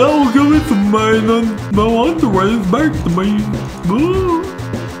 they've got all coming to mine and my underwear is back to me. Ooh.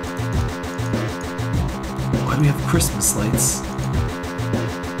 Why do we have Christmas lights?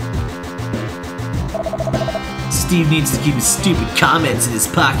 Steve needs to keep his stupid comments in his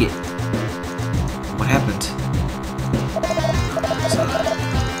pocket. What happened?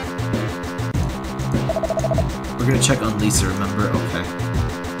 We're gonna check on Lisa, remember? Okay.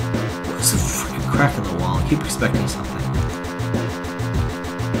 There's a freaking crack in the wall. I keep expecting something.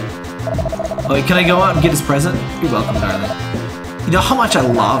 Oh, wait, can I go out and get his present? You're welcome, darling. You know how much I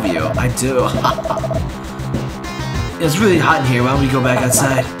love you. I do. It's really hot in here. Why don't we go back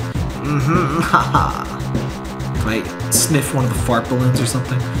outside? Mm-hmm. Haha. Can I sniff one of the fart balloons or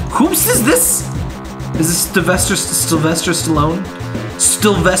something? Whoops, is this? Is this Sylvester Stallone?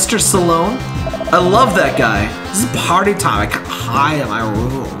 Sylvester Stallone? I love that guy. This is party time. I can't hide in my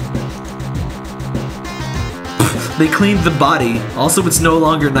room. They cleaned the body. Also, it's no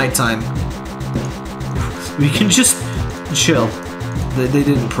longer nighttime. We can just chill. They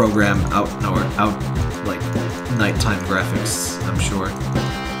didn't program out like nighttime graphics, I'm sure.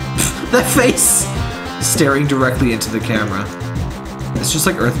 That face! Staring directly into the camera. It's just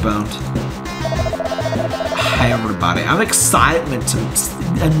like Earthbound. Hey everybody, I'm excited to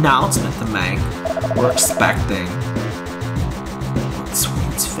announcement to make. We're expecting. This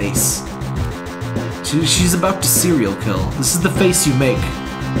woman's face. She's about to serial kill. This is the face you make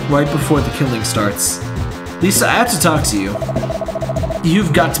right before the killing starts. Lisa, I have to talk to you.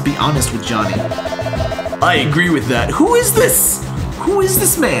 You've got to be honest with Johnny. I agree with that. Who is this? Who is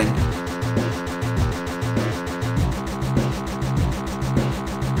this man?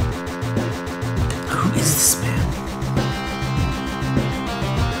 Who is this man?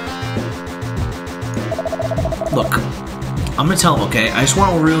 Look, I'm gonna tell him, okay? I just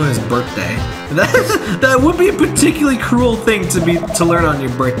want to ruin his birthday. That would be a particularly cruel thing to learn on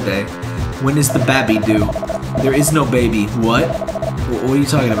your birthday. When is the baby due? There is no baby. What? What are you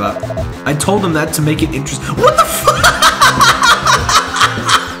talking about? I told him that to make it interesting. What the fuck?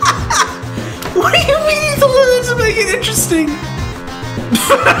 What do you mean you told him that to make it interesting?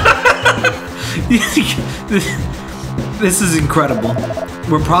 This is incredible.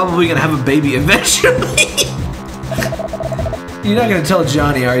 We're probably gonna have a baby eventually. You're not gonna tell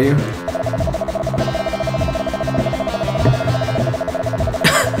Johnny, are you?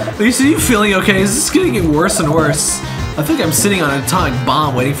 Lisa, are you feeling okay? Is this gonna get worse and worse? I think I'm sitting on an atomic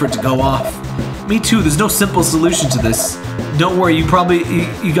bomb waiting for it to go off. Me too, there's no simple solution to this. Don't worry, you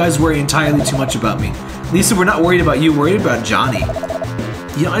guys worry entirely too much about me. Lisa, we're not worried about you, we're worried about Johnny.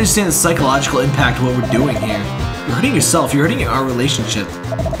 You don't understand the psychological impact of what we're doing here. You're hurting yourself, you're hurting our relationship,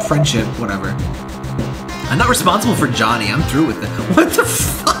 friendship, whatever. I'm not responsible for Johnny, I'm through with it. What the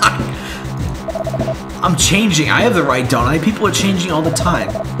fuck? I'm changing, I have the right, don't I? People are changing all the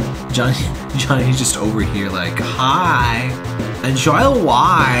time. Johnny's just over here like, hi, enjoy the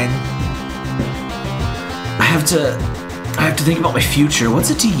wine. I have to think about my future. What's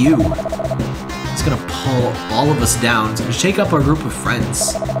it to you? It's gonna pull all of us down. It's gonna shake up our group of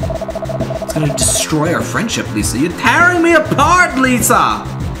friends. It's gonna destroy our friendship, Lisa. You're tearing me apart, Lisa! I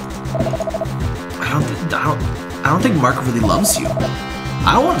don't think Mark really loves you.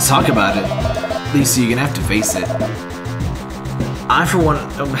 I don't want to talk about it. Lisa, you're gonna have to face it. I, for one,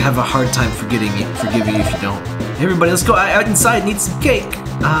 have a hard time forgiving you if you don't. Hey, everybody, let's go out inside and eat some cake.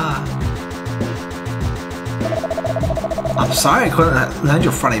 I'm sorry I couldn't lend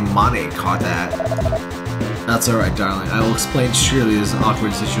your funny money, caught that. That's alright, darling. I will explain surely this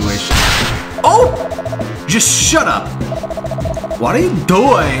awkward situation. Oh! Just shut up! What are you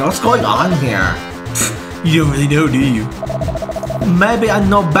doing? What's going on here? You don't really know, do you? Maybe I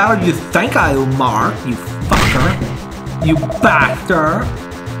know better than you think I do, Mark, you fucker. You bastard.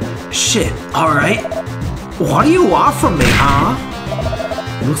 Shit, alright. What do you want from me, huh?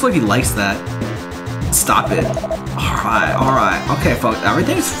 It looks like he likes that. Stop it. Alright. Okay, folks,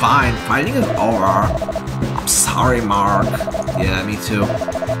 everything's fine. Fighting is over. I'm sorry, Mark. Yeah, me too.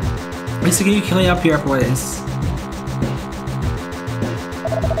 Lisa, can you kill me up here, please?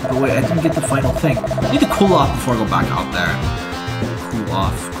 But wait, I didn't get the final thing. I need to cool off before I go back out there. cool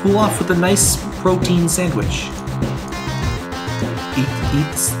off. Cool off with a nice protein sandwich.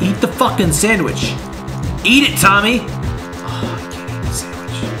 Eat the fucking sandwich. Eat it, Tommy! Oh, I can't eat the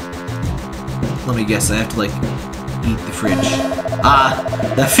sandwich. Let me guess, I have to, like, eat the fridge. Ah,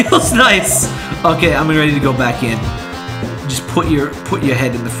 that feels nice! Okay, I'm ready to go back in. Just put your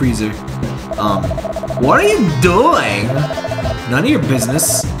head in the freezer. What are you doing? None of your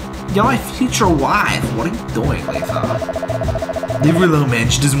business. You're my future wife. What are you doing, Letha? Leave her alone, man.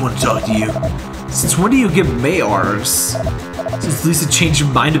 She doesn't want to talk to you. Since when do you give me orders? Since Lisa changed her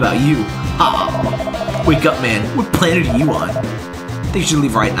mind about you. Oh. Wake up, man. What planet are you on? I think you should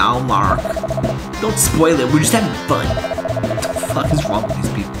leave right now, Mark. Don't spoil it. We're just having fun. What the fuck is wrong with these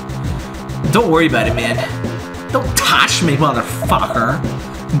people? Don't worry about it, man. Don't touch me, motherfucker.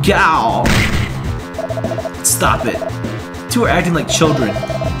 Get out. Stop it. You two are acting like children.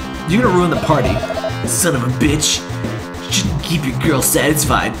 You're gonna ruin the party. Son of a bitch. You shouldn't keep your girl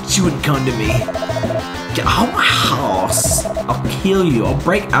satisfied. She wouldn't come to me. Get out of my house. I'll kill you. I'll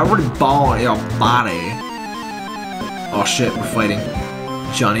break every bone in your body. Oh shit, we're fighting.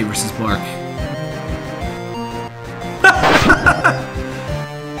 Johnny versus Mark.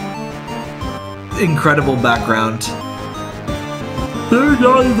 Incredible background. There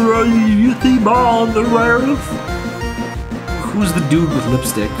guys, you see on the roof. Who's the dude with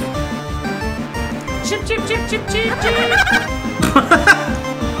lipstick? Chip, chip, chip, chip, chip, chip.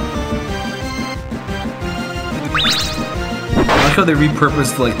 I like how they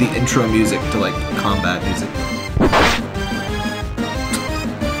repurposed like the intro music to like combat music.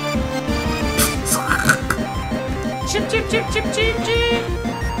 Chip, chip, chip, chip, chip, chip.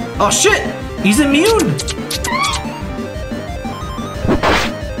 Oh shit! He's immune!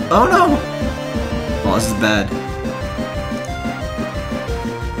 Oh no! Oh, this is bad.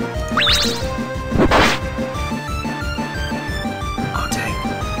 Oh dang.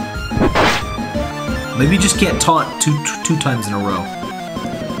 Maybe you just can't taunt two times in a row.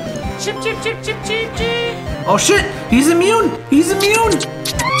 Chip, chip, chip, chip, chip, chip. Oh shit! He's immune! He's immune!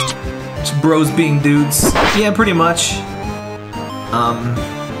 Just bros being dudes. Yeah, pretty much.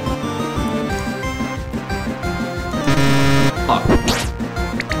 Oh.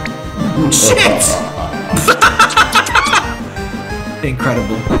 Shit!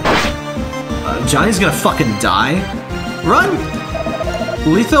 Incredible. Johnny's gonna fucking die. Run!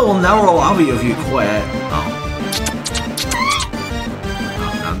 Letha will never allow you if you quit. Oh.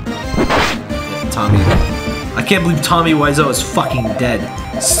 Yeah, Tommy. I can't believe Tommy Wiseau is fucking dead.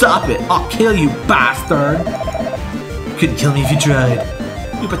 Stop it! I'll kill you, bastard! You couldn't kill me if you tried.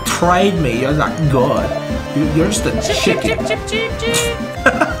 You betrayed me. You're not good. You're just a chicken. Chip, chip, chip, chip, chip.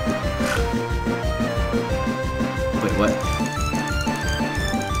 Wait, what?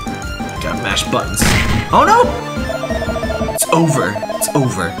 Gotta mash buttons. Oh no! It's over. It's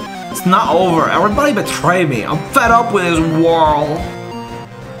over. It's not over. Everybody betrayed me. I'm fed up with this world.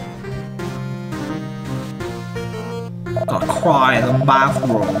 I'll cry in the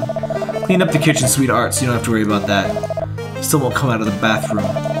bathroom. Clean up the kitchen, sweetheart, so you don't have to worry about that. He still won't come out of the bathroom.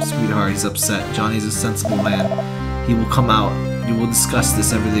 Sweetheart, he's upset. Johnny's a sensible man. He will come out. You will discuss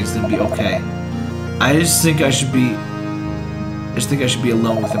this. Everything's gonna be okay. I just think I should be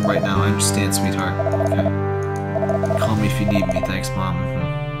alone with him right now. I understand, sweetheart. Okay. Call me if you need me. Thanks, Mom.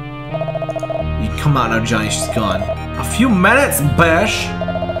 You can come out now, Johnny. She's gone. A few minutes, bitch!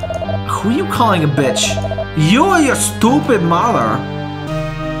 Who are you calling a bitch? You or your stupid mother?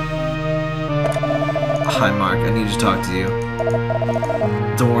 Hi, Mark. I need to talk to you.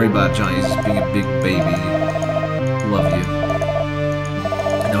 Don't worry about Johnny. He's just being a big baby. Love you.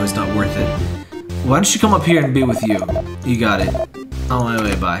 I know he's not worth it. Why don't you come up here and be with you? You got it. On my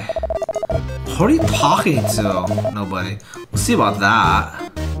way, bye. Who are you talking to? Nobody. We'll see about that.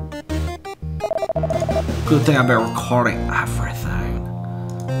 Good thing I've been recording everything.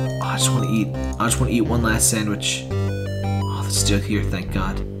 Oh, I just want to eat. I just want to eat one last sandwich. Oh, it's still here, thank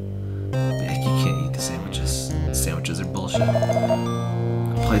God. Yeah, you can't eat the sandwiches. Sandwiches are bullshit. I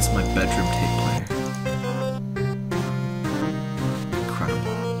played my bedroom tape player.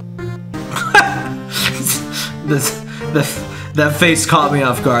 Incredible. That face caught me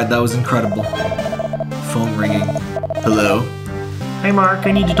off guard. That was incredible. Phone ringing. Hello? Hey Mark,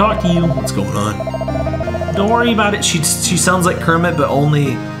 I need to talk to you. What's going on? Don't worry about it. She sounds like Kermit, but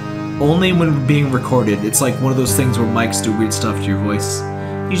only when being recorded. It's like one of those things where mics do weird stuff to your voice.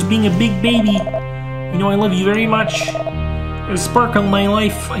 You're just being a big baby. You know I love you very much. You're a spark of my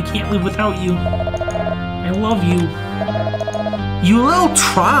life. I can't live without you. I love you. You little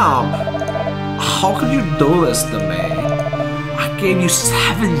tramp! How could you do this to me? I gave you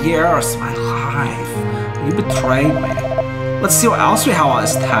 7 years of my life. You betrayed me. Let's see what else we have on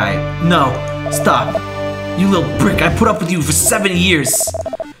this tag. No, stop. You little brick, I put up with you for 7 years.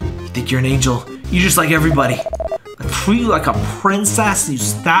 You think you're an angel? You're just like everybody. I treat you like a princess and you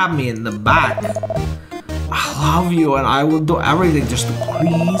stab me in the back. I love you and I will do everything just to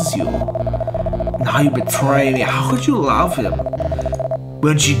please you. Now you betray me. How could you love him? Why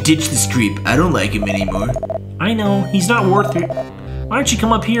don't you ditch this creep? I don't like him anymore. I know, he's not worth it. Why don't you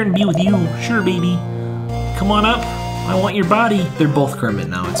come up here and be with you? Sure, baby. Come on up. I want your body. They're both Kermit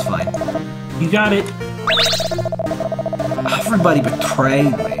now, it's fine. You got it. Everybody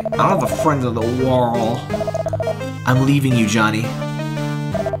betrayed me. I don't have a friend in the world. I'm leaving you, Johnny.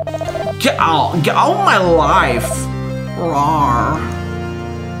 Get out of my life. Rawr.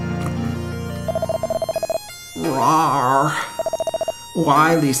 Rawr.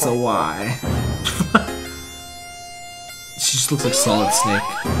 Why, Lisa, why? She just looks like Solid Snake.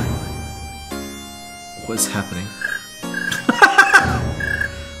 What's happening?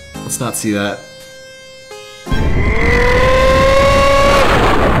 Let's not see that.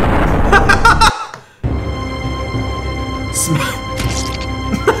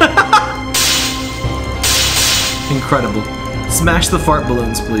 Incredible. Smash the fart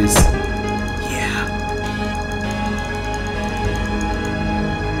balloons, please. Yeah.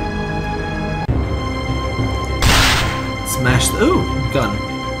 Smash the— ooh, gun.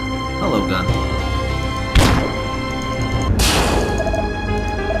 Hello, gun.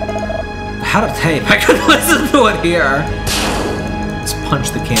 How to tape? I could listen to it here. Let's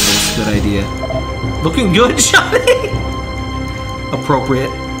punch the candles. Good idea. Looking good, Johnny.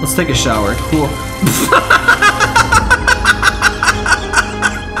 Appropriate. Let's take a shower. Cool.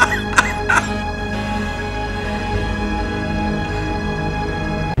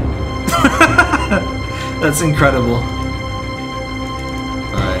 That's incredible.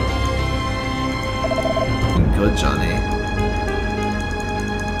 Alright. Looking good, Johnny.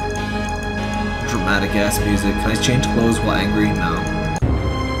 Dramatic ass music. Can I change clothes while angry? No.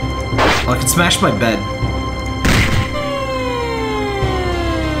 Oh, I can smash my bed.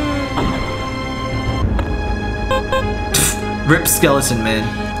 Rip Skeleton Man.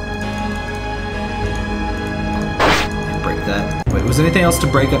 Can't break that. Wait, was anything else to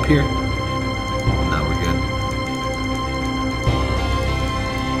break up here? No, we're good.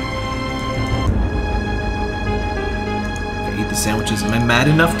 Okay, eat the sandwiches. Am I mad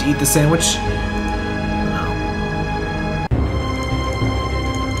enough to eat the sandwich? No.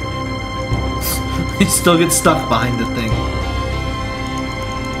 He still gets stuck behind the thing.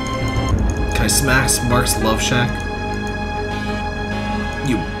 Can I smash Mark's Love Shack?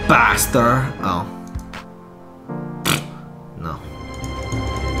 You bastard! Oh. No.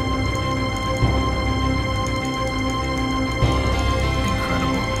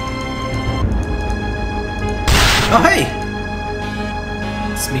 Incredible. Oh, hey!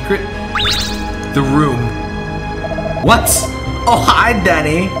 Secret? The room. What? Oh, hi,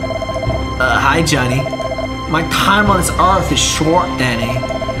 Danny. Hi, Johnny. My time on this earth is short, Danny.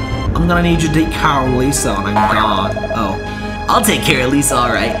 I'm gonna need you to take care of Lisa when I'm gone. Oh. I'll take care of Lisa,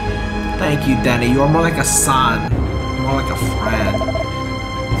 alright. Thank you, Danny. You're more like a son. More like a friend.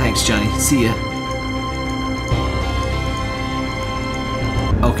 Thanks, Johnny. See ya.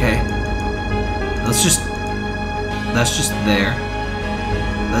 Okay. That's just there.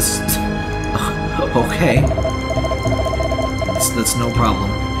 That's... okay. That's no problem.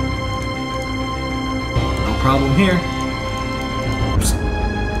 No problem here.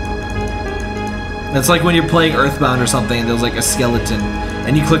 That's like when you're playing Earthbound or something and there's like a skeleton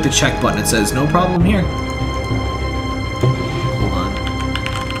and you click the check button, it says, no problem here. Hold on.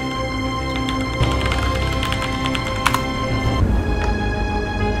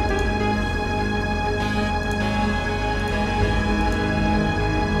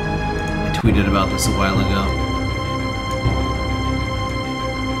 I tweeted about this a while ago.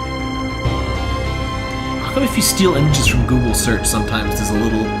 How come if you steal images from Google search sometimes there's a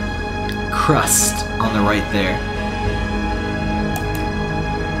little crust on the right there?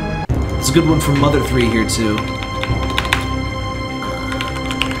 It's a good one from Mother 3 here too.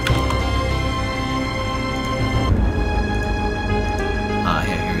 Ah,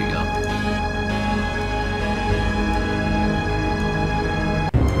 yeah, here we go.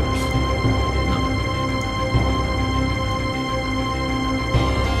 Oops. No.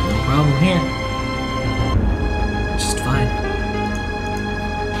 No problem here. Just fine.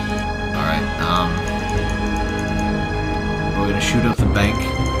 We're gonna shoot up the bank.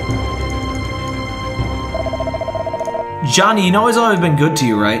 Johnny, you know he's always been good to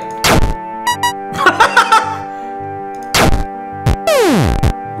you, right?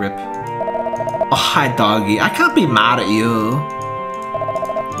 Rip. Oh, hi, doggy. I can't be mad at you.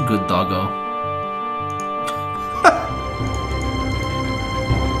 Good doggo.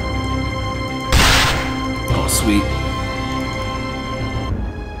 Oh, sweet.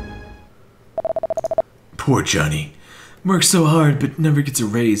 Poor Johnny. Works so hard, but never gets a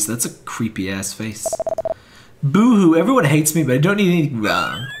raise. That's a creepy-ass face. Boo-hoo, everyone hates me, but I don't need any...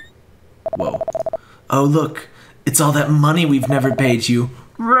 Whoa. Oh, look. It's all that money we've never paid you.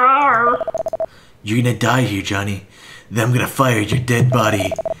 Rawr. You're gonna die here, Johnny. Then I'm gonna fire your dead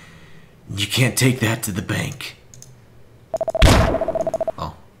body. You can't take that to the bank.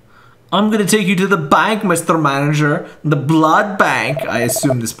 Oh. I'm gonna take you to the bank, Mr. Manager. The blood bank. I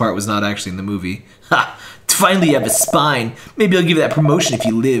assume this part was not actually in the movie. Ha! Finally you have a spine. Maybe I'll give you that promotion if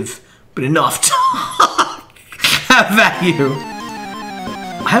you live. But enough talk. Have at you.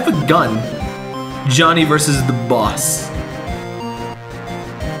 I have a gun. Johnny versus the boss.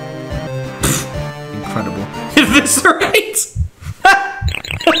 Pfft, incredible. Eviscerate!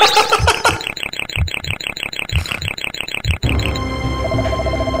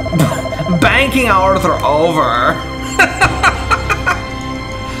 Banking hours are over.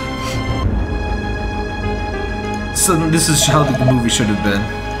 So this is how the movie should have been.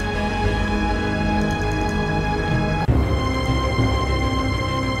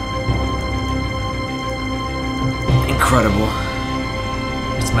 Incredible.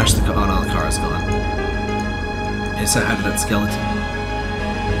 Smash the car. Oh no, the car is gone. I said hi to that skeleton.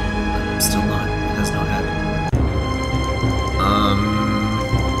 Still not. It has no head.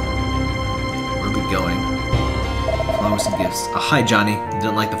 Where are we going? Flowers and gifts. Oh, hi, Johnny. You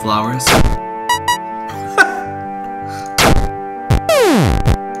didn't like the flowers?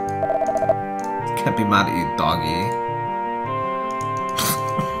 Can't be mad at you, doggy.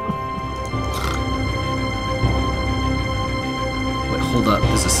 Wait, hold up.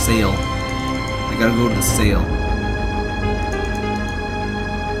 There's a sale. I gotta go to the sale.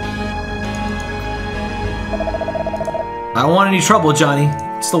 I don't want any trouble, Johnny.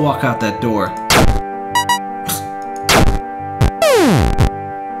 Still walk out that door.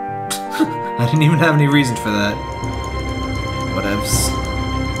 I didn't even have any reason for that. Whatevs.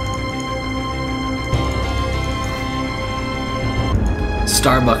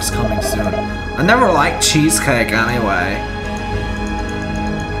 Starbucks coming soon. I never liked cheesecake anyway.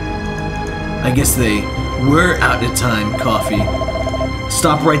 I guess they were out of time, coffee.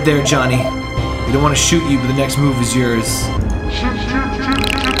 Stop right there, Johnny. We don't want to shoot you, but the next move is yours.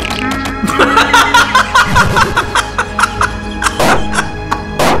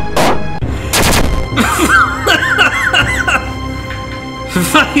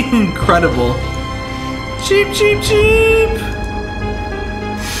 Fucking incredible. Cheep, cheep, cheep.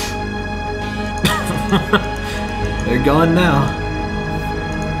 They're gone now.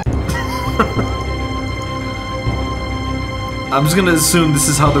 I'm just gonna assume this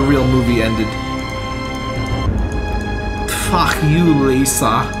is how the real movie ended. Fuck you,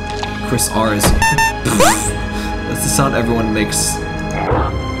 Lisa. Chris R is. That's the sound everyone makes.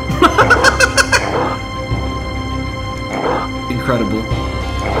 Incredible.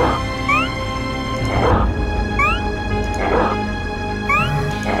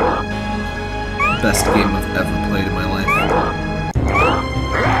 Best game I've ever played in my life.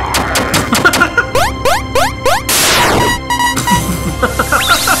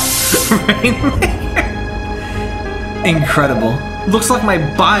 Rainmaker. Incredible. Looks like my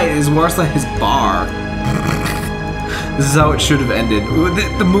bite is worse than his bar. This is how it should have ended.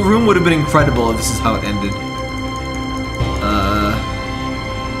 The room would have been incredible if this is how it ended.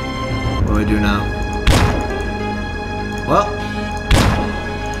 What do I do now? Well,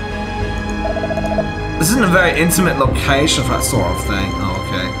 this isn't a very intimate location for that sort of thing. Oh,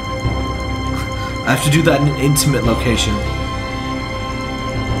 okay. I have to do that in an intimate location.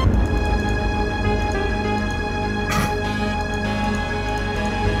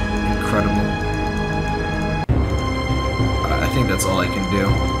 Incredible. I think that's all I can do.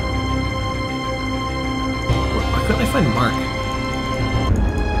 Why couldn't I find Mark?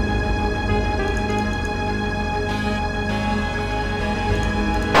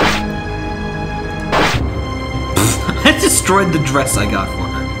 I destroyed the dress I got for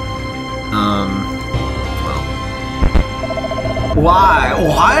her. Well. Why?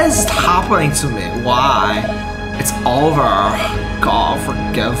 Why is it happening to me? Why? It's over. God,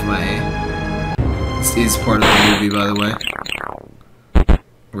 forgive me. This is part of the movie, by the way.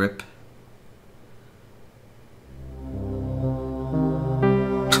 Rip.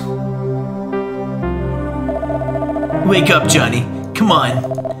 Wake up, Johnny. Come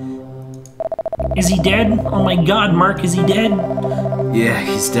on. Is he dead? Oh my god, Mark, is he dead? Yeah,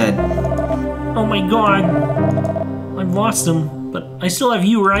 he's dead. Oh my god. I've lost him, but I still have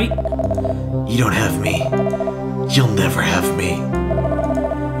you, right? You don't have me. You'll never have me.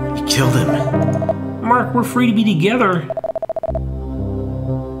 You killed him. Mark, we're free to be together.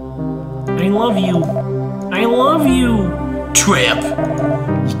 I love you. I love you. Tramp!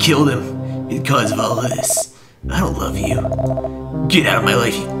 You killed him because of all this. I don't love you. Get out of my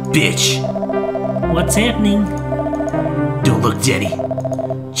life, you bitch! What's happening? Don't look, Jenny.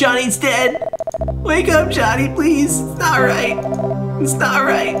 Johnny's dead! Wake up, Johnny, please! It's not right! It's not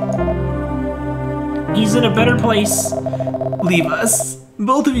right! He's in a better place. Leave us.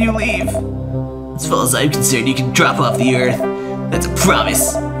 Both of you leave. As far as I'm concerned, you can drop off the earth. That's a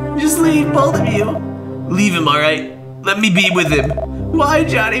promise. Just leave, both of you. Leave him, alright? Let me be with him. Why,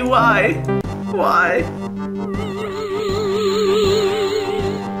 Johnny, why? Why?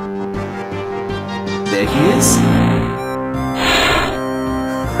 There he is.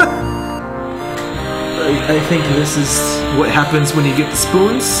 I think this is what happens when you get the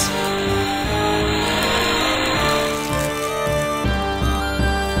spoons.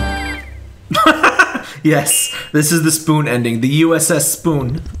 Yes, this is the spoon ending, the USS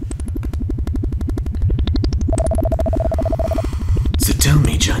Spoon. So tell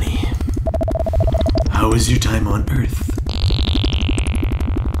me, Johnny, how was your time on Earth?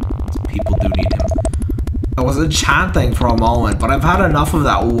 People do need him. I was enchanting for a moment, but I've had enough of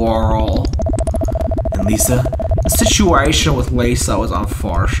that whirl. And Lisa? The situation with Lisa was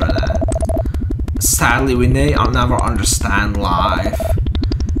unfortunate. Sadly, we may never understand life.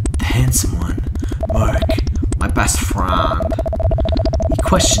 The handsome one, Mark, My best friend. he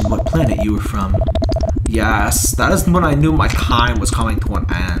questioned what planet you were from. Yes, that is when I knew my time was coming to an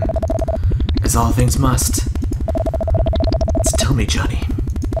end. As all things must. So tell me, Johnny,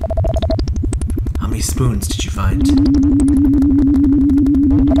 how many spoons did you find?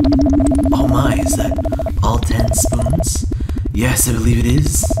 Oh my, is that all 10 spoons? Yes, I believe it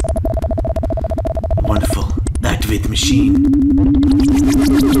is. Wonderful. Activate the machine.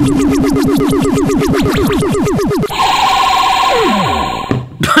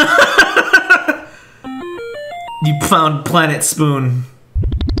 You found Planet Spoon.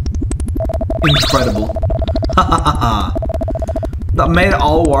 Incredible. That made it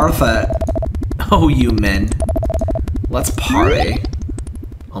all worth it. Oh, you men. Let's party.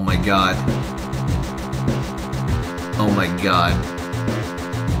 Oh my god. Oh my god.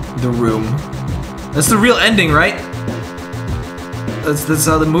 The room. That's the real ending, right? That's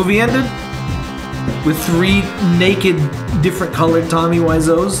how the movie ended? With 3 naked, different colored Tommy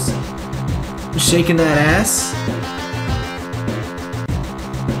Wiseaus shaking that ass.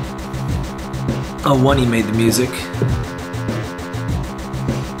 Oh, One made the music.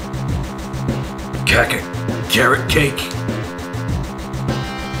 Carrot cake.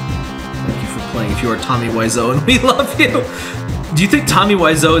 Thank you for playing. If you are Tommy Wiseau, and we love you. Do you think Tommy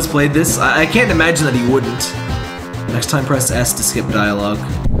Wiseau has played this? I can't imagine that he wouldn't. Next time, press S to skip dialogue.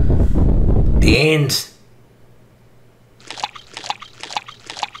 The end.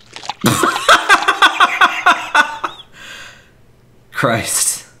 Christ.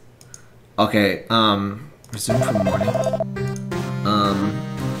 Okay, resume from morning.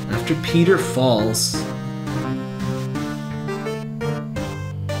 After Peter falls...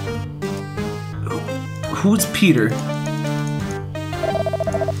 Who's Peter?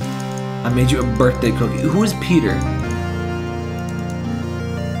 I made you a birthday cookie. Who is Peter?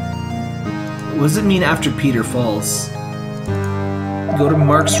 What does it mean after Peter falls? Go to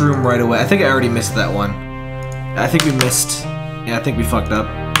Mark's room right away. I think I already missed that one. I think we missed... Yeah, I think we fucked up.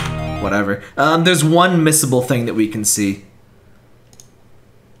 Whatever. There's one missable thing that we can see.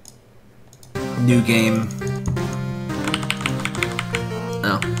 New game.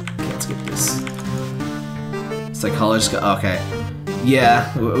 Oh, can't skip this. Psychologist. Okay.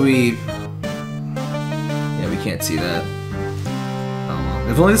 Yeah, we can't see that. Oh well.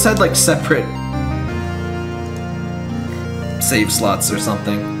 If only this had like separate save slots or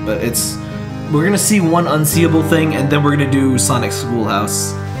something. But it's... We're gonna see one unseeable thing, and then we're gonna do Sonic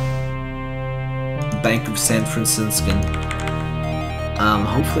Schoolhouse. Bank of San Francisco.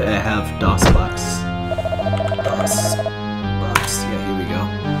 Hopefully I have DOSBox. DOSBox. Yeah, here we go.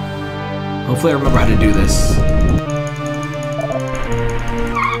 Hopefully I remember how to do this.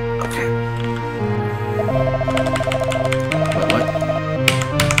 Okay. Wait, what?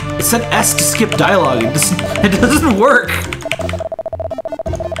 It said S to skip dialogue. It doesn't work.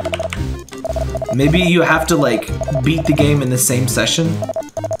 Maybe you have to, like, beat the game in the same session?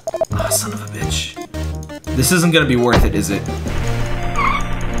 Ah, oh, son of a bitch. This isn't gonna be worth it, is it?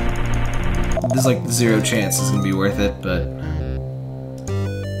 There's, like, 0 chance it's gonna be worth it, but...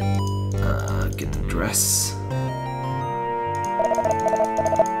 dress.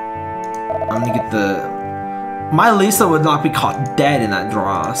 I'm gonna get the... My Lisa would not be caught dead in that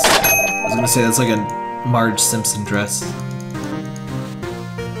dress. I was gonna say that's like a Marge Simpson dress.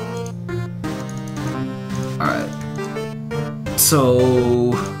 Alright.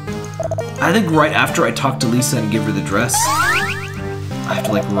 So... I think right after I talk to Lisa and give her the dress, I have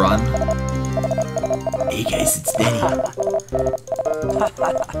to like run. Hey guys, it's Denny.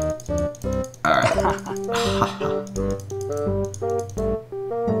 Alright.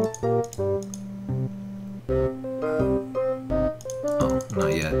 Oh,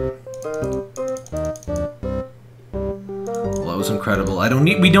 not yet. Well, that was incredible.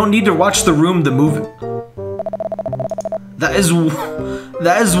 We don't need to watch The Room, the movie. That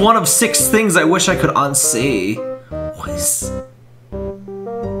is one of 6 things I wish I could unsay. Was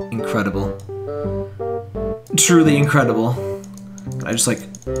incredible. Truly incredible. I just like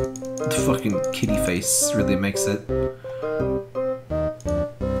the fucking kitty face really makes it.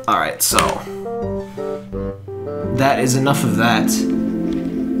 Alright, so that is enough of that.